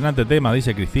 Impresionante tema,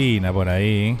 dice Cristina por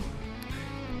ahí.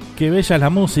 Qué bella es la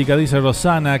música, dice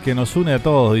Rosana, que nos une a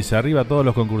todos. Dice, arriba a todos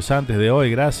los concursantes de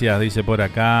hoy. Gracias, dice por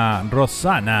acá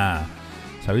Rosana.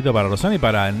 Saludito para Rosana y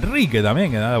para Enrique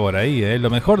también, que nada por ahí. Lo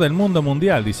mejor del mundo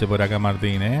mundial, dice por acá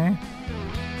Martín,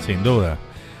 Sin duda.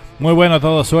 Muy bueno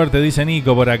todo, suerte, dice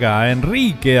Nico por acá.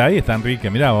 Enrique, ahí está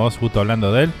Enrique, mirá vos, justo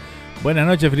hablando de él. Buenas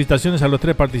noches, felicitaciones a los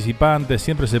 3 participantes.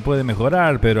 Siempre se puede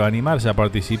mejorar, pero animarse a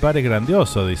participar es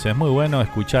grandioso, dice. Es muy bueno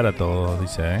escuchar a todos,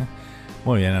 dice.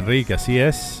 Muy bien, Enrique, así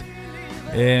es.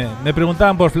 Me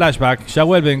preguntaban por Flashback, ya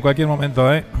vuelve en cualquier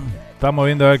momento, Estamos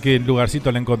viendo a ver qué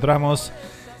lugarcito le encontramos.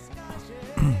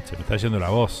 Se me está yendo la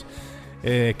voz.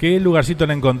 ¿Qué lugarcito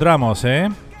le encontramos,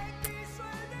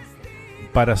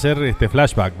 para hacer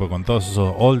flashback con todos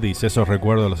esos oldies, esos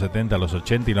recuerdos de los 70, los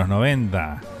 80 y los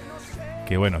 90.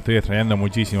 Que bueno, estoy extrañando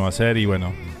muchísimo hacer y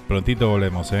bueno, prontito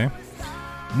volvemos,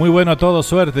 Muy bueno todo,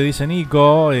 suerte, dice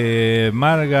Nico.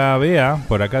 Marga Bea,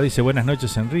 por acá dice buenas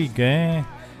noches, Enrique.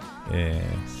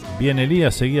 Bien,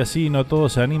 Elías, seguí así, no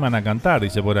todos se animan a cantar,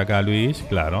 dice por acá Luis.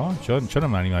 Claro, yo no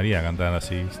me animaría a cantar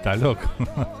así, está loco.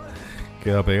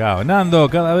 Quedó pegado. Nando,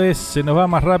 cada vez se nos va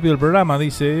más rápido el programa,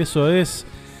 dice, eso es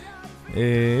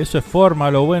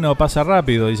forma, lo bueno pasa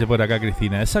rápido, dice por acá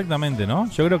Cristina. Exactamente, ¿no?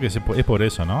 Yo creo que es por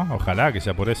eso, ¿no? Ojalá que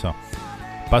sea por eso.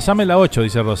 Pasame la 8,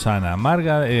 dice Rosana.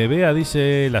 Marga, Bea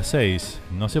dice la 6.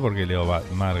 No sé por qué leo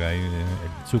Marga ahí,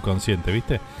 el subconsciente,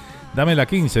 ¿viste? Dame la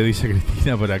 15, dice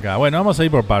Cristina por acá. Bueno, vamos a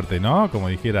ir por parte, ¿no? Como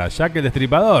dijera Jack el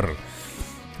Destripador.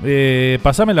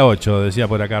 Pasame la 8, decía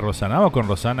por acá Rosana. Vamos con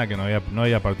Rosana, que no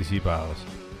había participado.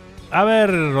 A ver,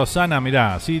 Rosana,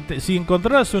 mirá, si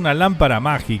encontraras una lámpara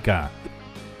mágica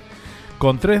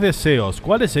con 3 deseos,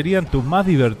 ¿cuáles serían tus más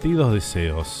divertidos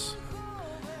deseos?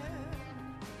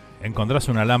 Encontrás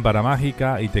una lámpara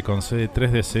mágica y te concede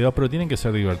 3 deseos, pero tienen que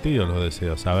ser divertidos los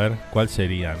deseos. A ver, ¿cuáles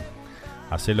serían?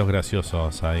 Hacelos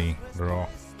graciosos ahí, Ro.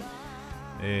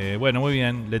 Bueno, muy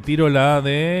bien. Le tiro la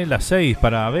de la 6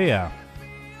 para Bea.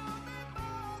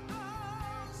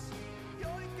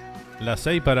 La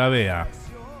 6 para Bea.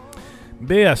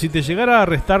 Bea, si te llegara a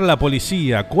arrestar la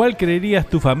policía, ¿cuál creerías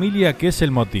tu familia que es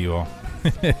el motivo?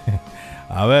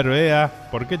 A ver, Bea,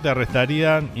 ¿por qué te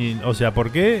arrestarían?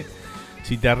 ¿Por qué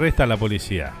si te arresta la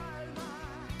policía?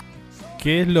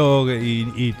 ¿Qué es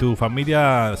y tu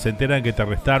familia se enteran que te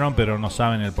arrestaron, pero no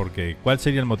saben el por qué? ¿Cuál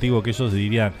sería el motivo que ellos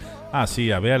dirían? Ah,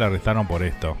 sí, a Bea la arrestaron por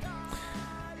esto.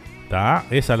 ¿Está?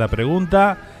 Esa es la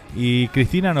pregunta. Y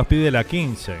Cristina nos pide la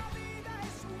 15.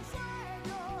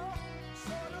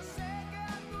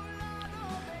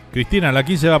 Cristina, la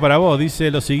 15 va para vos. Dice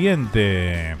lo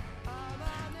siguiente.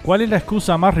 ¿Cuál es la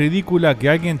excusa más ridícula que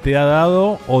alguien te ha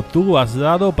dado o tú has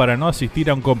dado para no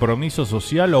asistir a un compromiso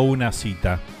social o una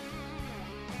cita?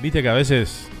 Viste que a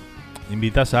veces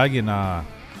invitas a alguien a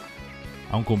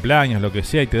un cumpleaños, lo que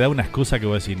sea, y te da una excusa que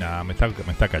vos decís, nah, me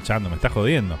está cachando, me está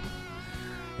jodiendo.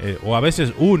 O a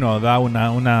veces uno da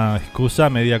una excusa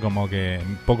media como que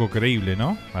poco creíble,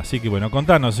 ¿no? Así que bueno,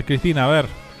 contanos, Cristina, a ver,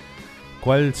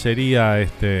 ¿cuál sería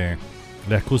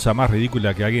la excusa más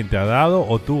ridícula que alguien te ha dado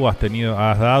o tú has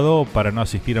dado para no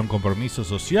asistir a un compromiso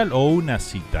social o una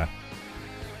cita?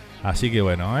 Así que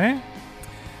bueno,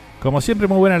 como siempre,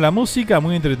 muy buena la música,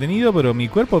 muy entretenido, pero mi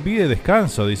cuerpo pide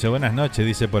descanso. Dice, buenas noches,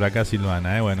 dice por acá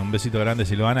Silvana. Bueno, un besito grande,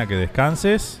 Silvana, que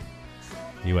descanses.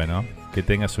 Y bueno, que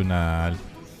tengas una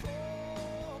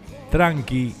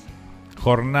tranqui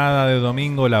jornada de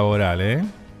domingo laboral,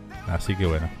 Así que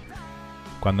bueno,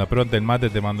 cuando apronte el mate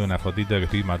te mando una fotito de que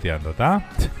estoy mateando, ¿está?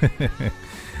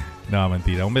 No,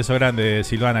 mentira. Un beso grande,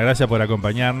 Silvana. Gracias por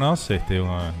acompañarnos.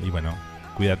 Y bueno,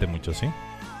 Cuídate mucho, ¿sí?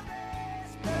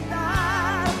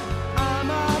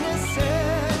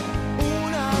 Amanecer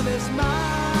una vez más.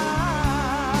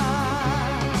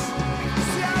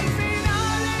 Si al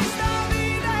final esta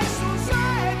vida es un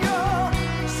sueño,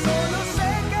 solo sé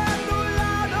que a tu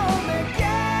lado me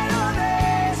quiero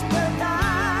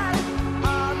despertar.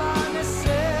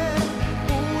 Amanecer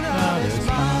una vez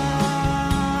más.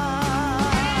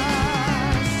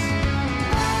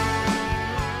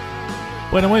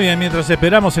 Bueno, muy bien, mientras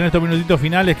esperamos en estos minutitos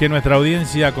finales que nuestra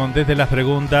audiencia conteste las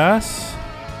preguntas,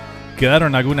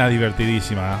 quedaron algunas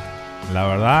divertidísimas. La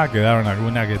verdad, quedaron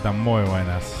algunas que están muy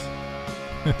buenas.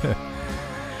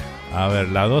 A ver,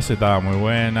 la 12 estaba muy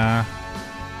buena.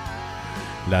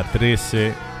 La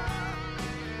 13.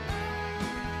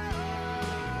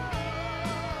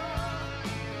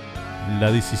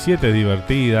 La 17 es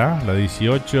divertida. La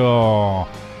 18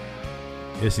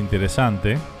 es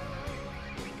interesante.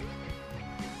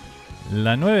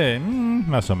 La 9,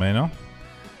 más o menos.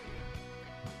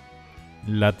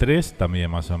 La 3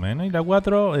 también más o menos. Y la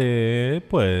 4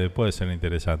 puede ser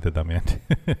interesante también.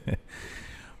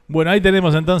 Bueno, ahí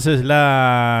tenemos entonces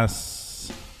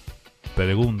las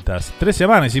preguntas. 3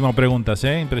 semanas hicimos preguntas,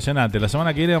 impresionante. La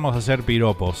semana que viene vamos a hacer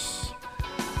piropos.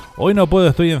 Hoy no puedo,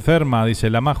 estoy enferma, dice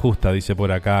la más justa, dice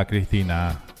por acá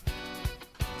Cristina.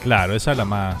 Claro, esa es la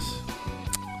más...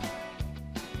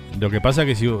 Lo que pasa es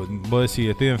que si vos decís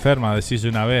estoy enferma, decís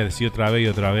una vez, decís otra vez y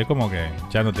otra vez, como que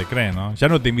ya no te creen, ¿no? Ya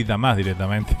no te invitan más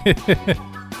directamente.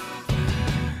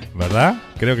 ¿Verdad?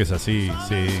 Creo que es así,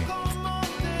 sí.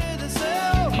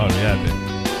 Olvídate.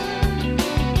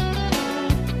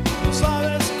 No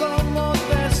sabes cómo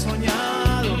te he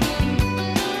soñado.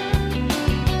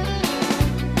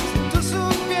 Si tú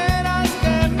supieras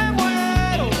que me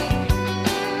muero.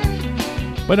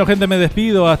 Bueno, gente, me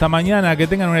despido. Hasta mañana. Que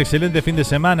tengan un excelente fin de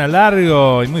semana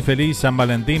largo y muy feliz San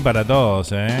Valentín para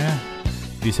todos,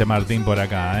 dice Martín por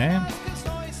acá,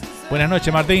 Buenas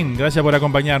noches, Martín. Gracias por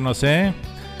acompañarnos,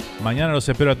 Mañana los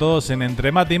espero a todos en Entre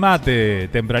Mate y Mate.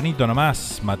 Tempranito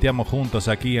nomás. Mateamos juntos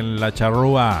aquí en La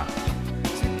Charrúa.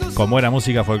 Con buena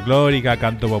música folclórica,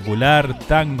 canto popular,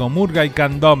 tango, murga y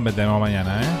candombe tenemos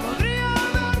mañana,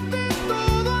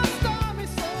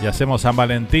 Y hacemos San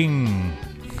Valentín.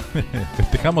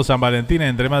 Festejamos San Valentín en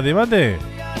Entre Mate y Mate.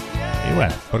 Y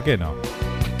bueno, ¿por qué no?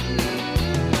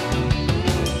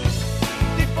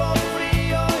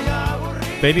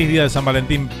 Feliz día de San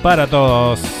Valentín para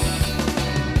todos.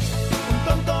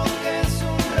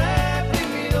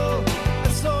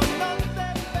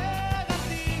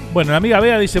 Bueno, la amiga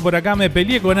Bea dice por acá, me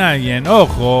peleé con alguien.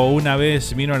 Ojo, una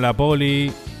vez vino la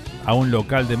poli a un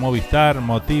local de Movistar,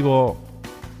 motivo...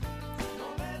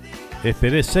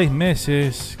 Esperé 6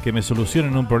 meses que me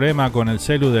solucionen un problema con el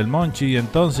celu del Monchi y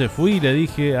entonces fui y le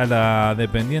dije a la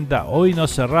dependienta, hoy no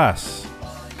cerrás.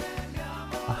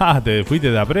 Ah, te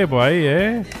fuiste de aprepo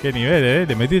ahí, Qué nivel,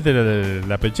 Le metiste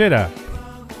la pechera.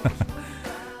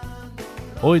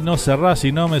 Hoy no cerrás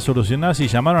y no me solucionás y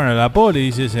llamaron a la poli.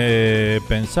 Dice,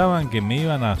 pensaban que me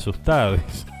iban a asustar.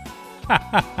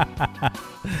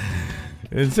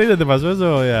 ¿En serio te pasó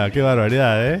eso? Ya, qué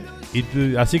barbaridad,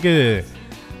 así que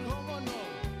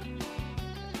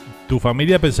tu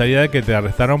familia pensaría que te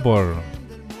arrestaron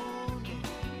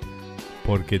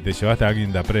porque te llevaste a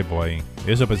alguien de aprepo ahí.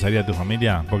 ¿Eso pensaría tu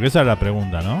familia? Porque esa es la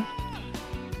pregunta, ¿no?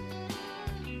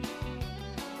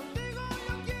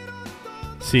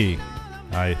 Sí.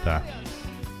 Ahí está.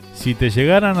 Si te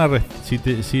llegaran a si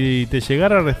te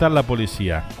llegara a arrestar la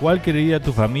policía, ¿cuál creería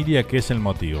tu familia que es el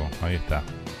motivo? Ahí está.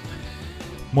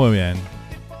 Muy bien.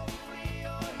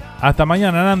 Hasta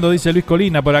mañana, Nando, dice Luis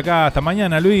Colina por acá. Hasta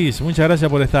mañana, Luis. Muchas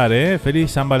gracias por estar, Feliz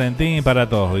San Valentín para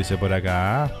todos, dice por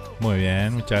acá. Muy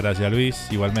bien, muchas gracias, Luis.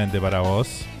 Igualmente para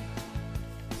vos.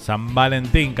 San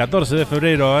Valentín, 14 de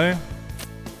febrero,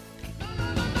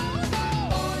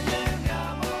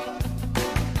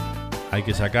 Hay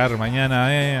que sacar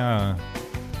mañana,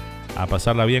 a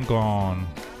pasarla bien con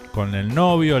el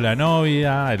novio, la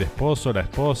novia, el esposo, la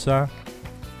esposa.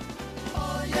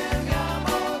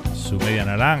 Su media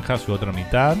naranja, su otra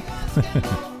mitad.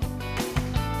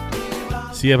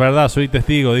 Sí, es verdad, soy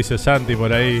testigo, dice Santi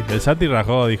por ahí. El Santi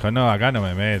rajó, dijo, no, acá no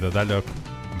me meto, está loco.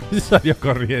 Salió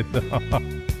corriendo.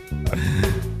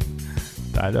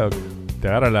 Está loco. Te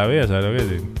agarra la vea, ¿sabes lo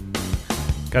que es?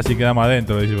 Casi quedamos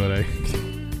adentro, dice por ahí.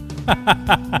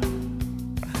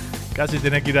 Casi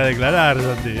tenés que ir a declarar,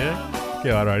 Santi,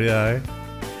 Qué barbaridad,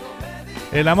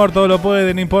 El amor todo lo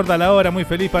puede, no importa la hora. Muy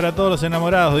feliz para todos los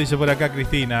enamorados, dice por acá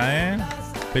Cristina,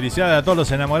 Felicidades a todos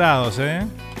los enamorados,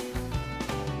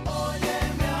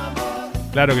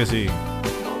 Claro que sí.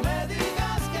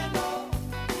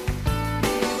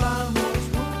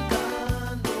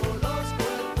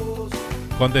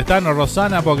 contestanos,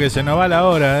 Rosana, porque se nos va la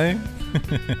hora, ¿eh?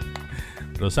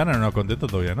 Rosana no nos contestó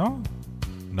todavía, ¿no?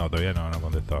 No, todavía no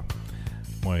contestó.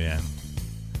 Muy bien.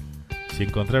 Si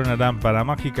encontrara una lámpara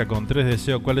mágica con 3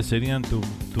 deseos, ¿cuáles serían tus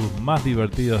más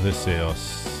divertidos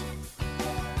deseos?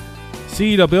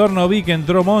 Sí, lo peor no vi que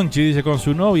entró Monchi, dice, con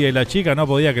su novia y la chica no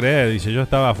podía creer. Dice, yo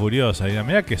estaba furiosa. Y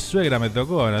mirá qué suegra me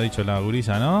tocó, habrá dicho la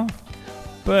gurisa, ¿no?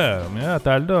 Pero, mirá,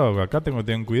 está loco. Acá tengo que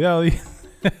tener cuidado.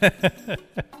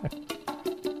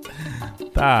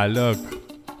 Está loco.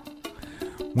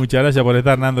 Muchas gracias por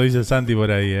estar, Nando, dice Santi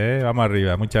por ahí, ¿eh? Vamos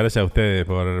arriba. Muchas gracias a ustedes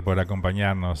por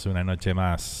acompañarnos una noche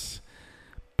más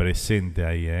presente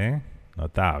ahí, ¿eh?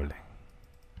 Notable.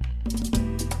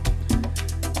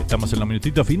 Estamos en los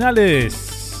minutitos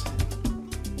finales.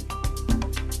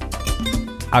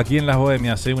 Aquí en las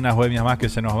Bohemias, ¿eh? Unas Bohemias más que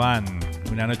se nos van.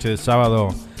 Una noche de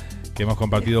sábado que hemos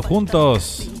compartido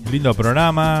juntos. Lindo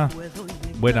programa,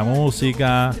 buena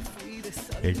música,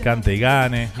 el cante y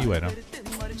gane. Y bueno,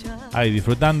 ahí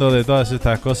disfrutando de todas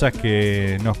estas cosas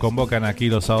que nos convocan aquí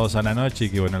los sábados a la noche y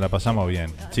que bueno, la pasamos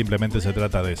bien. Simplemente se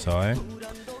trata de eso, ¿eh?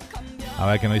 A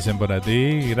ver qué nos dicen por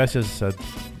ti. Gracias a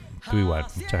tú igual.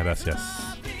 Muchas gracias.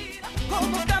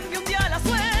 Como cambia un día la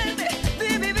suerte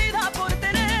de mi vida por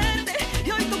tenerte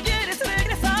y hoy tú quieres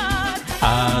regresar.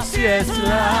 Así es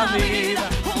la vida.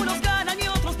 Unos ganan y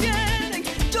otros pierden.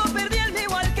 Yo perdí el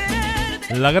mío al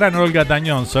quererte. La gran Olga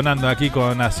Tañón sonando aquí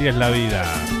con Así es la vida.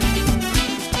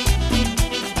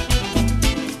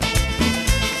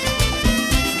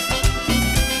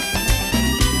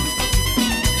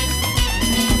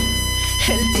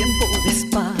 El tiempo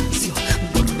despacio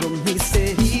borró mis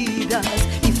heridas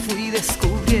y fui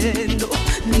descubriendo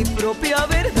mi propia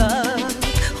verdad.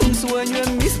 Un sueño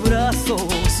en mis brazos,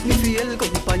 mi fiel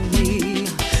compañía,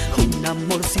 un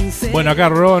amor sincero. Bueno, acá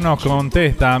Ro nos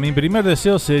contesta: mi primer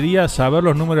deseo sería saber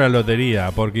los números de la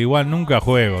lotería, porque igual nunca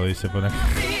juego, dice por acá.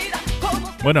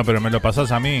 Bueno, pero me lo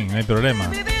pasás a mí, no hay problema.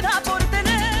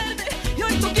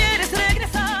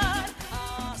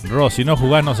 Ro, si no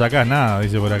jugás no sacás nada,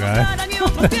 dice por acá, ¿eh?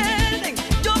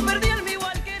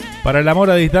 Para el amor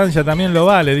a distancia también lo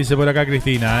vale, dice por acá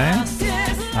Cristina, ¿eh?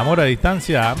 Amor a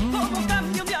distancia.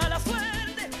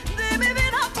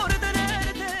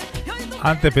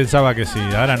 Antes pensaba que sí,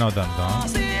 ahora no tanto,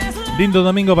 ¿eh? Lindo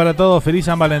domingo para todos, feliz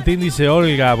San Valentín, dice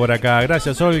Olga por acá.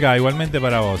 Gracias, Olga, igualmente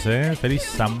para vos, ¿eh? Feliz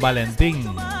San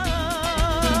Valentín.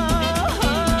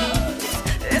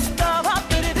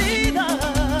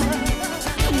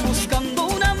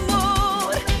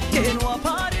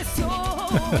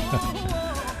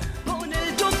 Con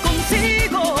él yo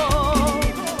consigo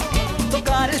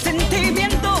tocar el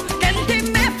sentimiento que en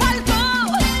ti me faltó.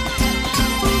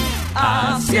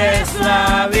 Así es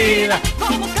la vida.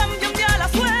 Como cambia un día la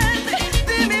suerte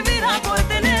de mi vida por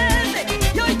tenerte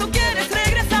y hoy tú quieres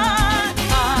regresar.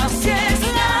 Así es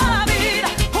la vida.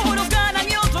 Unos ganan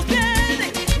y otros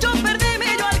pierden. Yo perdí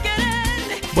mi yo al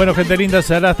quererte. Bueno, gente linda,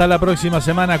 será hasta la próxima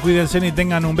semana. Cuídense y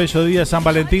tengan un bello día. San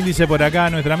Valentín, dice por acá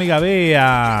nuestra amiga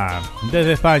Bea,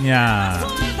 desde España.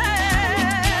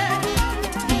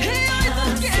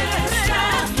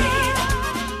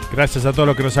 Gracias a todos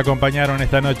los que nos acompañaron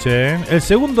esta noche, ¿eh? El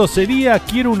segundo sería: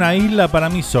 quiero una isla para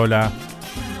mí sola.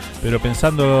 Pero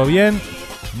pensándolo bien,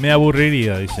 me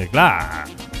aburriría, dice.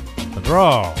 Claro,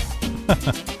 Ro.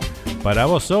 Para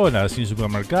vos sola, sin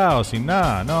supermercado, sin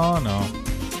nada. No.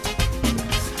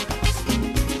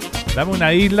 Dame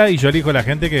una isla y yo elijo la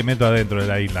gente que meto adentro de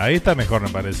la isla. Ahí está mejor, me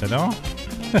parece, ¿no?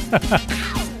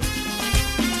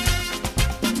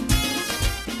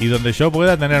 Y donde yo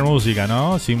pueda tener música,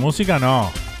 ¿no? Sin música,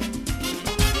 no.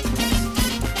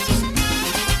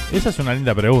 Esa es una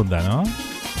linda pregunta, ¿no?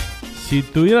 Si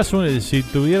tuvieras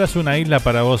una isla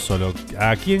para vos solo,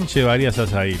 ¿a quién llevarías a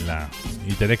esa isla?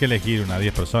 Y tenés que elegir unas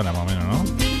 10 personas más o menos, ¿no?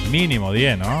 Mínimo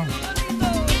 10, ¿no?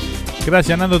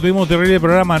 Gracias, Nando, tuvimos un terrible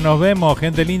programa. Nos vemos,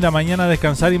 gente linda. Mañana a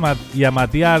descansar y a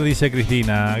matear, dice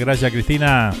Cristina. Gracias,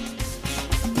 Cristina.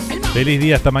 Feliz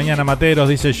día, hasta mañana, materos,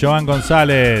 dice Joan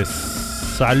González.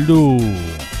 Salud.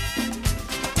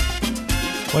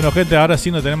 Bueno, gente, ahora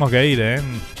sí nos tenemos que ir, ¿eh?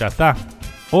 Ya está.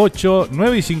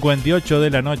 9:58 de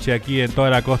la noche aquí en toda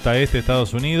la costa este de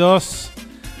Estados Unidos.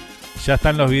 Ya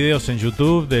están los videos en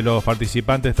YouTube de los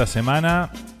participantes esta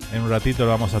semana. En un ratito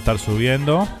lo vamos a estar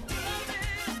subiendo.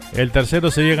 El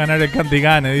tercero sería ganar el cante y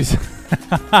gane, dice.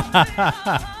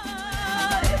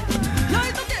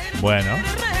 Bueno.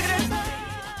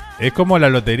 Es como la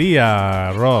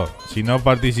lotería, Rod. Si no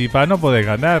participás no podés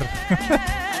ganar.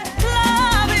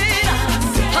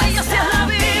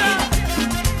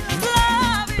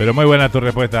 Pero muy buena tu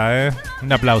respuesta, ¿eh?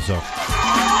 Un aplauso.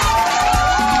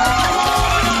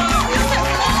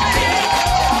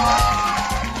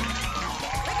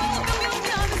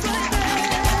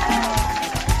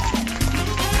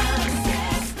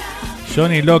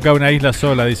 Johnny loca, una isla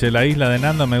sola, dice. La isla de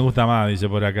Nando me gusta más, dice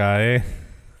por acá,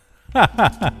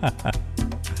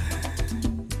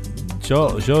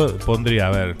 Yo pondría,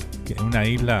 a ver, una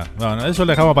isla. Bueno, eso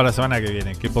lo dejamos para la semana que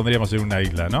viene. ¿Qué pondríamos en una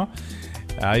isla, no?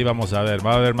 Ahí vamos a ver,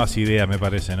 va a haber más ideas, me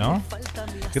parece, ¿no?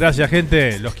 Gracias,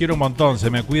 gente, los quiero un montón, se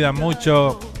me cuidan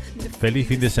mucho. Feliz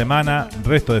fin de semana,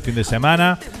 resto de fin de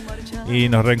semana. Y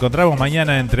nos reencontramos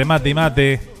mañana entre mate y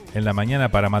mate, en la mañana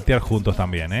para matear juntos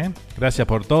también, ¿eh? Gracias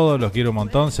por todo, los quiero un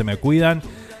montón, se me cuidan.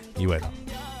 Y bueno,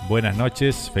 buenas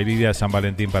noches, feliz día de San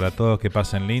Valentín para todos, que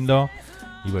pasen lindo.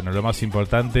 Y bueno, lo más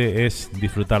importante es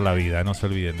disfrutar la vida, no se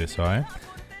olviden de eso, ¿eh?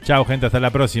 Chao, gente, hasta la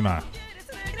próxima.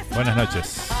 Buenas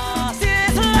noches. Así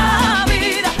es la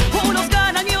vida, unos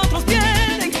ganan y otros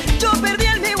pierden. Yo perdí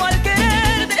el mío al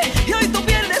quererte y hoy tú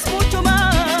pierdes mucho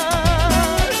más.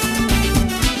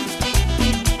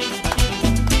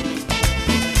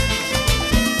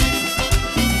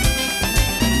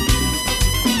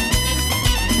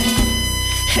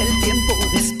 El tiempo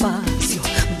despacio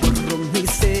borró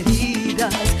mis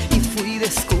heridas y fui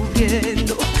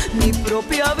descubriendo mi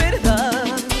propia verdad.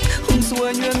 Un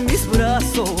sueño en mis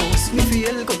brazos, mi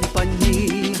fiel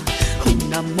compañía,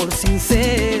 un amor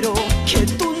sincero que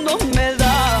tú no me das.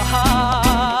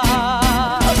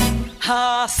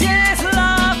 Así es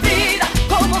la vida,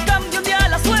 como cambia un día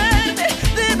la suerte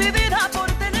de mi vida por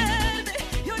tenerte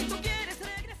y hoy tú quieres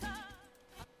regresar.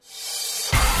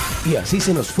 Y así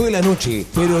se nos fue la noche,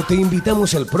 pero te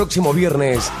invitamos el próximo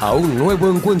viernes a un nuevo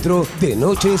encuentro de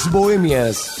Noches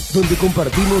Bohemias, donde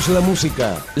compartimos la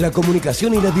música, la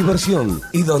comunicación y la diversión,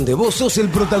 y donde vos sos el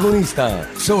protagonista,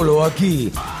 solo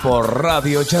aquí, por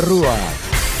Radio Charrúa.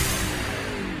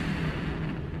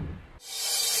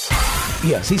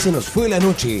 Y así se nos fue la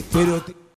noche, pero